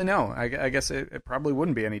 well, actually, no. I guess it probably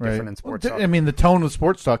wouldn't be any different in sports talk. I mean, the tone of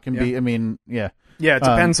sports talk can be, I mean, yeah. Yeah, it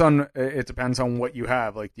depends on what you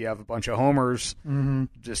have. Like, do you have a bunch of homers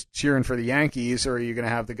just cheering for the Yankees, or are you going to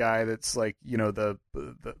have the guy that's like,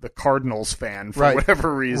 the Cardinals fan for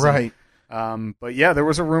whatever reason? Right. But yeah, there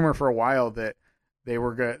was a rumor for a while that they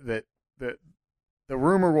were that the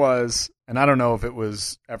rumor was, and I don't know if it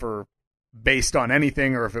was ever based on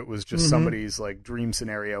anything or if it was just somebody's like dream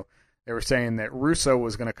scenario. They were saying that Russo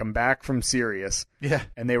was going to come back from Sirius,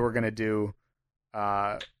 and they were going to do.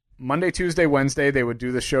 Monday, Tuesday, Wednesday, they would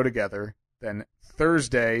do the show together. Then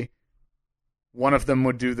Thursday, one of them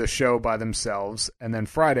would do the show by themselves. And then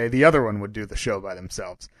Friday, the other one would do the show by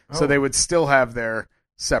themselves. Oh. So they would still have their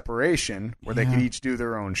separation where they could each do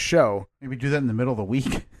their own show. Maybe do that in the middle of the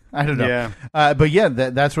week. I don't know. Yeah. But yeah,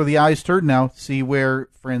 that's where the eyes turn now. See where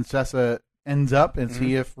Francesa ends up and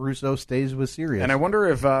see if Russo stays with Sirius. And I wonder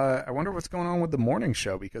what's going on with the morning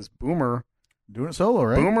show because Boomer doing it solo,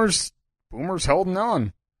 right? Boomer's holding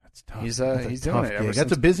on. That's tough. He's doing it.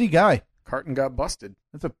 That's a busy guy. Carton got busted.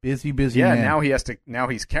 That's a busy man. Now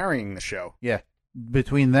he's carrying the show. Yeah.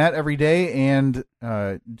 Between that every day and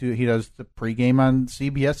he does the pregame on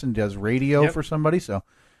CBS and does radio for somebody. So,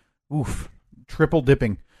 triple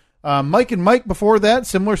dipping. Mike and Mike before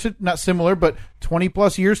that, not similar, but 20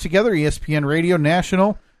 plus years together. ESPN Radio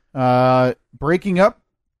National, breaking up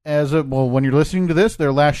when you're listening to this,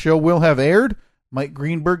 their last show will have aired. Mike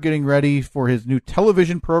Greenberg getting ready for his new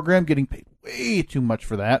television program, getting paid way too much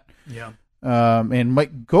for that. Yeah. And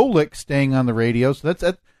Mike Golick staying on the radio. So that's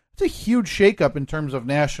a huge shakeup in terms of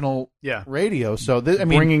national radio. So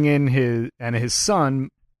bringing in his son,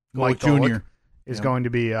 Mike Jr. is going to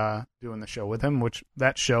be doing the show with him, which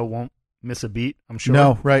that show won't miss a beat, I'm sure.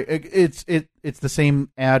 No, right. It's the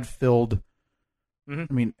same ad-filled, I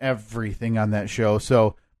mean, everything on that show.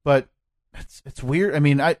 So, but it's weird. I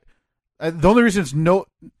mean, the only reason it's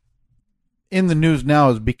in the news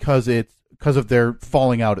now is because of their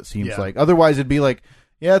falling out, it seems like. Otherwise, it'd be like,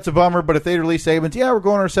 yeah, it's a bummer, but if they release segments, we're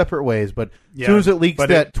going our separate ways. But as soon as it leaks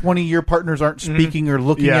that 20-year partners aren't speaking or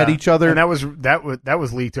looking at each other. And that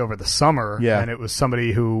was leaked over the summer, and it was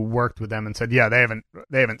somebody who worked with them and said, they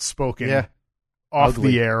haven't spoken off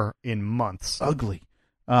the air in months. Ugly.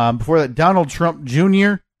 Before that, Donald Trump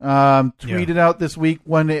Jr. Tweeted out this week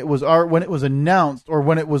when it was announced or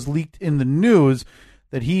when it was leaked in the news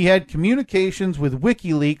that he had communications with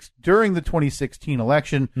WikiLeaks during the 2016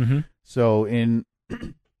 election. So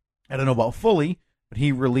I don't know about fully, but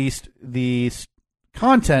he released the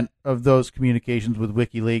content of those communications with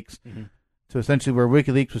WikiLeaks to essentially where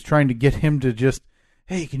WikiLeaks was trying to get him to just,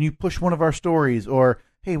 hey, can you push one of our stories? Or,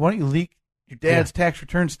 hey, why don't you leak your dad's tax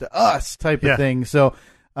returns to us type of thing. So,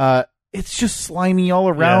 it's just slimy all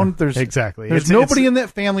around. Yeah, There's nobody in that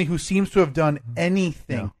family who seems to have done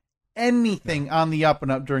anything on the up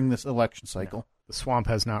and up during this election cycle. No. The swamp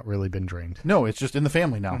has not really been drained. No, it's just in the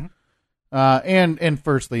family now. And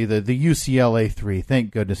firstly, the UCLA 3.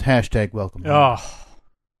 Thank goodness. # welcome.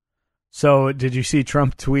 So did you see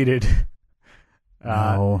Trump tweeted?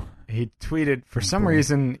 No. He tweeted for some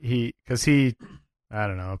reason because he I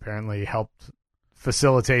don't know, apparently helped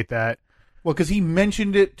facilitate that. Well, because he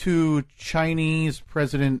mentioned it to Chinese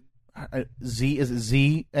President Z. Is it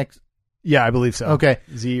Z? X? Yeah, I believe so. Okay.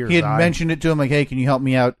 Z or he had Xi. mentioned it to him, like, hey, can you help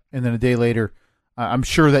me out? And then a day later, I'm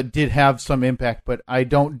sure that did have some impact, but I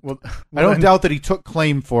don't doubt that he took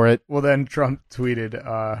claim for it. Well, then Trump tweeted,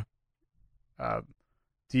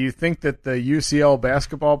 do you think that the UCL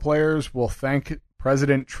basketball players will thank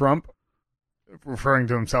President Trump referring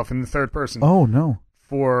to himself in the third person. Oh, no.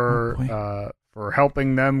 For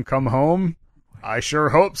helping them come home? I sure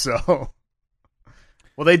hope so.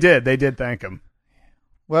 Well, they did. They did thank him.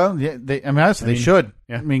 Well, yeah, they should.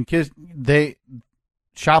 Yeah. I mean, kids, they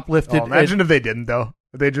shoplifted. Oh, imagine if they didn't, though.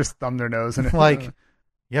 If they just thumbed their nose and like,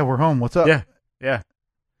 yeah, we're home. What's up? Yeah. Yeah,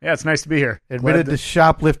 it's nice to be here. Admitted to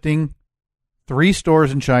shoplifting, 3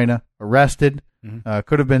 stores in China, arrested,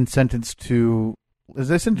 could have been sentenced to, is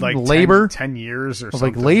they sentenced like to labor? 10 years or like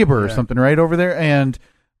something. labor or something, right over there. And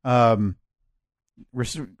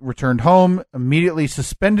returned home, immediately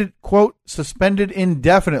suspended, quote, suspended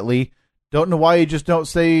indefinitely. Don't know why you just don't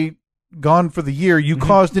say gone for the year. You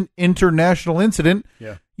caused an international incident.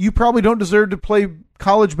 Yeah. You probably don't deserve to play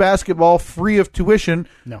college basketball free of tuition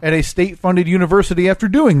at a state-funded university after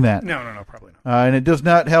doing that. No, probably not. And it does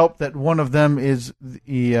not help that one of them is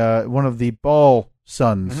one of the Ball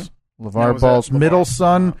sons. LeVar Ball's middle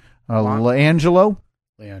son, LiAngelo.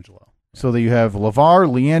 LiAngelo. So that you have LeVar,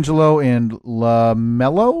 LiAngelo, and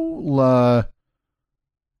LaMelo.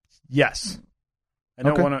 Yes. I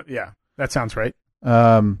don't want to. Yeah, that sounds right.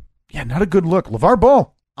 Yeah, not a good look. LeVar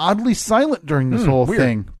Ball, oddly silent during this whole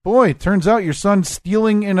thing. Boy, turns out your son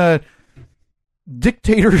stealing in a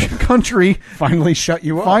dictator country finally shut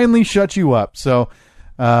you up. So,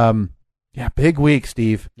 yeah, big week,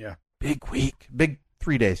 Steve. Yeah. Big week. Big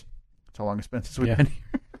 3 days. That's how long it's been since we've been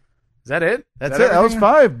here. Is that it? That's it. That was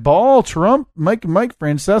 5. Ball, Trump, Mike,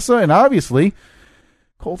 Francesa, and obviously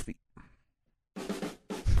Cold Feet.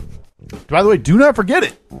 By the way, do not forget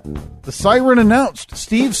it. The siren announced.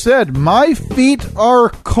 Steve said, "My feet are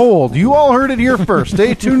cold." You all heard it here first.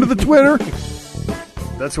 Stay tuned to the Twitter.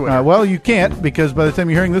 That's what. Well, you can't, because by the time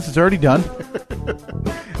you're hearing this, it's already done.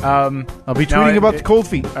 I'll be tweeting about the cold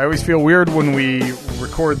feet. I always feel weird when we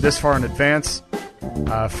record this far in advance.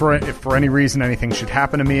 If for any reason anything should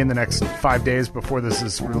happen to me in the next 5 days before this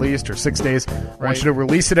is released, or 6 days, I want you to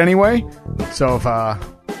release it anyway. So if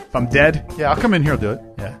I'm dead, I'll come in here and do it.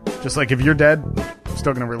 Yeah, just like if you're dead, I'm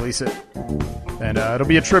still gonna release it, and it'll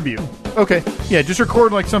be a tribute. Okay, yeah, just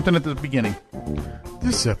record like something at the beginning.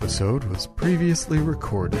 This episode was previously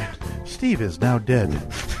recorded. Steve is now dead.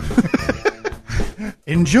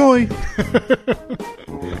 Enjoy.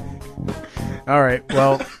 All right.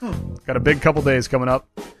 Well, got a big couple days coming up.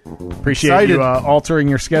 Appreciate you altering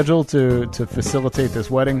your schedule to facilitate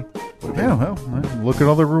this wedding. Yeah, well, look at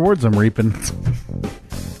all the rewards I'm reaping.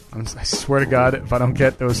 I swear to God, if I don't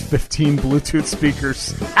get those 15 Bluetooth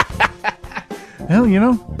speakers. Well,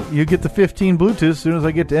 you get the 15 Bluetooth as soon as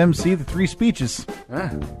I get to MC the 3 speeches.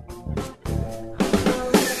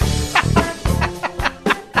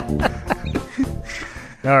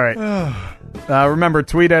 All right. Remember,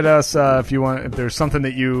 tweet at us if you want. If there's something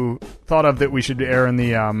that you thought of that we should air in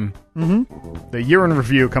the year in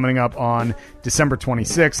review coming up on December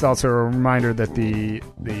 26th. Also, a reminder that the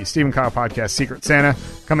Steve & Kyle podcast Secret Santa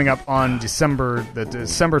coming up on December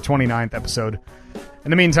 29th episode. In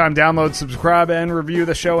the meantime, download, subscribe, and review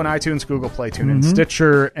the show on iTunes, Google Play, TuneIn,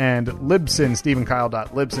 Stitcher, and Libsyn,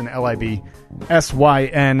 StephenKyle.libsyn,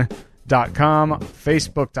 LIBSYN.com,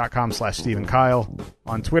 Facebook.com/StephenKyle,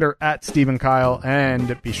 on Twitter @StephenKyle,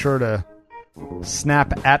 and be sure to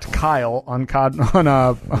snap at Kyle on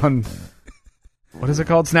what is it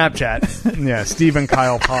called? Snapchat. Yeah, Stephen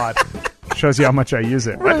Kyle Pod. Shows you how much I use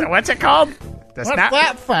it. What's it called? What's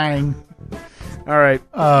that thing? All right.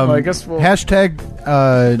 Well, I guess we'll... Hashtag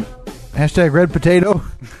red potato.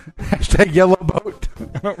 Hashtag yellow boat.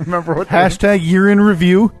 I don't remember what... Hashtag year in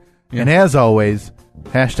review. Yeah. And as always,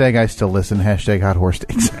 hashtag I still listen. Hashtag hot horse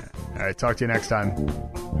steaks. All right. Talk to you next time.